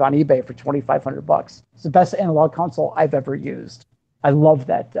 on eBay for $2,500. It's the best analog console I've ever used. I love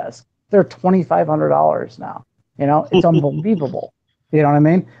that desk. They're $2,500 now. You know, it's unbelievable. You know what I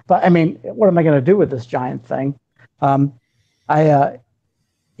mean? But I mean, what am I going to do with this giant thing? I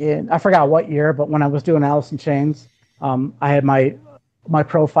forgot what year, but when I was doing Alice in Chains, I had my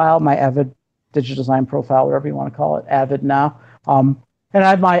profile, my Avid digital design profile, whatever you want to call it, Avid now. And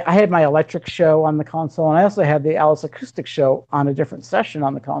I had my electric show on the console, and I also had the Alice acoustic show on a different session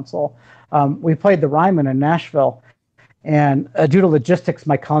on the console. We played the Ryman in Nashville, and due to logistics,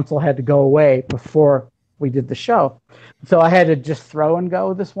 my console had to go away before we did the show. So I had to just throw and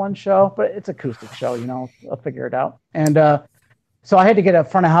go this one show, but it's acoustic show, you know, I'll figure it out. And so I had to get a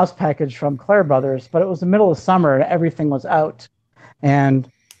front of house package from Clare Brothers, but it was the middle of summer and everything was out. And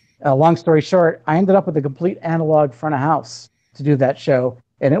long story short, I ended up with a complete analog front of house to do that show,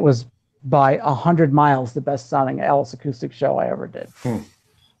 and it was by 100 miles the best sounding Alice acoustic show I ever did.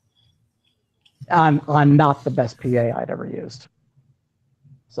 On not the best PA I'd ever used.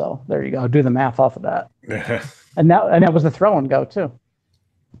 So there you go. Do the math off of that. and that was the throw and go too.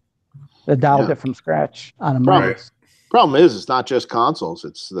 They dialed it from scratch on a Modus. Problem is, it's not just consoles.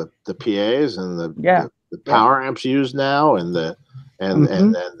 It's the PAs and the power amps used now, and the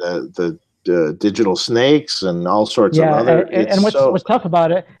digital snakes and all sorts of other. And what's tough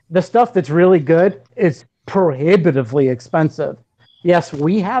about it, the stuff that's really good is prohibitively expensive. Yes,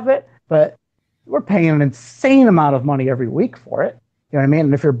 we have it, but we're paying an insane amount of money every week for it. You know what I mean?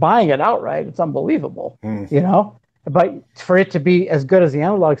 And if you're buying it outright, it's unbelievable. You know, but for it to be as good as the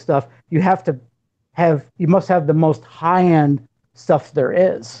analog stuff, you must have the most high-end stuff there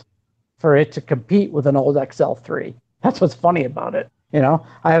is for it to compete with an old XL3. That's what's funny about it. You know,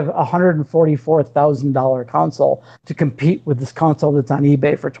 I have a $144,000 console to compete with this console that's on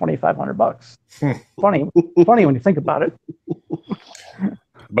eBay for $2,500. Funny when you think about it.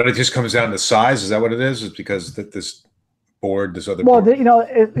 But it just comes down to size. Is that what it is? Is because this board, this other board? Well, you know,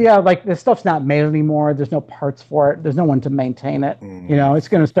 like this stuff's not made anymore. There's no parts for it. There's no one to maintain it. You know, it's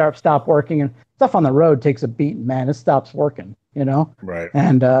going to stop working, and stuff on the road takes a beating, man. It stops working. You know, right?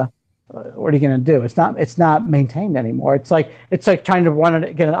 And what are you going to do? It's not maintained anymore. It's like trying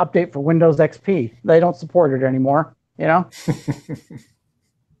to get an update for Windows XP. They don't support it anymore. You know.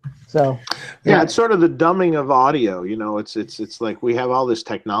 So yeah, it's sort of the dumbing of audio. You know, it's like we have all this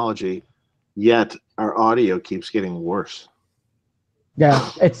technology, yet our audio keeps getting worse. Yeah,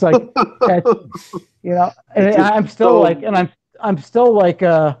 it's like you know, and I'm still like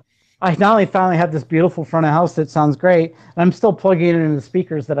I not only finally have this beautiful front of house that sounds great, and I'm still plugging it into the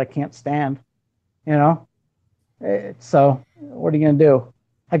speakers that I can't stand. You know, so what are you gonna do?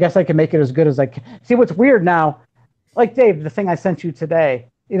 I guess I can make it as good as I can. See, what's weird now, like Dave, the thing I sent you today.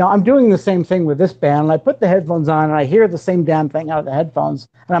 You know, I'm doing the same thing with this band, and I put the headphones on, and I hear the same damn thing out of the headphones,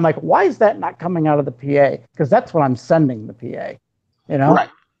 and I'm like, why is that not coming out of the PA? Because that's what I'm sending the PA. You know, right?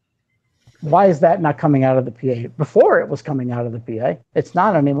 Why is that not coming out of the PA? Before it was coming out of the PA. It's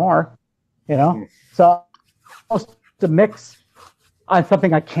not anymore. You know, so to mix on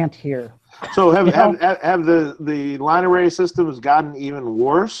something I can't hear. So have the line array systems gotten even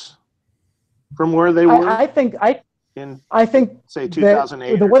worse from where they were? I think say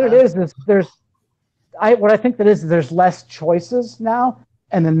 2008. What it is what I think that is there's less choices now,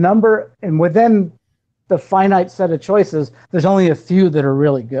 and and within the finite set of choices, there's only a few that are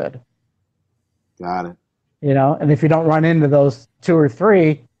really good. Got it. You know, and if you don't run into those two or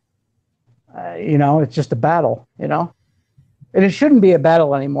three, you know, it's just a battle. You know, and it shouldn't be a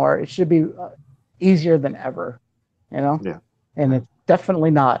battle anymore. It should be easier than ever. You know, and it's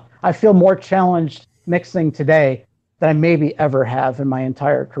definitely not. I feel more challenged mixing today than I maybe ever have in my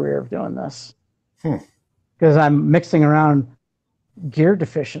entire career of doing this. Because I'm mixing around gear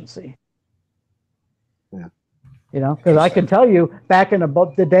deficiency. Yeah. You know, because I can tell you back in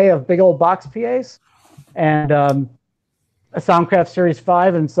the day of big old box PAs and a Soundcraft Series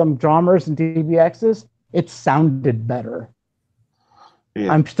 5 and some drummers and DBXs, it sounded better.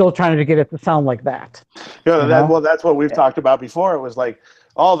 Yeah. I'm still trying to get it to sound like that. Yeah, well, that's what we've talked about before. It was like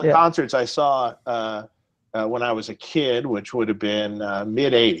all the concerts I saw when I was a kid, which would have been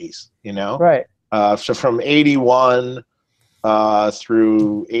mid 80s, you know? Right. So from 81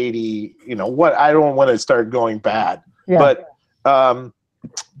 through 80, you know, I don't want to start going bad, but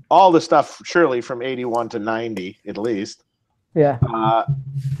all the stuff surely from 81 to 90 at least, Yeah.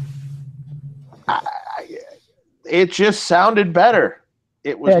 It just sounded better.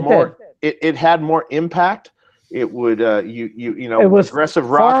 It was more. It had more impact. It would it was aggressive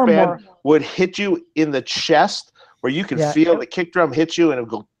rock band would hit you in the chest where you could feel the kick drum hit you and it would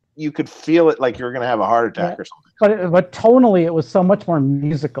go. You could feel it like you were going to have a heart attack or something. But tonally, it was so much more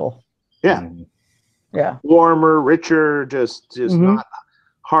musical. Yeah. Yeah. Warmer, richer, just not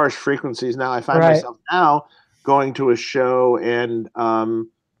harsh frequencies. Now I find myself now going to a show and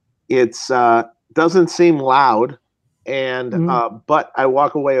it's doesn't seem loud, and but I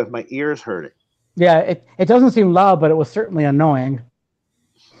walk away with my ears hurting. Yeah, it doesn't seem loud, but it was certainly annoying.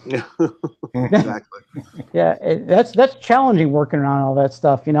 Yeah, exactly. Yeah, that's challenging working around all that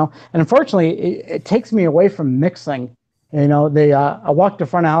stuff, And unfortunately, it takes me away from mixing. I walked to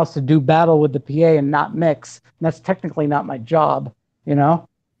front of house to do battle with the PA and not mix. And that's technically not my job,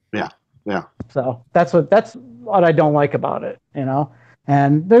 Yeah. So that's what I don't like about it,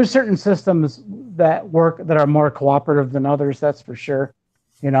 And there's certain systems that work that are more cooperative than others. That's for sure,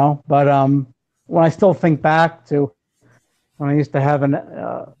 But when I still think back to when I used to have an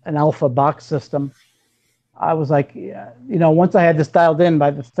alpha box system, I was like, once I had this dialed in by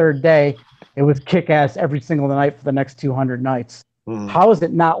the third day, it was kick ass every single night for the next 200 nights. How is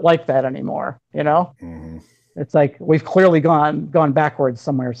it not like that anymore? It's like we've clearly gone backwards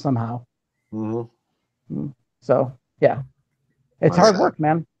somewhere somehow. So yeah, it's hard work,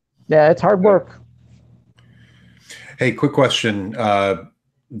 man. Yeah, it's hard work. Hey, quick question,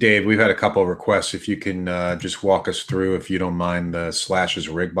 Dave. We've had a couple of requests. If you can just walk us through, if you don't mind, the Slash's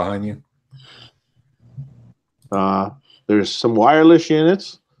rig behind you. There's some wireless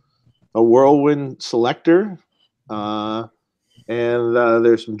units, a Whirlwind selector, and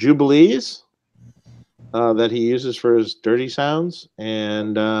there's some Jubilees that he uses for his dirty sounds.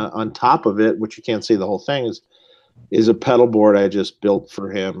 And on top of it, which you can't see the whole thing, is a pedal board I just built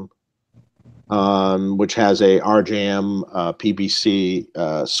for him, which has a RJM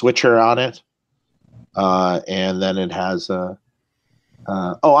PBC switcher on it. And then it has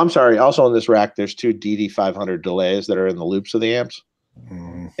I'm sorry. Also in this rack, there's two DD500 delays that are in the loops of the amps.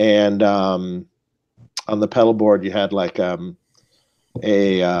 And on the pedal board, you had like a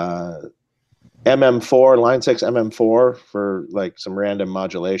MM4, Line 6 MM4 for like some random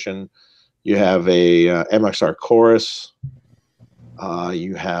modulation. You have a MXR chorus.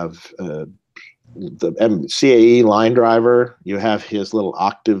 You have the CAE line driver. You have his little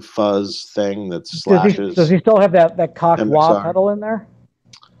octave fuzz thing that slashes. Does he still have that cock wah pedal in there?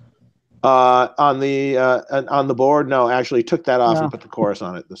 On the board, no. Actually, took that off and put the chorus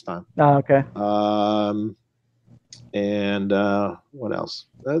on it this time. Oh, okay. And what else?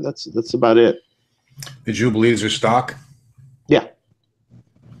 That's about it. The Jubilees are stock. Yeah.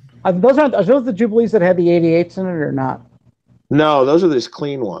 Are those the Jubilees that had the 88s in it or not? No, those are these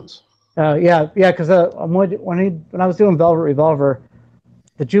clean ones. Yeah. Because when I was doing Velvet Revolver,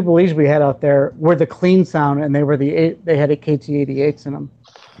 the Jubilees we had out there were the clean sound, and they had a KT88s in them.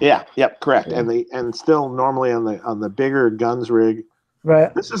 Yeah. Yep. Correct. Yeah. And still normally on the bigger guns rig.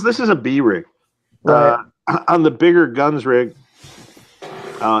 Right. This is a B rig. Right. On the bigger guns rig,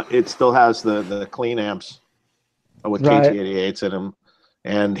 it still has the clean amps with KT88s in them,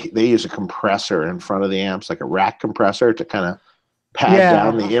 and they use a compressor in front of the amps, like a rack compressor, to kind of pad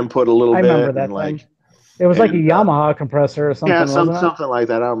down the input a little bit. I remember that. Like it was like a Yamaha compressor or something. Yeah, something like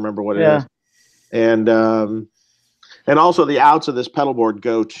that. I don't remember what it is. And also the outs of this pedal board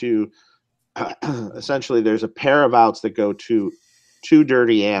go to essentially there's a pair of outs that go to two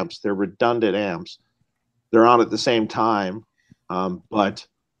dirty amps. They're redundant amps. They're on at the same time, but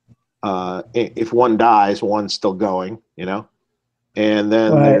if one dies, one's still going, And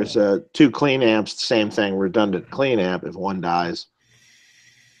then there's two clean amps, same thing, redundant clean amp. If one dies,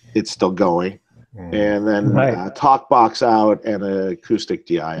 it's still going. And then talk box out and an acoustic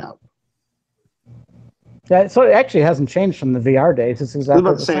DI out. Yeah, so it actually hasn't changed from the VR days. It's exactly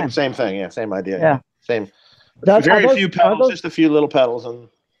the same. Same thing. Yeah, same idea. Yeah, same. Very few pedals, just a few little pedals. And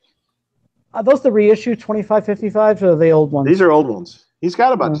are those the reissue 2555s or the old ones? These are old ones. He's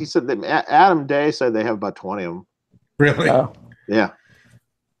got about. He said that Adam Day said they have about 20 of them. Really? Yeah.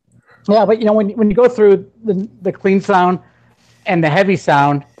 Yeah, but when you go through the clean sound and the heavy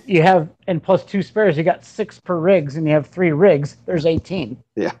sound, you have, and plus two spares, you got 6 per rigs, and you have 3 rigs. There's 18.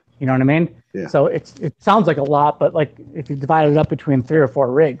 Yeah. You know what I mean? Yeah. So it sounds like a lot, but like if you divide it up between 3 or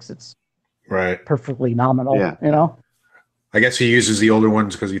 4 rigs, it's perfectly nominal. Yeah. I guess he uses the older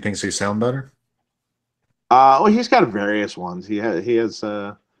ones because he thinks they sound better. Well, he's got various ones. He has. He's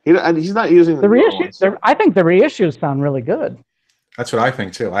not using the reissues. I think the reissues sound really good. That's what I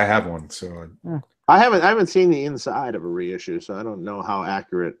think too. I have one, so I haven't seen the inside of a reissue, so I don't know how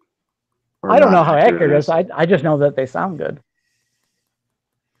accurate. I don't know how accurate it is. I just know that they sound good.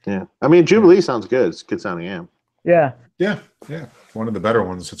 Yeah, I mean Jubilee sounds good. It's a good sounding amp. Yeah. Yeah. One of the better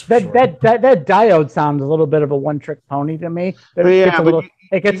ones. It's that diode sounds a little bit of a one-trick pony to me.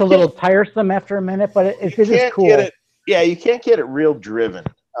 It gets a little tiresome after a minute, but it is cool. You can't get it real driven.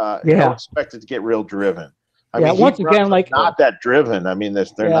 You don't expect it to get real driven. I mean, once again, not that driven. I mean,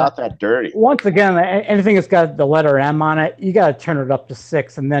 they're not that dirty. Once again, anything that's got the letter M on it, you got to turn it up to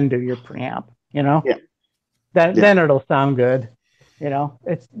 6 and then do your preamp. You know, then it'll sound good. You know,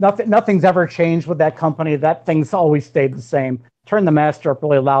 it's nothing's ever changed with that company. That thing's always stayed the same. Turn the master up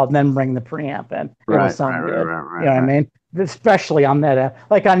really loud and then bring the preamp in. It'll sound good. You know what I mean? Especially on that,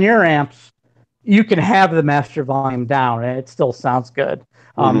 like on your amps, you can have the master volume down and it still sounds good.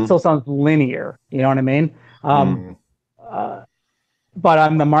 It still sounds linear. You know what I mean? But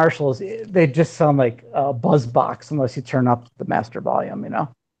on the Marshalls, they just sound like a buzz box unless you turn up the master volume, you know?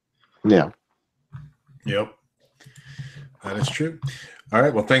 Yeah. Yep. That is true. All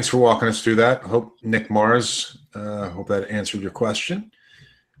right. Well, thanks for walking us through that. Hope Nick Mars, hope that answered your question.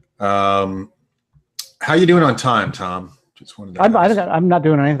 How you doing on time, Tom? Just wanted to I'm not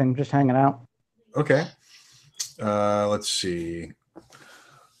doing anything, just hanging out. Okay. Let's see.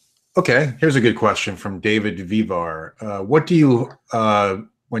 Okay, here's a good question from David Vivar. What do you,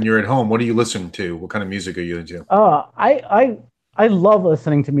 when you're at home, what do you listen to? What kind of music are you into? I love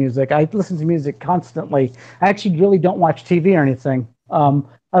listening to music. I listen to music constantly. I actually really don't watch TV or anything. I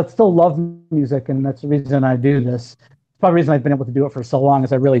still love music, and that's the reason I do this. It's probably the reason I've been able to do it for so long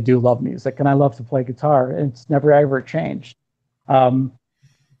is I really do love music, and I love to play guitar. It's never, ever changed. I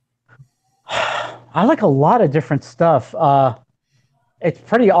like a lot of different stuff. It's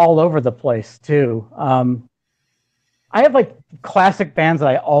pretty all over the place too. I have like classic bands that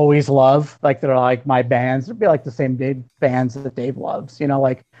I always love, like that are like my bands. It'd be like the same bands that Dave loves, you know,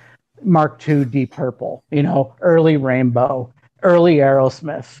 like Mark II, Deep Purple, you know, early Rainbow, early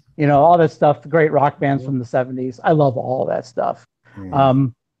Aerosmith, you know, all that stuff. Great rock bands from the 70s. I love all that stuff.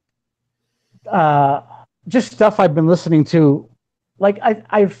 Just stuff I've been listening to. Like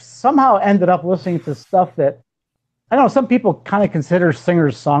I've somehow ended up listening to stuff that I don't know. Some people kind of consider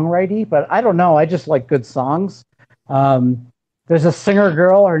singers songwriting, but I don't know. I just like good songs. There's a singer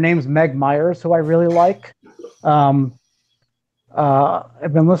girl. Her name's Meg Myers, who I really like. I've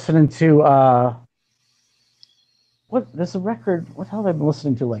been listening to there's a record. What the hell have I been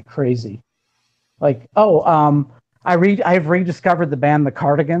listening to like crazy? Like I've rediscovered the band The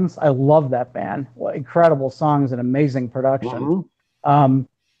Cardigans. I love that band. What incredible songs and amazing production.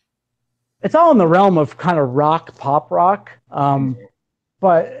 It's all in the realm of kind of rock, pop rock,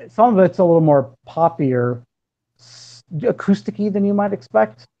 but some of it's a little more poppy or acoustic-y than you might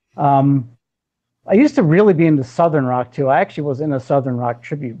expect. I used to really be into Southern rock too. I actually was in a Southern rock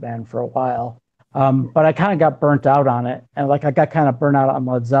tribute band for a while, but I kind of got burnt out on it, and like I got kind of burnt out on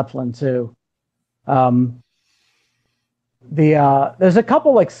Led Zeppelin too. There's a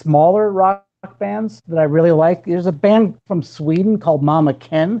couple like smaller rock bands that I really like. There's a band from Sweden called Mama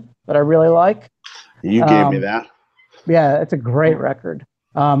Kin that I really like. You gave me that. Yeah, it's a great record.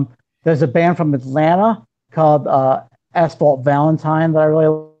 There's a band from Atlanta called Asphalt Valentine that I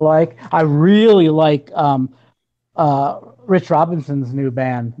really like. I really like Rich Robinson's new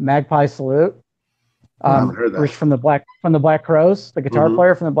band, Magpie Salute. Rich from the Black Crowes, the guitar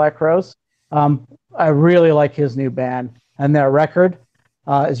player from the Black Crowes. I really like his new band, and their record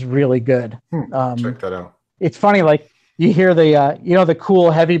is really good. Check that out. It's funny, like you hear the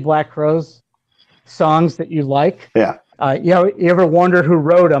cool heavy Black Crowes songs that you like. Yeah. You ever wonder who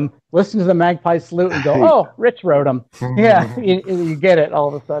wrote them? Listen to the Magpie Salute and go, "Oh, Rich wrote them." Yeah, you get it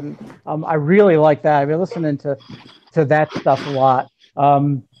all of a sudden. I really like that. I've been listening to that stuff a lot.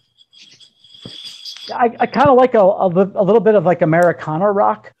 I kind of like a little bit of like Americana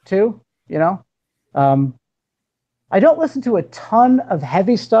rock too. You know, I don't listen to a ton of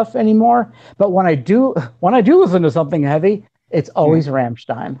heavy stuff anymore, but when I do listen to something heavy, it's always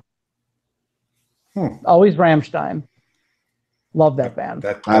Rammstein. Always Rammstein. Love that band.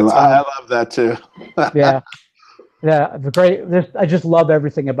 I love that too. Yeah, it's great. I just love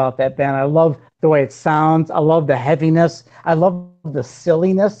everything about that band. I love the way it sounds. I love the heaviness. I love the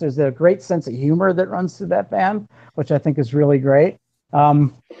silliness. There's a great sense of humor that runs through that band, which I think is really great.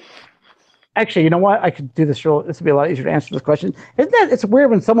 Actually, you know what? I could do this. This would be a lot easier to answer this question. It's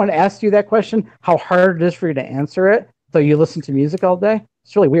weird when someone asks you that question, how hard it is for you to answer it. So you listen to music all day.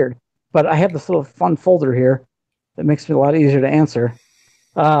 It's really weird. But I have this little fun folder here that makes it a lot easier to answer.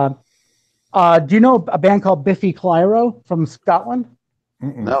 Do you know a band called Biffy Clyro from Scotland?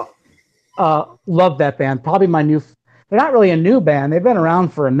 No. Love that band. Probably my new. They're not really a new band. They've been around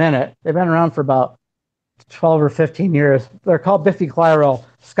for a minute. They've been around for about 12 or 15 years. They're called Biffy Clyro,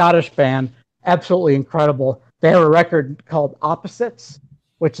 Scottish band. Absolutely incredible. They have a record called Opposites,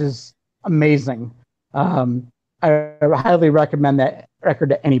 which is amazing. I highly recommend that record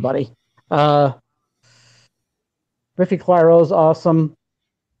to anybody. Biffy Clyro is awesome.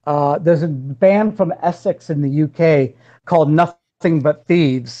 There's a band from Essex in the UK called Nothing But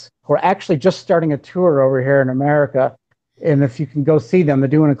Thieves, who are actually just starting a tour over here in America. And if you can go see them, they're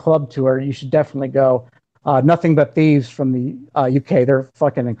doing a club tour. You should definitely go. Nothing But Thieves from the UK. They're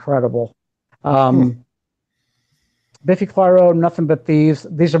fucking incredible. Biffy Clyro, Nothing But Thieves.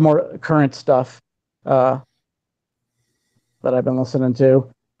 These are more current stuff that I've been listening to.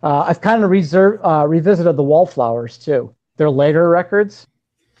 I've kind of revisited the Wallflowers too. Their later records.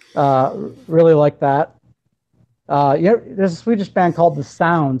 Really like that. There's a Swedish band called The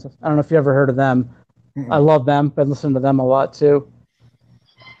Sounds. I don't know if you ever heard of them. I love them. Been listening to them a lot too.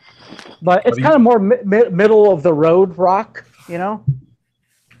 But it's kind of more middle of the road rock, kind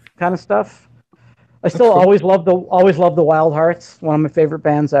of stuff. I still always love the Wild Hearts. One of my favorite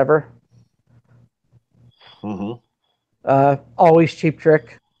bands ever. Always Cheap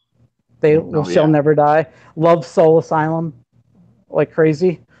Trick. They shall never die. Love Soul Asylum like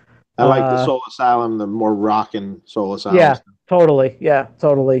crazy. I like the Soul Asylum, the more rockin' Soul Asylum. Yeah, totally. Yeah,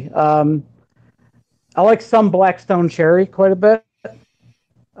 totally. I like some Black Stone Cherry quite a bit.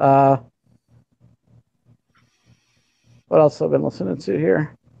 What else have I been listening to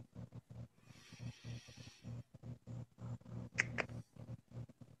here?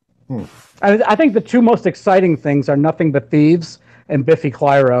 I think the two most exciting things are Nothing But Thieves and Biffy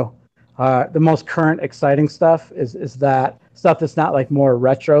Clyro. The most current exciting stuff is that stuff that's not like more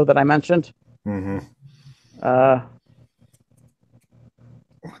retro that I mentioned. That's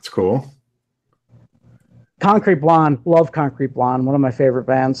cool. Concrete Blonde, love Concrete Blonde, one of my favorite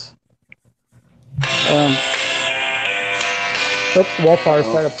bands. Wallflowers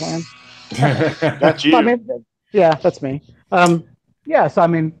started playing. That's you. I mean, yeah, that's me. So I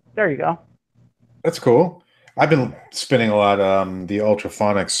mean, there you go. That's cool. I've been spinning a lot the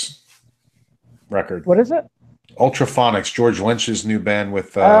Ultraphonics record. What is it? Ultraphonics, George Lynch's new band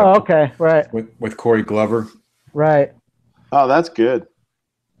with okay, right. With Corey Glover. Right. Oh, that's good.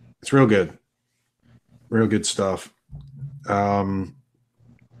 It's real good. Real good stuff. Man,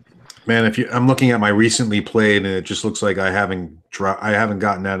 I'm looking at my recently played, and it just looks like I haven't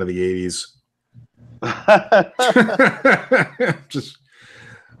gotten out of the 80s. Just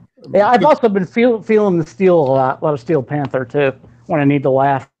yeah, I've also been feeling the Steel a lot of Steel Panther too when I need to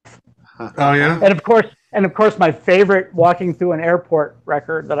laugh. Oh yeah, and of course, my favorite Walking Through an Airport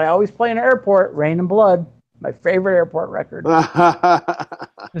record that I always play in an airport, Rain and Blood. My favorite airport record.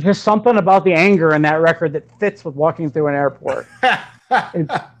 There's just something about the anger in that record that fits with Walking Through an Airport.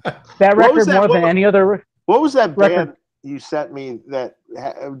 That record more than any other. What was that band you sent me that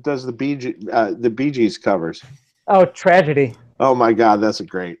does the Bee Gees covers? Oh, Tragedy. Oh my God, that's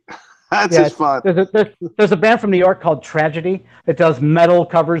great. That's just fun. There's a band from New York called Tragedy that does metal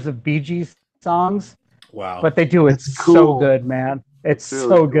covers of Bee Gees songs. Wow! But they do it so good, man. It's really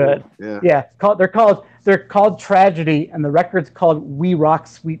so good. Cool. Yeah. They're called Tragedy, and the record's called We Rock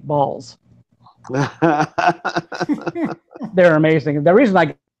Sweet Balls. They're amazing. The reason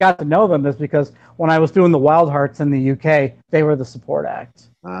I got to know them is because when I was doing the Wild Hearts in the UK, they were the support act.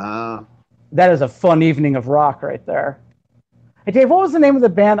 That is a fun evening of rock right there. Hey, Dave, what was the name of the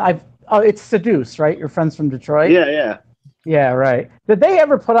band? It's Seduce, right? Your friends from Detroit? Yeah, right. Did they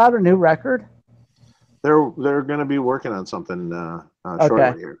ever put out a new record? They're going to be working on something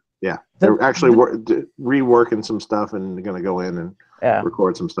shortly here. Yeah, they're actually reworking some stuff and going to go in and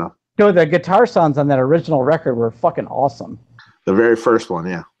record some stuff. So the guitar sounds on that original record were fucking awesome. The very first one,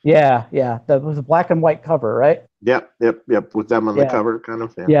 yeah. Yeah. That was a black and white cover, right? Yep. With them on the cover, kind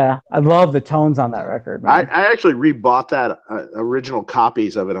of. Yeah, I love the tones on that record, man. I actually rebought that original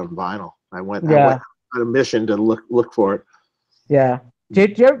copies of it on vinyl. I went on a mission to look for it. Yeah. Do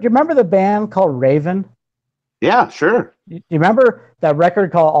you remember the band called Raven? Yeah, sure. Do you remember that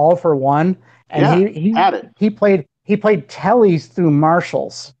record called All for One? And he had it. He played Tellys through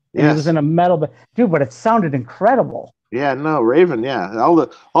Marshalls. And it was in a metal, but it sounded incredible. Yeah, no, Raven. Yeah, all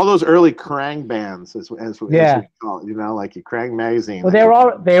those early Krang bands, as we call it, like your Krang magazine. Well,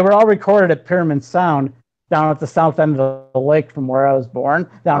 they were all recorded at Pyramid Sound down at the south end of the lake from where I was born,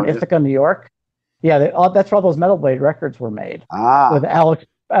 down in Ithaca, New York. Yeah, that's where all those Metal Blade records were made. With Alex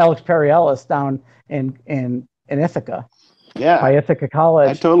Perry Ellis down in Ithaca. Yeah, by Ithaca College.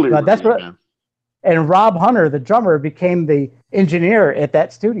 I totally remember that. And Rob Hunter, the drummer, became the engineer at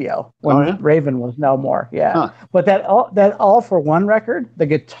that studio when Raven was no more. Yeah. Huh. But that All for One record, the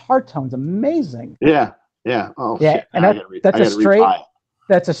guitar tone's amazing. Yeah. Yeah. Oh, yeah. Shit. And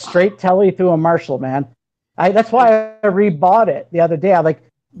that's a straight telly through a Marshall, man. That's why I rebought it the other day. I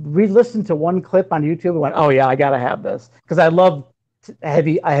re-listened to one clip on YouTube and went, oh yeah, I gotta have this because I love a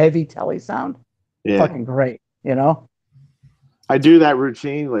heavy telly sound. Yeah. Fucking great, you know. I do that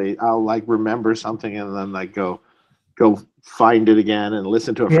routinely. I'll remember something and then go find it again and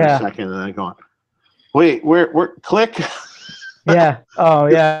listen to it for a second and then go, wait, where click? Yeah. Oh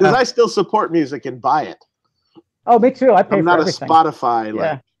yeah. Because I still support music and buy it. Oh, me too. I pay I'm for everything.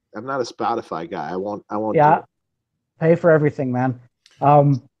 I'm not a Spotify guy. I won't. Yeah. Pay for everything, man.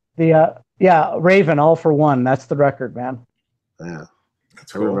 Raven, All for One. That's the record, man. Yeah.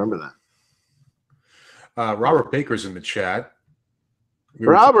 I remember that. Robert Baker's in the chat.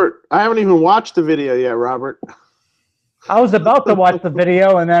 Robert, I haven't even watched the video yet, Robert. I was about to watch the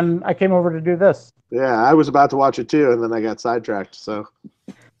video, and then I came over to do this. Yeah, I was about to watch it too, and then I got sidetracked. So,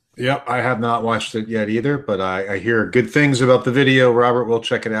 yep, I have not watched it yet either, but I hear good things about the video. Robert will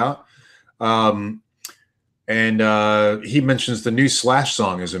check it out. And he mentions the new Slash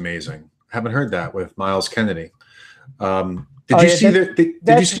song is amazing. Haven't heard that with Miles Kennedy. Did you see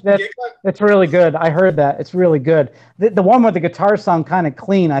that? It's really good. I heard that. It's really good. The one with the guitar sound kind of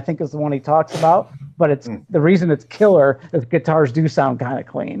clean, I think, is the one he talks about. But it's the reason it's killer is guitars do sound kind of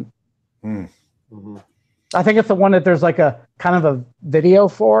clean. Mm-hmm. I think it's the one that there's a kind of a video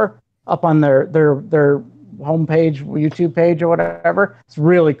for up on their homepage, YouTube page or whatever. It's a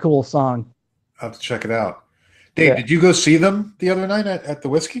really cool song. I'll have to check it out. Dave, did you go see them the other night at the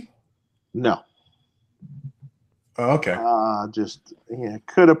Whiskey? No. Oh, okay.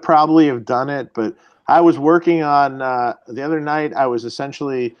 Could have probably have done it, but I was working on the other night. I was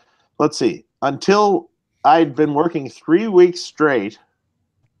essentially, let's see, until I'd been working 3 weeks straight,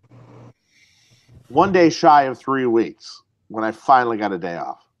 one day shy of 3 weeks when I finally got a day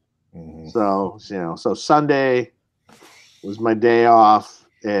off. Mm-hmm. So Sunday was my day off,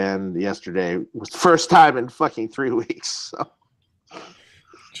 and yesterday was the first time in fucking 3 weeks. So.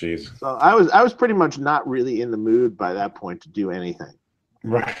 Jeez. So I was pretty much not really in the mood by that point to do anything.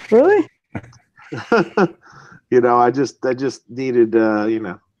 Right. Really? I just needed I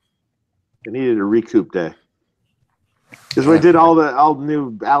needed a recoup day. Because we did all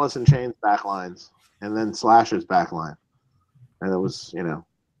new Alice in Chains backlines and then Slash's backline. And it was, a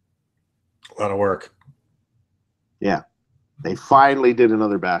lot of work. Yeah. They finally did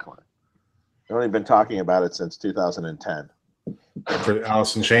another backline. They've only been talking about it since 2010. For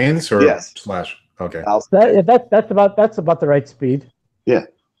Alice in Chains or yes. Slash? Okay. That's about the right speed. Yeah.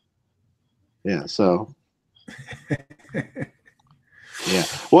 Yeah. So. Yeah.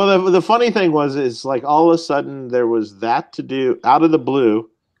 Well, the funny thing is all of a sudden there was that to do out of the blue.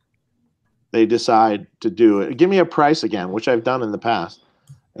 They decide to do it. Give me a price again, which I've done in the past,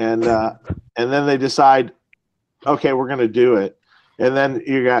 and then they decide, okay, we're going to do it, and then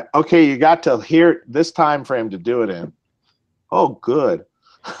you got to here this time frame to do it in. Oh, good.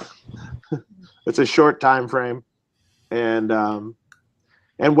 It's a short time frame, and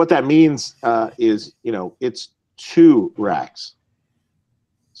what that means is it's 2 racks.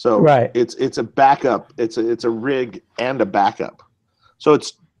 So right. It's a backup. It's a rig and a backup. So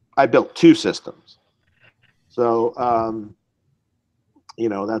I built 2 systems. So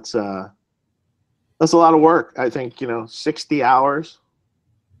that's a lot of work. I think 60 hours.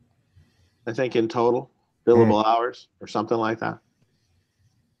 I think in total. Billable hours or something like that.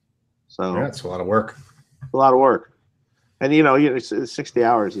 So yeah, it's a lot of work. A lot of work, and 60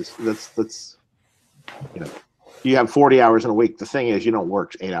 hours that's you have 40 hours in a week. The thing is, you don't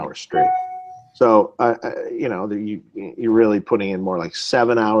work 8 hours straight. So you're really putting in more like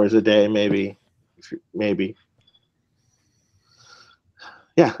 7 hours a day, maybe.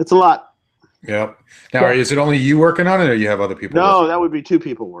 Yeah, it's a lot. Yep. Now, is it only you working on it, or you have other people? No, that would be 2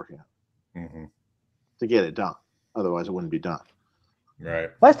 people working on it. Mm-hmm. To get it done. Otherwise, it wouldn't be done. Right.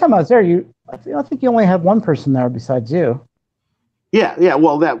 Last time I was there, I think you only had one person there besides you. Yeah.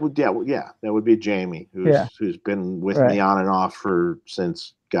 Well, that would be Jamie, who's been with me on and off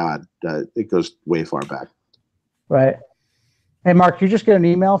since it goes way far back. Right. Hey, Mark, you just get an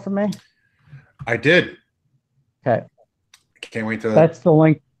email from me? I did. Okay. Can't wait to. That's the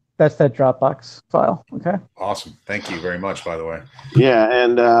link. That's that Dropbox file. Okay. Awesome. Thank you very much, by the way. Yeah,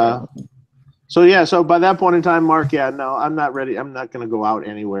 and. So by that point in time, Mark, no, I'm not ready. I'm not going to go out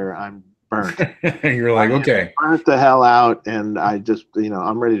anywhere. I'm burnt. You're like, okay. Burnt the hell out, and I just,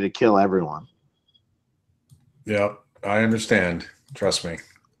 I'm ready to kill everyone. Yep, I understand. Trust me.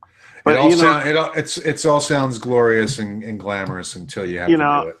 But it all sounds glorious and glamorous until you have to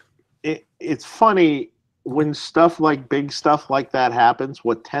do it. It's funny when big stuff like that happens.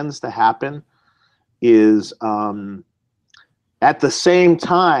 What tends to happen is at the same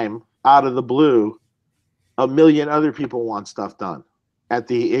time, out of the blue, a million other people want stuff done at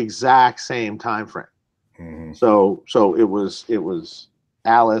the exact same time frame. Mm-hmm. So it was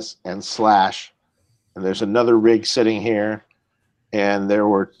Alice and Slash, and there's another rig sitting here, and there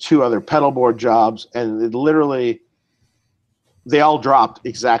were 2 other pedal board jobs, and it literally they all dropped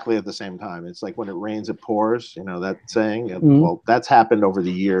exactly at the same time. It's like when it rains, it pours. You know that saying? Mm-hmm. Well, that's happened over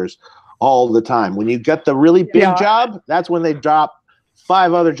the years all the time. When you get the really big job, that's when they drop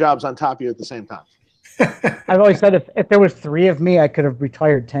 5 other jobs on top of you at the same time. I've always said if there was 3 of me, I could have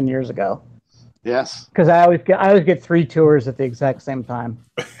retired 10 years ago. Yes. Because I always get 3 tours at the exact same time.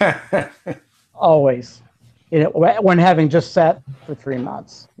 Always. When having just sat for 3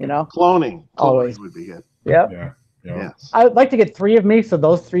 months, Cloning always would be good. Yep. Yeah. Yes. I would like to get 3 of me, so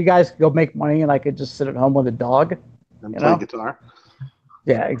those 3 guys could go make money, and I could just sit at home with a dog and play guitar.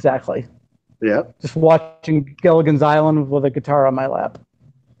 Yeah, exactly. Yeah. Just watching Gilligan's Island with a guitar on my lap.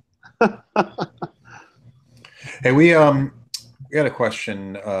 Hey, we got a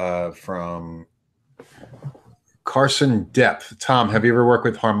question from Carson Depp. Tom, have you ever worked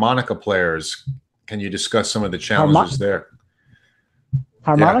with harmonica players? Can you discuss some of the challenges there?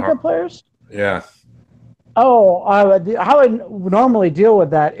 Harmonica players? Yeah. Oh, how I normally deal with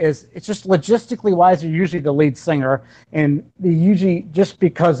that is it's just logistically wise, they're usually the lead singer, and they usually, just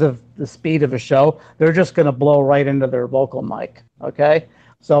because of the speed of a show, they're just going to blow right into their vocal mic. Okay,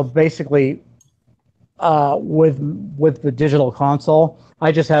 so basically, with the digital console,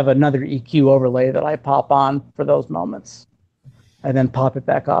 I just have another EQ overlay that I pop on for those moments, and then pop it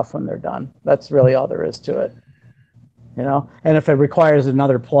back off when they're done. That's really all there is to it, And if it requires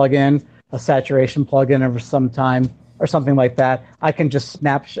another plug-in, a saturation plug-in over some time or something like that, I can just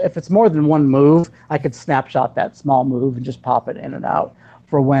snapshot. If it's more than one move, I could snapshot that small move and just pop it in and out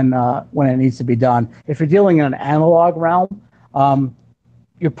for when it needs to be done. If you're dealing in an analog realm,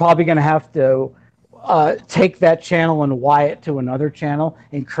 you're probably going to have to take that channel and wire it to another channel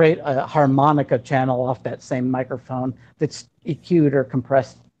and create a harmonica channel off that same microphone that's EQ'd and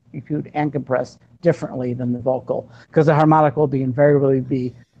compressed differently than the vocal, because the harmonica will invariably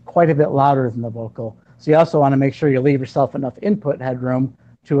be quite a bit louder than the vocal. So you also want to make sure you leave yourself enough input headroom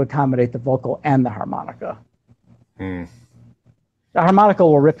to accommodate the vocal and the harmonica. The harmonica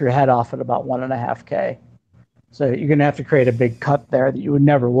will rip your head off at about 1.5K. So you're going to have to create a big cut there that you would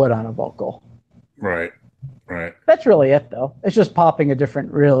on a vocal. Right. That's really it, though. It's just popping a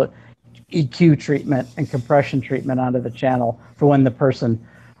different real EQ treatment and compression treatment onto the channel for when the person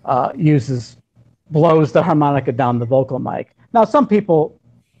blows the harmonica down the vocal mic. Now, some people,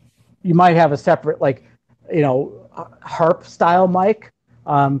 you might have a separate, harp style mic.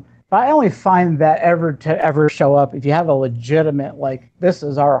 But I only find that ever show up if you have a legitimate, this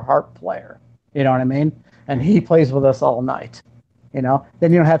is our harp player. You know what I mean? And he plays with us all night. Then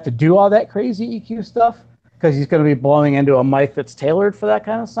you don't have to do all that crazy EQ stuff, because he's going to be blowing into a mic that's tailored for that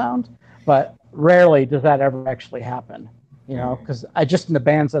kind of sound. But rarely does that ever actually happen. Because in the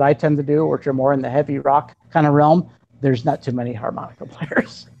bands that I tend to do, which are more in the heavy rock kind of realm, there's not too many harmonica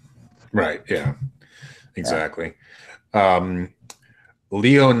players. Right. Yeah. Exactly. Yeah.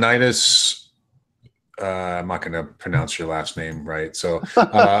 Leonidas. I'm not going to pronounce your last name right. So,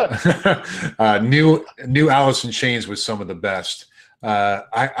 new Alice in Chains was some of the best.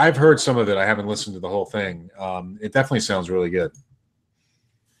 I've heard some of it. I haven't listened to the whole thing. It definitely sounds really good.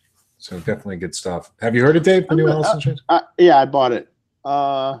 So definitely good stuff. Have you heard it, Dave? The new Alice in Chains? Yeah, I bought it.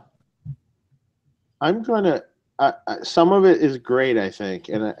 I'm gonna. Some of it is great, I think,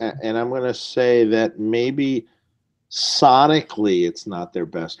 and I'm gonna say that maybe sonically it's not their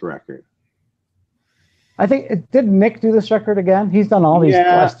best record. I think did Nick do this record again? He's done all these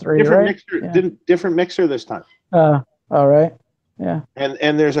last 3, different right? Mixer, different mixer this time. All right. Yeah.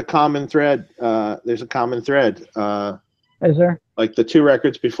 And there's a common thread. Is there? Like the 2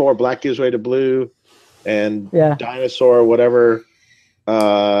 records before, Black Gives Way to Blue and Dinosaur, whatever,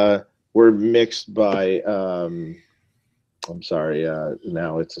 were mixed by. I'm sorry.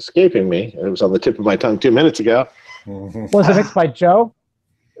 Now it's escaping me. It was on the tip of my tongue 2 minutes ago. Was it mixed by Joe?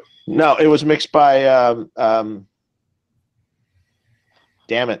 No, it was mixed by. Damn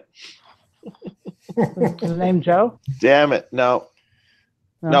it. Is his name Joe? Damn it! No.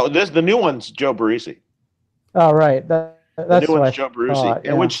 The new one's Joe Barresi. Oh, right. That's the new one's Joe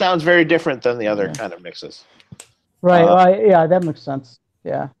Barresi, which sounds very different than the other kind of mixes. Right. Yeah, that makes sense.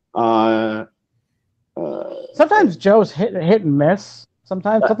 Yeah. Sometimes Joe's hit and miss.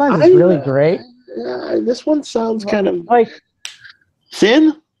 Sometimes it's really great. This one sounds kind of like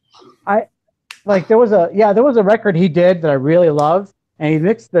thin. There was a record he did that I really loved, and he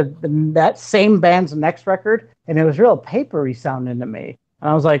mixed that same band's next record, and it was real papery sounding to me, and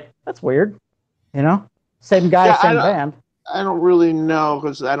I was like, that's weird, same guy, same band. I don't really know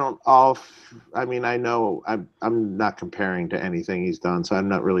because I don't I know I'm not comparing to anything he's done, so I'm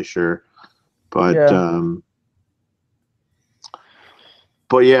not really sure, but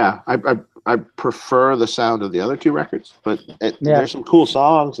yeah, I prefer the sound of the other two records, but there's some cool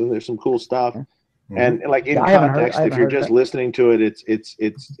songs and there's some cool stuff. Mm-hmm. And like in context, if you're just listening to it,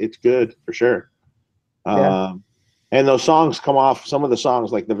 it's good for sure. And those songs come off. Some of the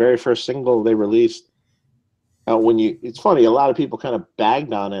songs, like the very first single they released, it's funny. A lot of people kind of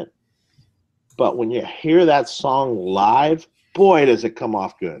bagged on it, but when you hear that song live, boy, does it come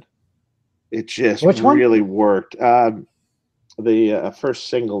off good. It just really worked. The first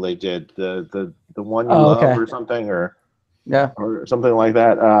single they did, the one you love or something, or something like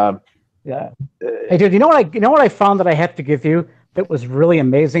that. Hey, dude, you know what I found that I have to give you that was really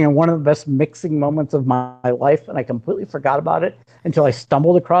amazing and one of the best mixing moments of my life, and I completely forgot about it until I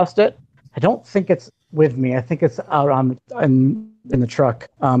stumbled across it. I don't think it's with me. I think it's out in the truck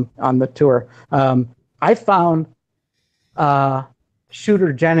on the tour. I found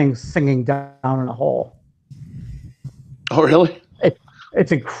Shooter Jennings singing Down in a Hole. Oh, really?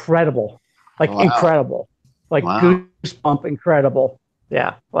 It's incredible. Incredible. Goosebump incredible.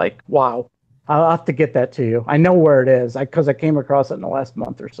 Yeah, wow. I'll have to get that to you. I know where it is because I came across it in the last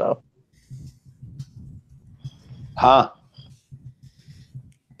month or so. Huh.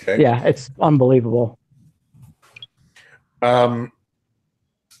 Okay. Yeah, it's unbelievable. Aaron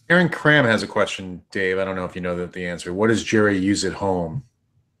Cram has a question, Dave. I don't know if you know the answer. What does Jerry use at home?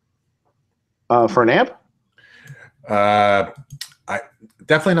 For an amp?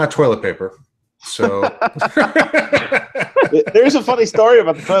 Definitely not toilet paper. So there's a funny story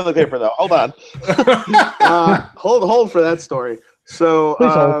about the toilet paper, though. Hold on. Hold for that story.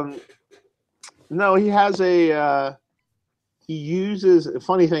 So, no, he has he uses a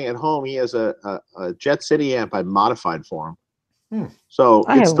funny thing at home. He has a Jet City amp I modified for him. So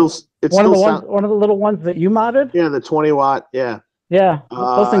it's one of the little ones that you modded. Yeah, the 20 watt. Yeah. Yeah,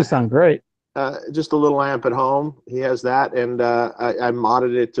 those things sound great. Just a little amp at home. He has that, and I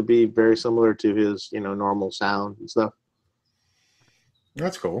modded it to be very similar to his, normal sound and stuff.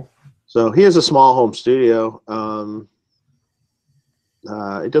 That's cool. So he has a small home studio.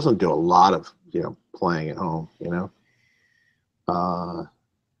 It doesn't do a lot of playing at home,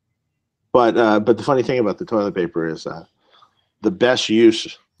 But the funny thing about the toilet paper is the best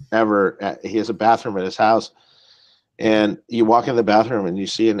use ever. He has a bathroom at his house. And you walk in the bathroom and you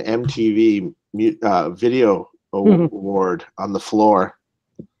see an MTV video award on the floor,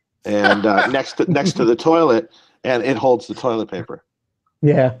 and next to the toilet, and it holds the toilet paper.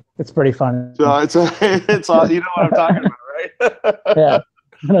 Yeah, it's pretty funny. So it's all, you know what I'm talking about, right? Yeah,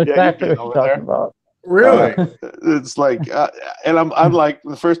 I know exactly what you're talking about. Really? It's like, and I'm like,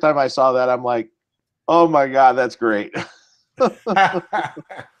 the first time I saw that, I'm like, oh my God, that's great.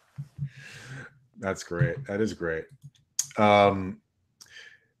 That's great. That is great. So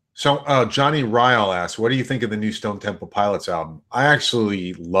Johnny Ryle asks, what do you think of the new Stone Temple Pilots album? I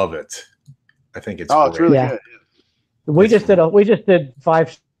actually love it. I think it's it's really good. We just did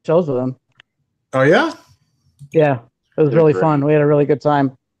 5 shows with them. Oh yeah? Yeah. It was really fun. We had a really good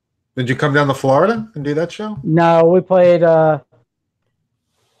time. Did you come down to Florida and do that show? No, we played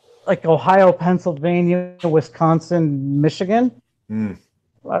Ohio, Pennsylvania, Wisconsin, Michigan.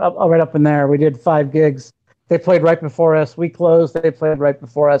 Right up in there. We did 5 gigs. They played right before us. We closed. They played right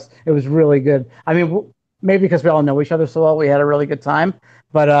before us. It was really good. I mean, maybe because we all know each other so well, we had a really good time.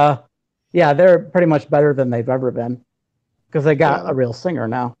 But yeah, they're pretty much better than they've ever been because they got a real singer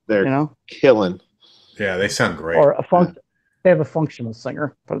now. They're killing. Yeah, they sound great. Or they have a functional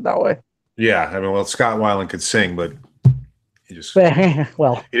singer. Put it that way. Yeah, I mean, well, Scott Weiland could sing, but he just he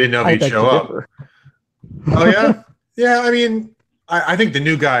didn't know if he'd show up. Oh yeah, yeah. I mean. I think the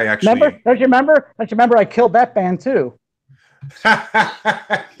new guy actually. Don't you remember? I killed that band too.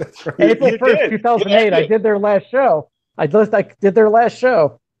 That's right. April 1st, 2008. I did their last show. I did their last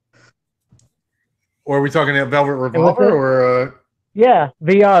show. Or are we talking about Velvet Revolver or? Yeah,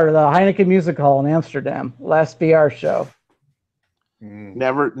 VR, the Heineken Music Hall in Amsterdam. Last VR show.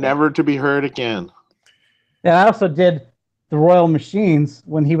 Never to be heard again. And I also did the Royal Machines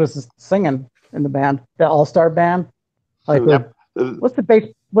when he was singing in the band, the All-Star band. What's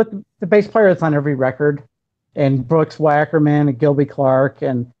the bass player that's on every record? And Brooks Wackerman and Gilby Clarke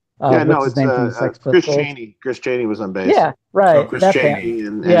and It's Chris Chaney. Chris Chaney was on bass. Yeah, right. Oh, Chris Chaney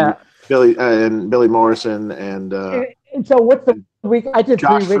and Billy Morrison and so what's the week? I did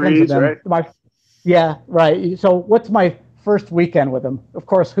Josh 3 weekends with them. Right? So what's my first weekend with him? Of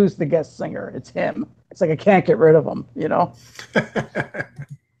course, who's the guest singer? It's him. It's like I can't get rid of him.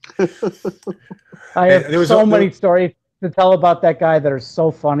 I have so many stories to tell about that guy that are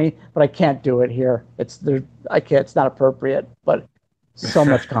so funny, but I can't do it here. It's not appropriate, but so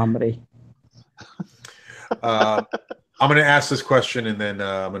much comedy. I'm going to ask this question, and then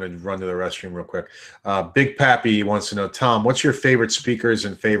I'm going to run to the restroom real quick. Big Pappy wants to know, Tom, what's your favorite speakers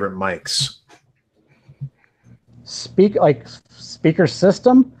and favorite mics? Speaker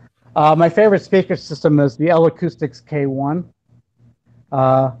system. My favorite speaker system is the L Acoustics K1.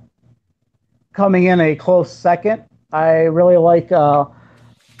 Coming in a close second, I really like the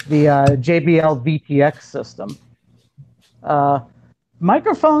JBL VTX system.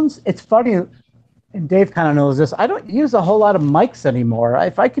 Microphones, it's funny, and Dave kind of knows this, I don't use a whole lot of mics anymore.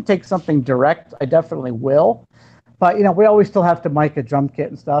 If I could take something direct, I definitely will. But, we always still have to mic a drum kit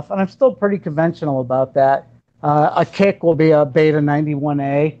and stuff, and I'm still pretty conventional about that. A kick will be a Beta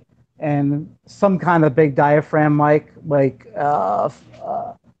 91A, and some kind of big diaphragm mic, like a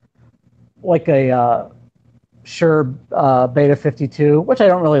Shure Beta 52, which I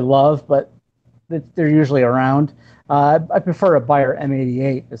don't really love, but they're usually around. I prefer a Beyer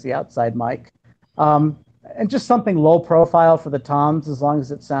M88 as the outside mic. And just something low profile for the toms, as long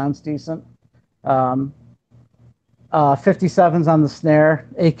as it sounds decent. 57s on the snare,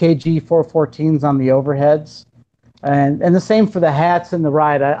 AKG 414s on the overheads. And the same for the hats and the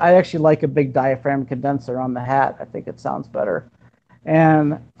ride. I actually like a big diaphragm condenser on the hat. I think it sounds better.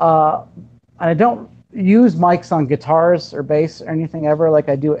 And I don't use mics on guitars or bass or anything ever. Like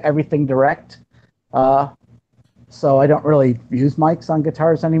I do everything direct. So I don't really use mics on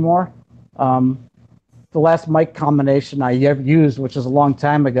guitars anymore. The last mic combination I ever used, which was a long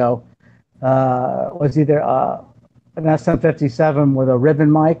time ago, was either an SM57 with a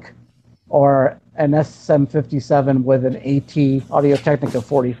ribbon mic or an SM57 with an AT Audio-Technica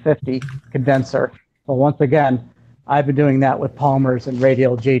 4050 condenser. Well, once again, I've been doing that with Palmer's and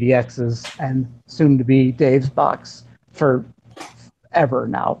Radial JDXs and soon to be Dave's box for ever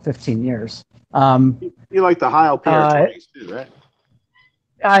now, 15 years. You like the Heil PR20s too, right?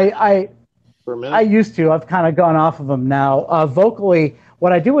 I used to. I've kind of gone off of them now. Vocally,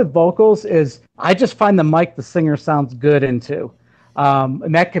 what I do with vocals is I just find the mic the singer sounds good into.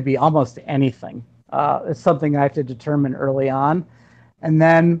 And that could be almost anything. It's something I have to determine early on. And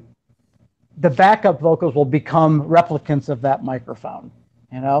then the backup vocals will become replicants of that microphone.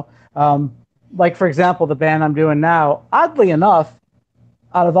 Like, for example, the band I'm doing now, oddly enough,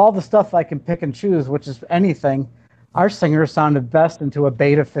 out of all the stuff I can pick and choose, which is anything, our singer sounded best into a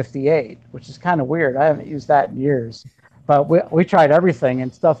Beta 58, which is kind of weird. I haven't used that in years. But we tried everything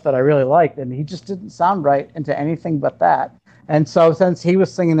and stuff that I really liked, and he just didn't sound right into anything but that. And so since he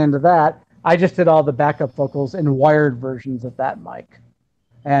was singing into that, I just did all the backup vocals in wired versions of that mic.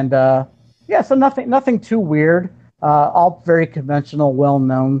 And so nothing too weird, all very conventional,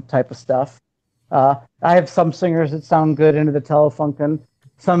 well-known type of stuff. I have some singers that sound good into the Telefunken,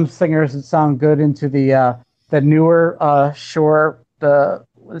 some singers that sound good into the newer Shure, the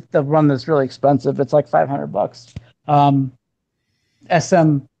one that's really expensive. It's like $500.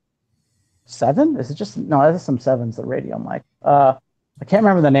 SM7? Is it just no? SM7's the radio mic. I can't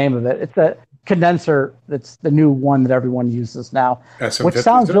remember the name of it. It's a condenser. That's the new one that everyone uses now, which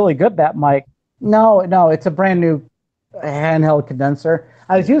sounds really good. That mic. No, it's a brand new handheld condenser.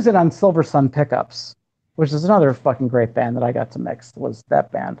 I was using it on Silver Sun pickups, which is another fucking great band that I got to mix. Was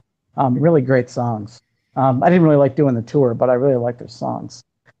that band? Really great songs. I didn't really like doing the tour, but I really liked their songs.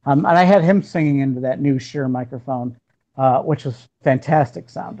 And I had him singing into that new Shure microphone, which was fantastic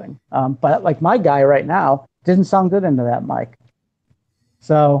sounding. But like my guy right now didn't sound good into that mic.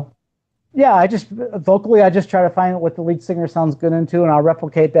 So, yeah, I just try to find what the lead singer sounds good into, and I'll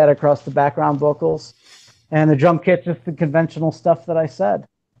replicate that across the background vocals. And the drum kit, just the conventional stuff that I said,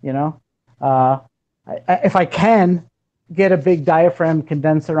 if I can get a big diaphragm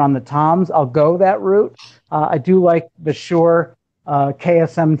condenser on the toms, I'll go that route. I do like the Shure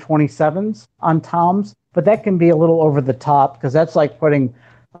KSM 27s on toms, but that can be a little over the top because that's like putting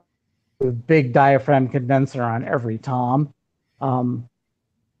a big diaphragm condenser on every tom,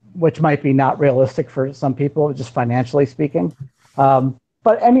 which might be not realistic for some people, just financially speaking.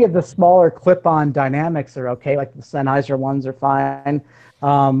 But any of the smaller clip-on dynamics are okay, like the Sennheiser ones are fine.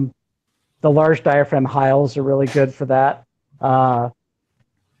 The large diaphragm Heils are really good for that.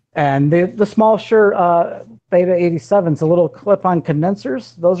 And the small Shure Beta 87s, the little clip-on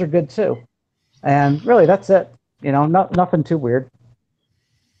condensers, those are good too. And really, that's it. You know, nothing too weird.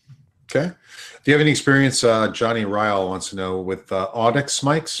 Okay. Do you have any experience, Johnny Ryle wants to know, with Audix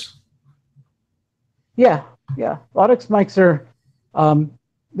mics? Yeah. Audix mics are,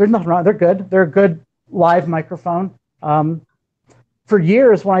 there's nothing wrong. They're good. They're a good live microphone. For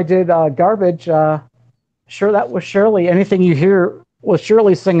years when I did Garbage, that was Shirley. Anything you hear was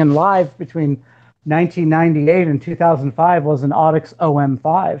Shirley singing live between 1998 and 2005 was an Audix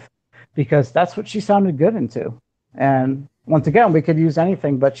OM5, because that's what she sounded good into. And once again, we could use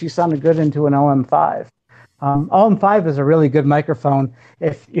anything, but she sounded good into an OM5. OM5 is a really good microphone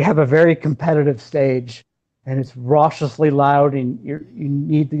if you have a very competitive stage and it's raucously loud and you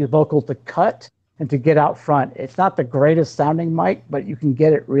need the vocal to cut and to get out front. It's not the greatest sounding mic, but you can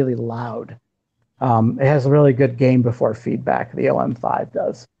get it really loud. It has a really good gain before feedback. The OM5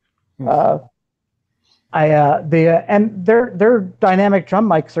 does. And their dynamic drum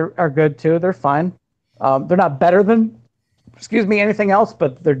mics are good too. They're fine. They're not better than, anything else,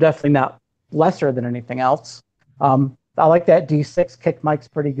 but they're definitely not lesser than anything else. I like that D6 kick mic's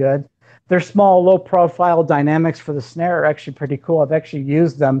pretty good. Their small, low-profile dynamics for the snare are actually pretty cool. I've actually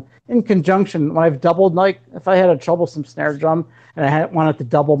used them in conjunction when I've doubled mic. If I had a troublesome snare drum and I wanted to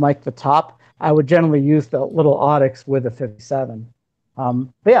double mic the top, I would generally use the little Audix with a 57. But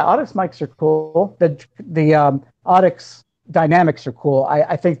yeah, Audix mics are cool. The Audix dynamics are cool.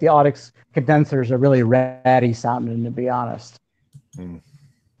 I think the Audix condensers are really ratty sounding, to be honest.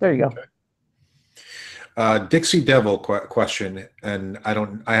 There you go. Okay. Dixie Devil question, and I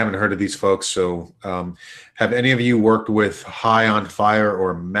haven't heard of these folks. So, have any of you worked with High on Fire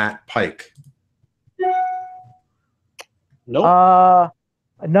or Matt Pike? Nope.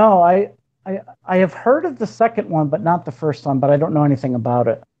 No, I have heard of the second one, but not the first one. But I don't know anything about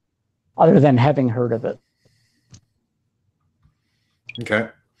it, other than having heard of it. Okay.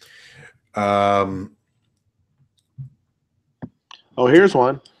 Here's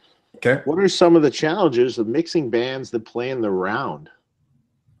one. Okay. What are some of the challenges of mixing bands that play in the round?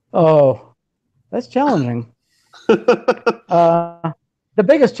 Oh, that's challenging. The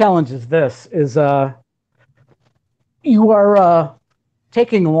biggest challenge is this: you are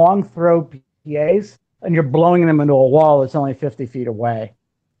taking long throw PAs and you're blowing them into a wall that's only 50 feet away,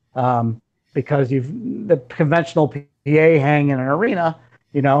 because the conventional PA hang in an arena.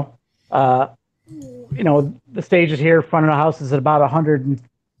 The stage is here, front of the house is at about 100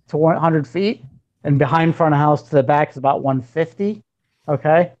 to 100 feet, and behind front of house to the back is about 150.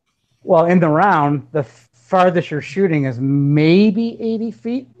 Okay. Well, in the round, the farthest you're shooting is maybe 80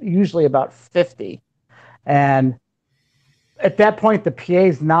 feet, usually about 50. And at that point, the PA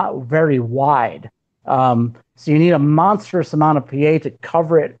is not very wide. So you need a monstrous amount of PA to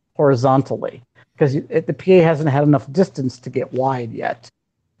cover it horizontally, because the PA hasn't had enough distance to get wide yet.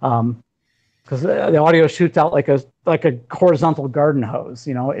 Because the audio shoots out like a horizontal garden hose.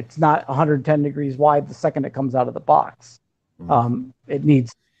 It's not 110 degrees wide the second it comes out of the box. It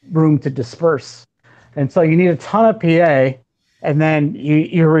needs room to disperse, and so you need a ton of PA, and then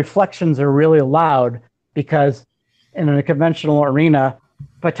your reflections are really loud, because in a conventional arena,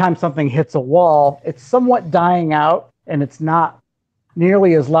 by the time something hits a wall, it's somewhat dying out, and it's not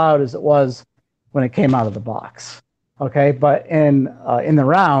nearly as loud as it was when it came out of the box. Okay, but in the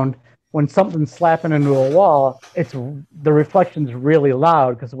round, when something's slapping into a wall, the reflection's really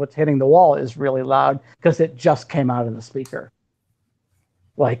loud, because what's hitting the wall is really loud, because it just came out of the speaker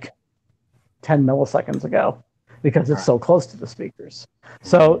like 10 milliseconds ago, because it's so close to the speakers.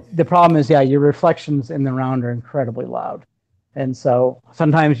 So the problem is, your reflections in the round are incredibly loud. And so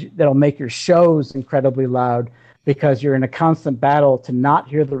sometimes that'll make your shows incredibly loud, because you're in a constant battle to not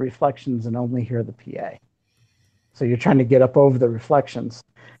hear the reflections and only hear the PA. So you're trying to get up over the reflections,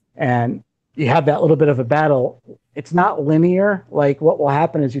 and you have that little bit of a battle. It's not linear. Like, what will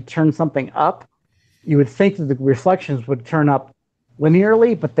happen is you turn something up. You would think that the reflections would turn up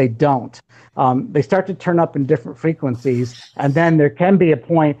linearly, but they don't. They start to turn up in different frequencies, and then there can be a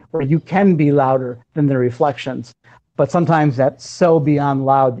point where you can be louder than the reflections, but sometimes that's so beyond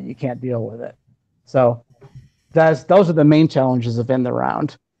loud that you can't deal with it. So those are the main challenges of in the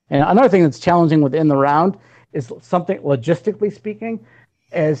round. And another thing that's challenging within the round is something, logistically speaking,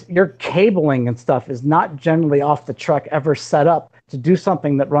 is your cabling and stuff is not generally off the truck ever set up to do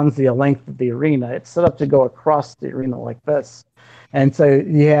something that runs the length of the arena. It's set up to go across the arena like this. And so,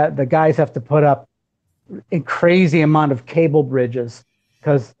 the guys have to put up a crazy amount of cable bridges,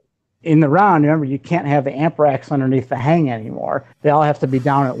 because in the round, remember, you can't have the amp racks underneath the hang anymore. They all have to be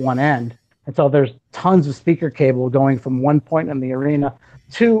down at one end. And so there's tons of speaker cable going from one point in the arena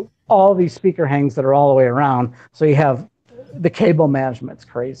to all these speaker hangs that are all the way around. So you have the cable management's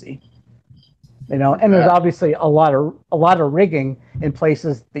crazy, you know, and there's obviously a lot of rigging in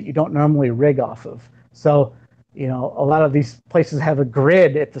places that you don't normally rig off of. So, you know, a lot of these places have a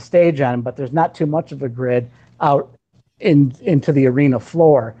grid at the stage end, but there's not too much of a grid out into the arena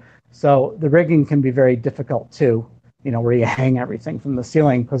floor. So the rigging can be very difficult too, you know, where you hang everything from the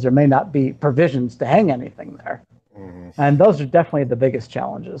ceiling because there may not be provisions to hang anything there. Mm-hmm. And those are definitely the biggest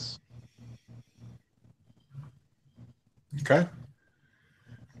challenges. Okay.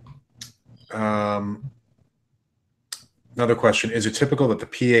 Another question. Is it typical that the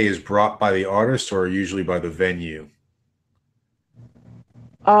PA is brought by the artist or usually by the venue?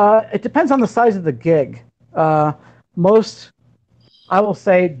 It depends on the size of the gig. Most, I will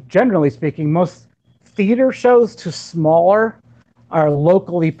say, generally speaking, most theater shows to smaller are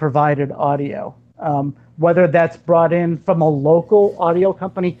locally provided audio. Whether that's brought in from a local audio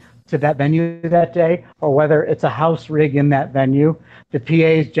company to that venue that day, or whether it's a house rig in that venue, the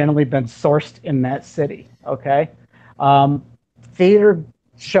PA has generally been sourced in that city, okay? Theater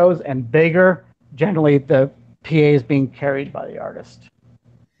shows and bigger, generally the PA is being carried by the artist.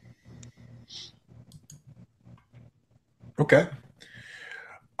 Okay.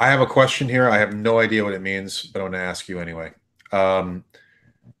 I have a question here. I have no idea what it means, but I'm going to ask you anyway.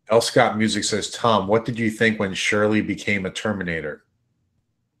 L. Scott Music says, Tom, what did you think when Shirley became a Terminator?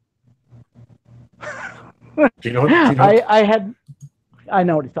 Do you know? I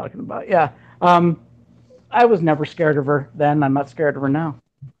know what he's talking about. Yeah. I was never scared of her then. I'm not scared of her now.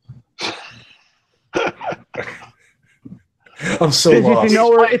 I'm so lost. If you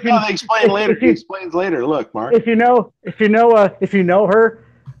know her, if you explain later, he explains later. Look, Mark. If you know her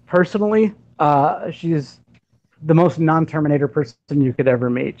personally, she's the most non-Terminator person you could ever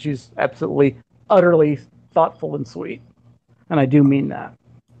meet. She's absolutely, utterly thoughtful and sweet, and I do mean that.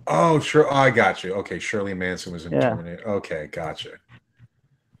 Oh, sure. Oh, I got you. Okay, Shirley Manson was in Terminator. Okay, gotcha.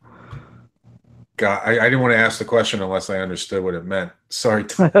 I didn't want to ask the question unless I understood what it meant. Sorry,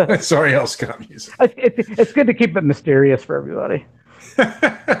 sorry, L. Scott Music. It's good to keep it mysterious for everybody.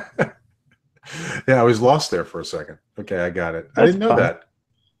 Yeah, I was lost there for a second. Okay, I got it. I didn't know that.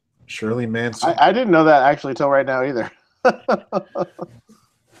 Shirley Manson. I didn't know that actually till right now either.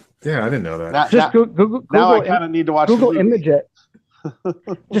 Yeah, I didn't know that. Just Google now I kind of need to watch Google image it.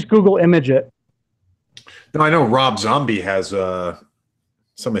 Just Google image it. No, I know Rob Zombie has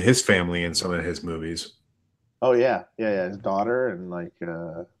some of his family in some of his movies. Oh yeah. His daughter and like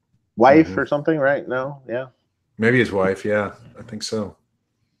wife or something, right? No, yeah. Maybe his wife. Yeah, I think so.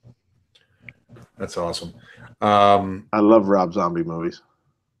 That's awesome. I love Rob Zombie movies.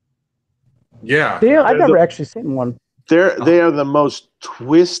 Yeah. I've never actually seen one. They are the most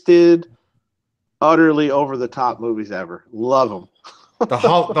twisted, utterly over the top movies ever. Love them. The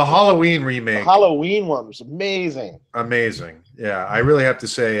Halloween remake. The Halloween one was amazing. Amazing. Yeah, I really have to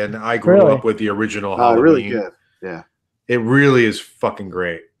say, and I grew up with the original Halloween. Really good. Yeah. It really is fucking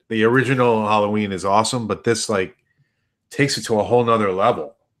great. The original Halloween is awesome, but this like takes it to a whole nother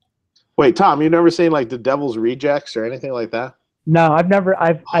level. Wait, Tom, you've never seen like The Devil's Rejects or anything like that? No, I've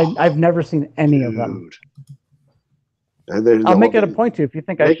never seen any of them. I'll make it a point to if you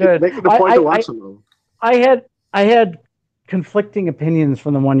think I should. Make it a point to watch them. I had conflicting opinions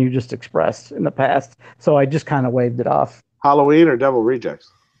from the one you just expressed in the past, so I just kind of waved it off. Halloween or Devil Rejects?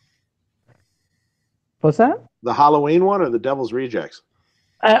 What's that? The Halloween one or the Devil's Rejects?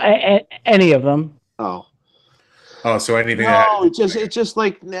 Any of them. Oh, so anything? No, it's just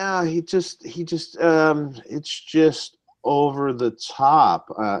like he just it's just over the top.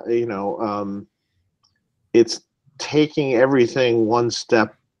 It's taking everything one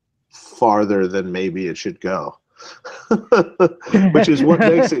step farther than maybe it should go, which is what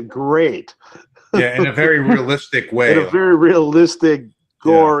makes it great. Yeah, in a very realistic way. In a very realistic,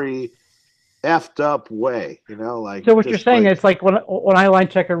 gory, effed up way, like. So what you're saying is like when I line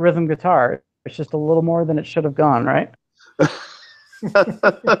check a rhythm guitar, it's just a little more than it should have gone, right?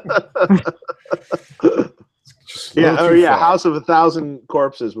 Yeah. House of a Thousand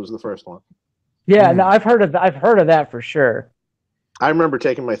Corpses was the first one. Yeah, no, I've heard of that for sure. I remember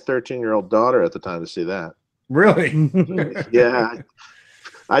taking my 13-year-old daughter at the time to see that. Really? Yeah.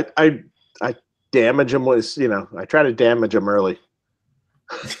 I damage them was, I try to damage them early.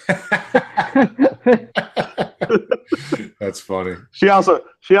 That's funny. She also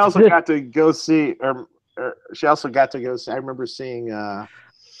got to go see, I remember seeing,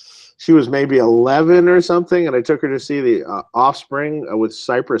 she was maybe 11 or something, and I took her to see the Offspring with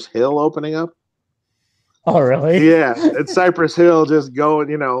Cypress Hill opening up. Oh, really? Yeah, at Cypress Hill, just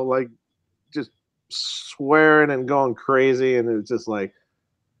going, like, just swearing and going crazy, and it's just like,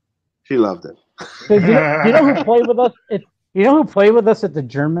 She loved it. So you know who played with us? You know who played with us at the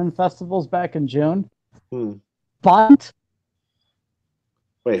German festivals back in June? Bont.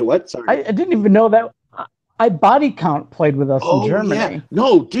 Wait, what? Sorry. I didn't even know that. Body Count played with us in Germany. Yeah.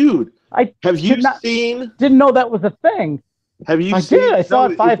 No, dude. Have you seen? Didn't know that was a thing. Have you seen? Did. I saw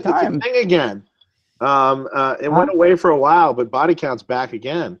it 5 times. It's a thing again. It went away for a while, but Body Count's back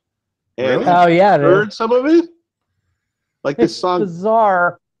again. And Really? Oh yeah, heard some of it? Like this song,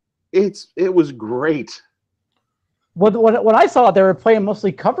 bizarre. It was great. When I saw it, they were playing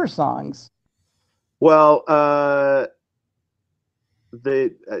mostly cover songs. Well,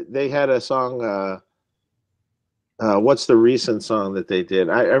 they had a song. What's the recent song that they did?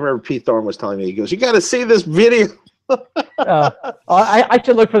 I remember Pete Thorne was telling me, he goes, "You got to see this video." I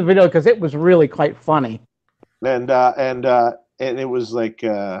should look for the video because it was really quite funny. And it was like,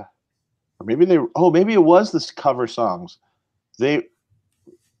 maybe it was this cover songs.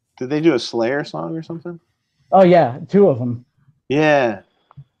 Did they do a Slayer song or something? Oh yeah, 2 of them. Yeah,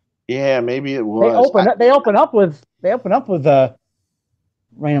 maybe it was. They open up with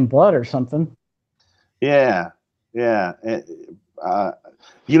Rain and Blood or something. Yeah. I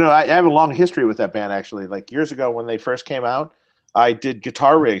have a long history with that band actually. Like years ago when they first came out, I did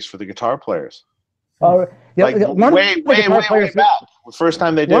guitar rigs for the guitar players. Oh, yeah, like way back. The first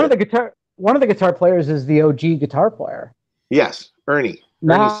time they did. One of the guitar players is the OG guitar player. Yes, Ernie.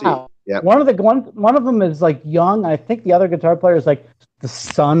 Now, Ernie C. Yeah. One of them is like young. I think the other guitar player is like the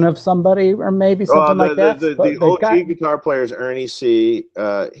son of somebody, or maybe something like that. The OG guitar player is Ernie C.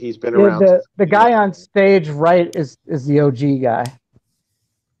 He's been around. The guy on stage right is the OG guy.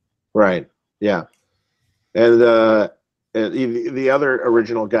 Right. Yeah. And the other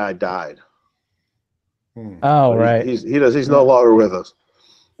original guy died. Oh, right. He's no longer with us.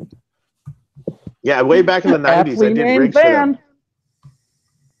 Yeah, way back in the 90s, I did rigs for them.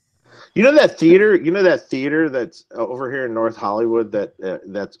 You know that theater that's over here in North Hollywood,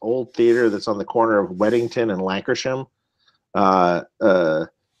 that's old theater that's on the corner of Weddington and Lancashire.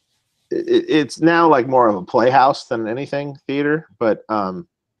 It's now like more of a playhouse than anything theater, but I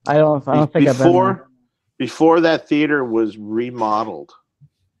don't think I've been there. Before that theater was remodeled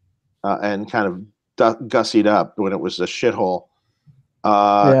and kind of gussied up when it was a shithole.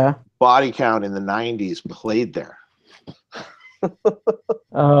 Body Count in the 90s played there.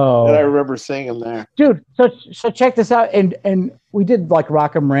 Oh, and I remember seeing him there, dude. So check this out, and we did like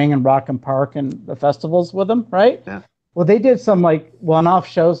Rock'em Ring and Rock'em Park and the festivals with them, right? Yeah. Well, they did some like one-off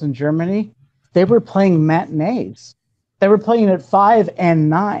shows in Germany. They were playing matinees. They were playing at 5 and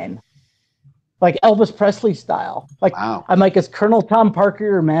 9, like Elvis Presley style. Like, wow. I'm like, is Colonel Tom Parker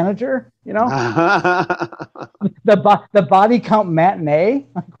your manager? You know, the Body Count matinee.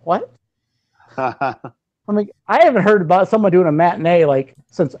 Like what? I'm like, I haven't heard about someone doing a matinee like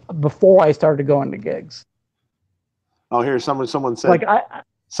since before I started going to gigs. Oh, here someone said like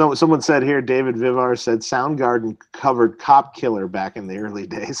someone said here. David Vivar said Soundgarden covered Cop Killer back in the early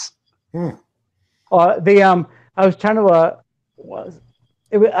days. I was trying to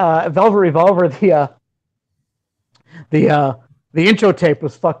Velvet Revolver. The intro tape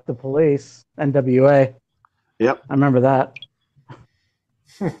was "Fuck the Police," NWA. Yep, I remember that.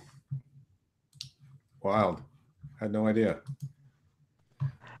 Wild. Had no idea.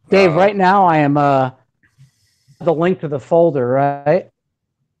 Dave, right now I am the link to the folder, right?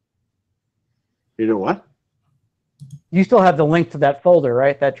 You know what? You still have the link to that folder,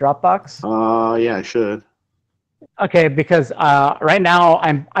 right? That Dropbox? Yeah, I should. Okay, because right now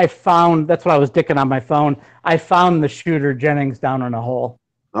I found, that's what I was dicking on my phone. I found the Shooter Jennings Down in a Hole.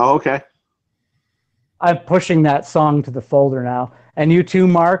 Oh, okay. I'm pushing that song to the folder now. And you too,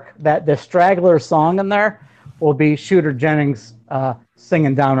 Mark, that the straggler song in there will be Shooter Jennings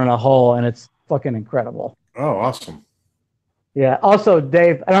singing Down in a Hole, and it's fucking incredible. Oh, awesome. Yeah. Also,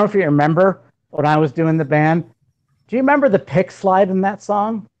 Dave, I don't know if you remember when I was doing the band. Do you remember the pick slide in that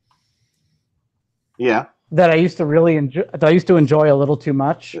song? Yeah. That I used to really enjoy. That I used to enjoy a little too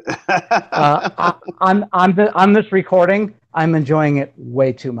much. On this recording, I'm enjoying it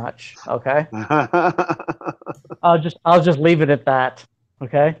way too much. Okay. I'll just leave it at that.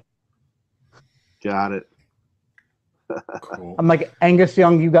 Okay. Got it. Cool. I'm like, Angus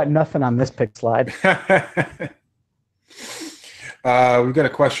Young, you got nothing on this pick slide. We've got a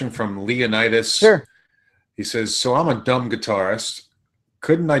question from Leonidas. Sure. He says, so I'm a dumb guitarist.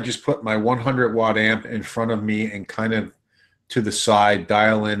 Couldn't I just put my 100-watt amp in front of me and kind of to the side,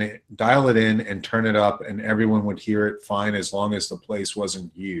 dial it in and turn it up, and everyone would hear it fine as long as the place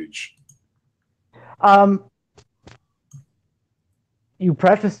wasn't huge? You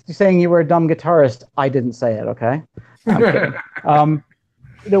prefaced saying you were a dumb guitarist. I didn't say it, okay? I'm kidding.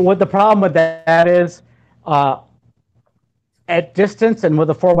 what the problem with that is, at distance and with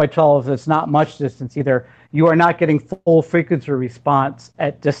a 4x12, it's not much distance either. You are not getting full frequency response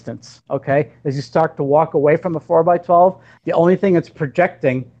at distance. Okay, as you start to walk away from the 4x12, the only thing it's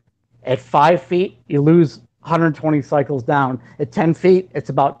projecting at 5 feet, you lose 120 cycles down. At 10 feet, it's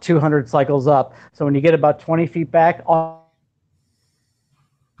about 200 cycles up. So when you get about 20 feet back,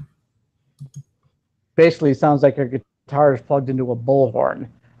 basically it sounds like your guitar is plugged into a bullhorn.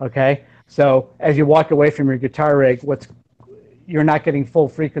 Okay, so as you walk away from your guitar rig, you're not getting full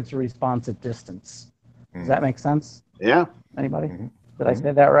frequency response at distance. Does that make sense? Yeah. Anybody? Did I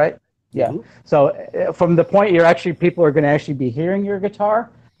say that right? Yeah. So from the point people are going to actually be hearing your guitar,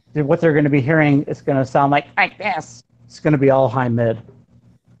 what they're going to be hearing is going to sound like this. It's going to be all high mid,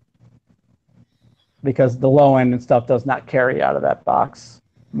 because the low end and stuff does not carry out of that box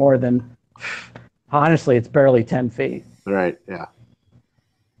more than, honestly, it's barely 10 feet. Right. Yeah.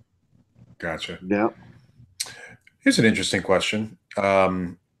 Gotcha. Yeah. Here's an interesting question.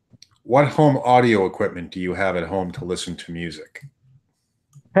 What home audio equipment do you have at home to listen to music?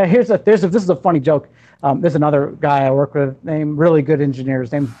 Hey, this is a funny joke. There's another guy I work with named really good engineer.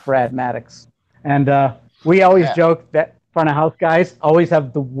 His name's Brad Maddox. And we always joke that front of house guys always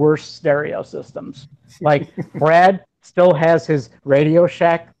have the worst stereo systems. Like Brad still has his Radio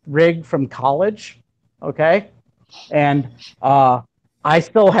Shack rig from college. Okay. And I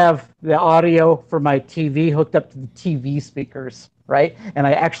still have the audio for my TV hooked up to the TV speakers, right? And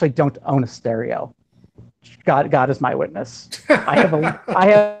I actually don't own a stereo. God is my witness. I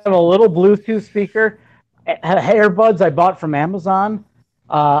have a little Bluetooth speaker, earbuds I bought from Amazon.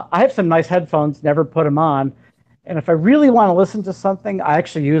 I have some nice headphones, never put them on. And if I really want to listen to something, I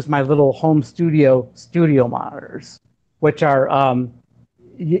actually use my little home studio monitors, which are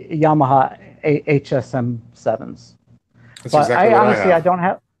Yamaha HSM7s. That's but exactly what I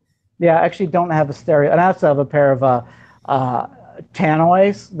have. I actually don't have a stereo. And I also have a pair of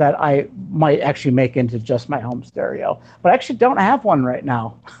Tannoys that I might actually make into just my home stereo. But I actually don't have one right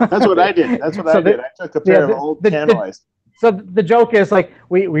now. That's what I did. I took a pair of old Tannoys. So the joke is, like,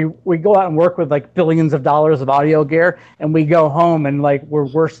 we go out and work with like billions of dollars of audio gear, and we go home and like we're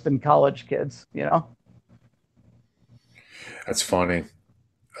worse than college kids, you know? That's funny.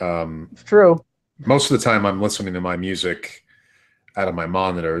 It's true. Most of the time I'm listening to my music out of my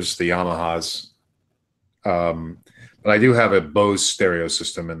monitors, the Yamahas. But I do have a Bose stereo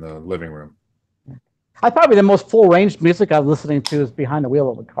system in the living room. Probably the most full range music I'm listening to is behind the wheel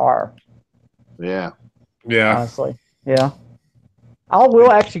of a car. Yeah. Yeah. Honestly. Yeah. I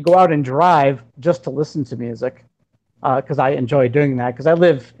will actually go out and drive just to listen to music, because I enjoy doing that, because I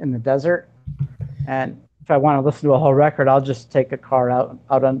live in the desert, and if I want to listen to a whole record, I'll just take a car out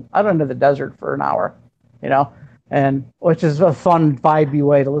into the desert for an hour, you know, and which is a fun, vibey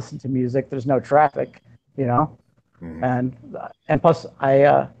way to listen to music. There's no traffic, you know, and plus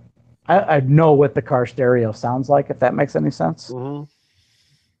I know what the car stereo sounds like, if that makes any sense.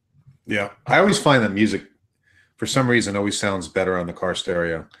 Yeah, I always find that music, for some reason, always sounds better on the car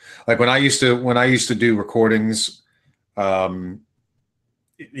stereo. Like when I used to do recordings,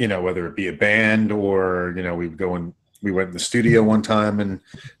 you know, whether it be a band or, you know, we went in the studio one time and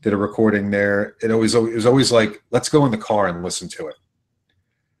did a recording there. It was always like, let's go in the car and listen to it.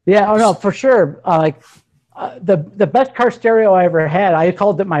 Yeah, oh no, for sure. The best car stereo I ever had, I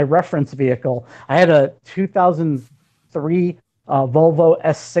called it my reference vehicle. I had a 2003 Volvo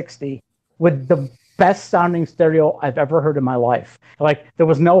S60 with the best sounding stereo I've ever heard in my life. Like, there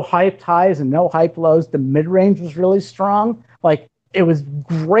was no hyped highs and no hype lows. The mid range was really strong. Like, it was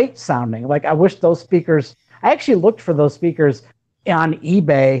great sounding. Like, I wish those speakers. I actually looked for those speakers on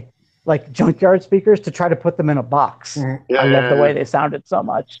eBay, like junkyard speakers, to try to put them in a box. I love the way they sounded so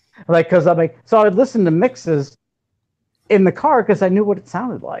much. Like, because I'm like, so I would listen to mixes in the car because I knew what it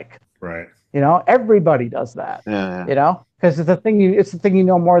sounded like. Right. You know, everybody does that. Yeah. You know, because it's the thing you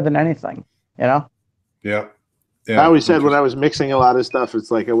know more than anything. You know. Yeah. I always said when I was mixing a lot of stuff, it's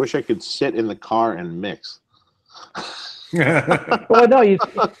like I wish I could sit in the car and mix. Well, no,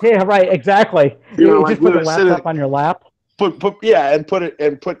 yeah, right, exactly. You just put the laptop on your lap. Put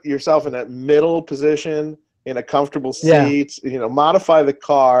yourself in that middle position in a comfortable seat. Yeah. You know, modify the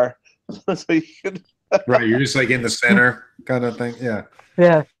car so you can. Right, you're just like in the center kind of thing. Yeah.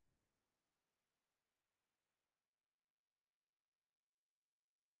 Yeah.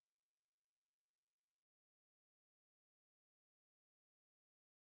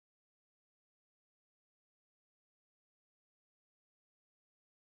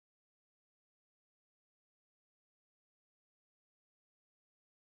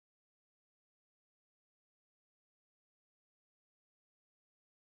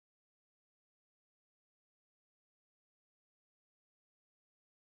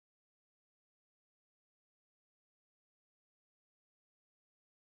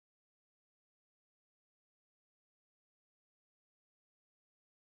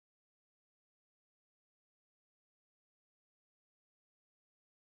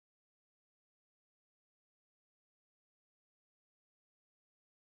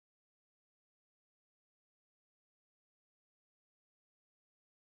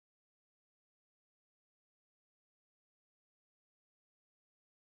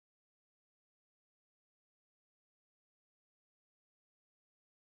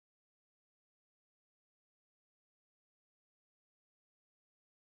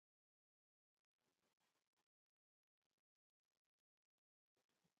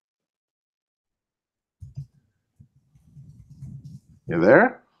 You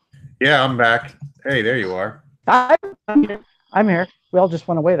there? Yeah, I'm back. Hey, there you are. I'm here. We all just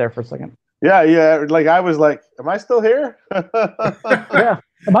went away there for a second. Yeah. Like I was like, am I still here? Yeah.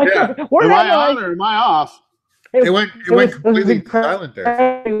 Am I still? Am I on or am I off? It went completely silent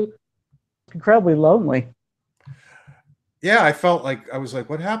there. Incredibly lonely. Yeah, I felt like I was like,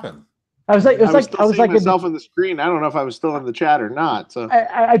 what happened? I was like, it was I was like myself on the screen. I don't know if I was still in the chat or not. So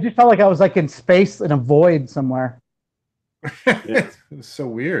I just felt like I was like in space in a void somewhere. It was so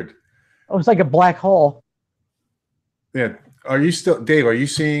weird. It was like a black hole. Yeah. Are you still, Dave? Are you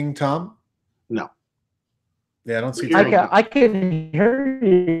seeing Tom? No. Yeah, I don't see. I can hear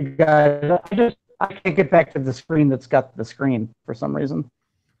you guys. I can't get back to the screen that's got the screen for some reason.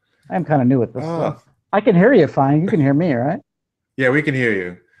 I'm kind of new at this stuff. I can hear you fine. You can hear me, right? Yeah, we can hear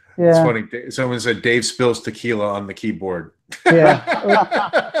you. Yeah. It's funny. Someone said Dave spills tequila on the keyboard. Yeah.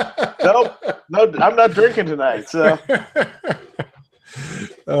 No, I'm not drinking tonight. So.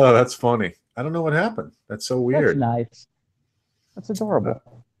 Oh, that's funny. I don't know what happened. That's so weird. That's nice. That's adorable.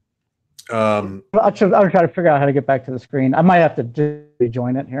 I'll try to figure out how to get back to the screen. I might have to just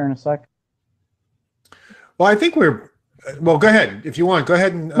rejoin it here in a sec. Well, I think we're. Well, go ahead if you want. Go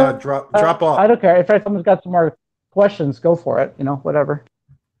ahead and drop off. I don't care if someone's got some more questions. Go for it. You know, whatever.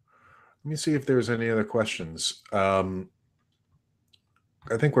 Let me see if there's any other questions. I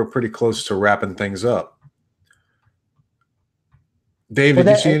think we're pretty close to wrapping things up. Dave, did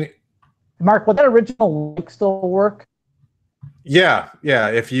you see any? Mark, will that original link still work? Yeah.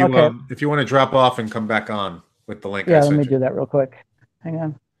 If you want to drop off and come back on with the link. Yeah, let me do that real quick. Hang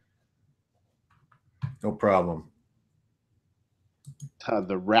on. No problem.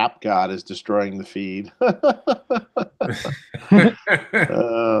 The rap god is destroying the feed.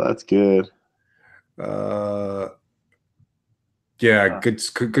 That's good. Yeah,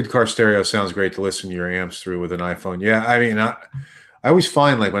 good car stereo sounds great to listen to your amps through with an iPhone. Yeah, I mean, I always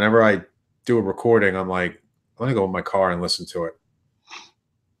find like whenever I do a recording, I'm like, I'm gonna go in my car and listen to it.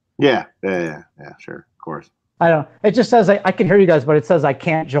 Yeah, sure, of course. I don't know. It just says I can hear you guys, but it says I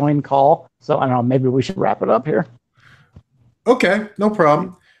can't join call. So I don't know. Maybe we should wrap it up here. Okay, no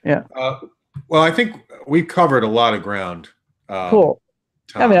problem. Yeah. Well, I think we covered a lot of ground. Cool.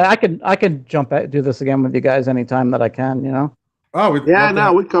 Tom. I mean, I can jump back do this again with you guys anytime that I can. You know. Oh, we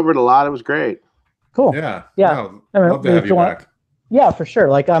covered a lot. It was great. Cool. Yeah. No, love to have you back. Yeah, for sure.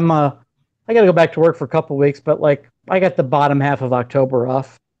 Like I got to go back to work for a couple of weeks, but like I got the bottom half of October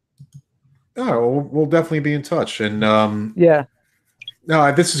off. Oh, we'll definitely be in touch. And yeah.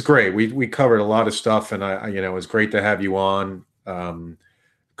 No, this is great. We covered a lot of stuff, and it was great to have you on.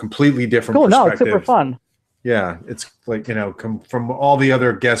 Completely different. Cool. No, it's super fun. Yeah, it's like from all the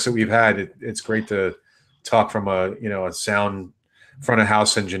other guests that we've had, it's great to talk from a sound front of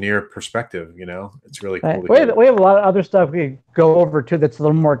house engineer perspective. It's really cool. We have a lot of other stuff we could go over too. That's a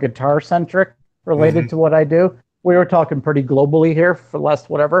little more guitar centric, related to what I do. We were talking pretty globally here for the last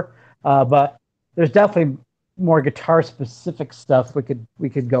whatever, but there's definitely more guitar specific stuff we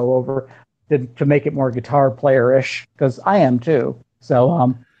could go over to make it more guitar player-ish, because I am too.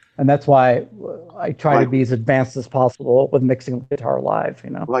 So and that's why I try to be as advanced as possible with mixing guitar live.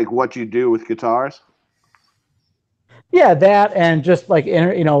 Like what you do with guitars. Yeah, that, and just like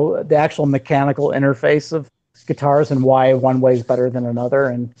the actual mechanical interface of guitars and why one way is better than another,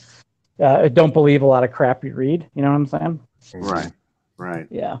 and don't believe a lot of crap you read. You know what I'm saying? Right.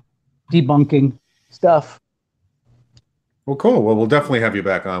 Yeah, debunking stuff. Well, cool. Well, we'll definitely have you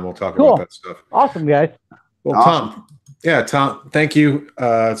back on. We'll talk about that stuff. Awesome, guys. Well, awesome. Tom, thank you.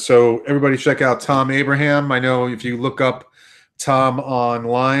 So everybody check out Tom Abraham. I know if you look up Tom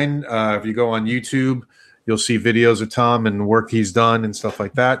online, if you go on YouTube, you'll see videos of Tom and work he's done and stuff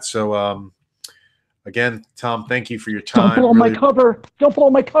like that. So again, Tom, thank you for your time. Don't blow my cover. Don't blow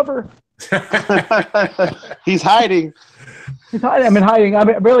my cover. He's hiding. I'm hiding.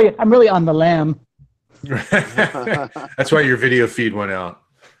 I'm really on the lam. That's why your video feed went out.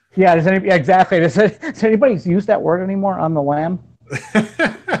 Yeah, exactly. Does anybody use that word anymore, on the lam?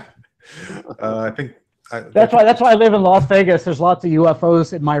 I think that's why I live in Las Vegas. There's lots of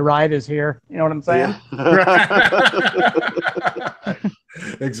UFOs, and my ride is here. You know what I'm saying? Yeah.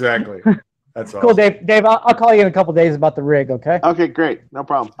 Exactly. That's awesome. Cool, Dave. I'll call you in a couple of days about the rig. Okay. Okay, great. No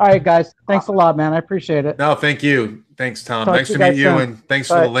problem. All right, guys. Thanks a lot, man. I appreciate it. No, thank you. Thanks, Tom. Nice to meet you, and thanks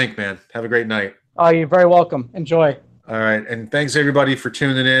for the link, man. Have a great night. Oh, you're very welcome. Enjoy. All right, and thanks everybody for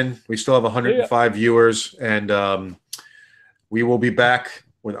tuning in. We still have 105 viewers, and we will be back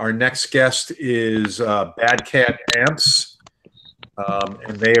with our next guest is Bad Cat Amps,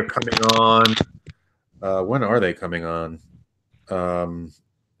 and they are coming on. When are they coming on? Let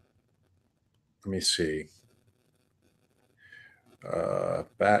me see.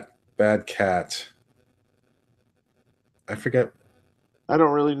 Bad Cat. I forget. I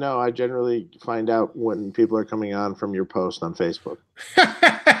don't really know. I generally find out when people are coming on from your post on Facebook.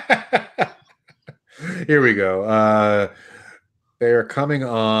 Here we go. They are coming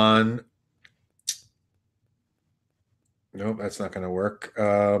on. Nope, that's not going to work.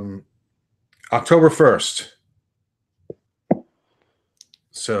 October 1st.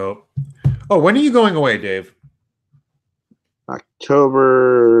 So, when are you going away, Dave?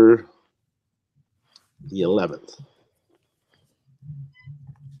 October the 11th.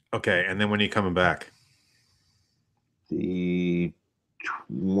 Okay, and then when are you coming back? The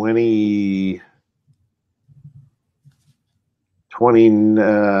 28th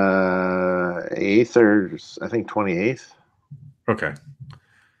or I think 28th. Okay.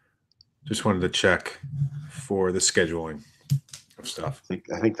 Just wanted to check for the scheduling of stuff.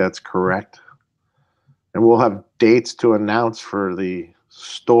 I think that's correct. And we'll have dates to announce for the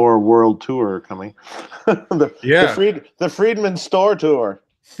Store World Tour coming. The Friedman Store Tour.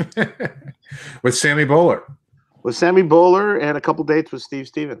 With Sammy Bowler. With Sammy Bowler and a couple dates with Steve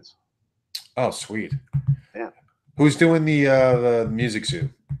Stevens. Oh, sweet. Yeah. Who's doing the Music Zoo?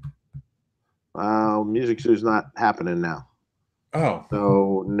 Music Zoo's not happening now. Oh.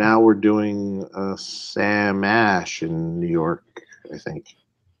 So now we're doing Sam Ash in New York, I think.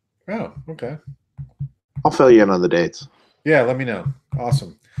 Oh, okay. I'll fill you in on the dates. Yeah, let me know.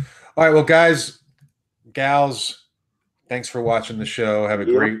 Awesome. All right, well, guys, gals, thanks for watching the show. Have a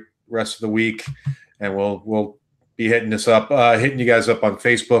great rest of the week, and we'll be hitting you guys up on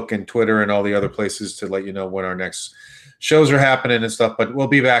Facebook and Twitter and all the other places to let you know when our next shows are happening and stuff. But we'll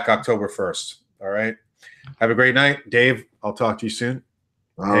be back October 1st. All right. Have a great night, Dave. I'll talk to you soon.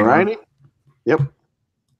 All righty. Yep.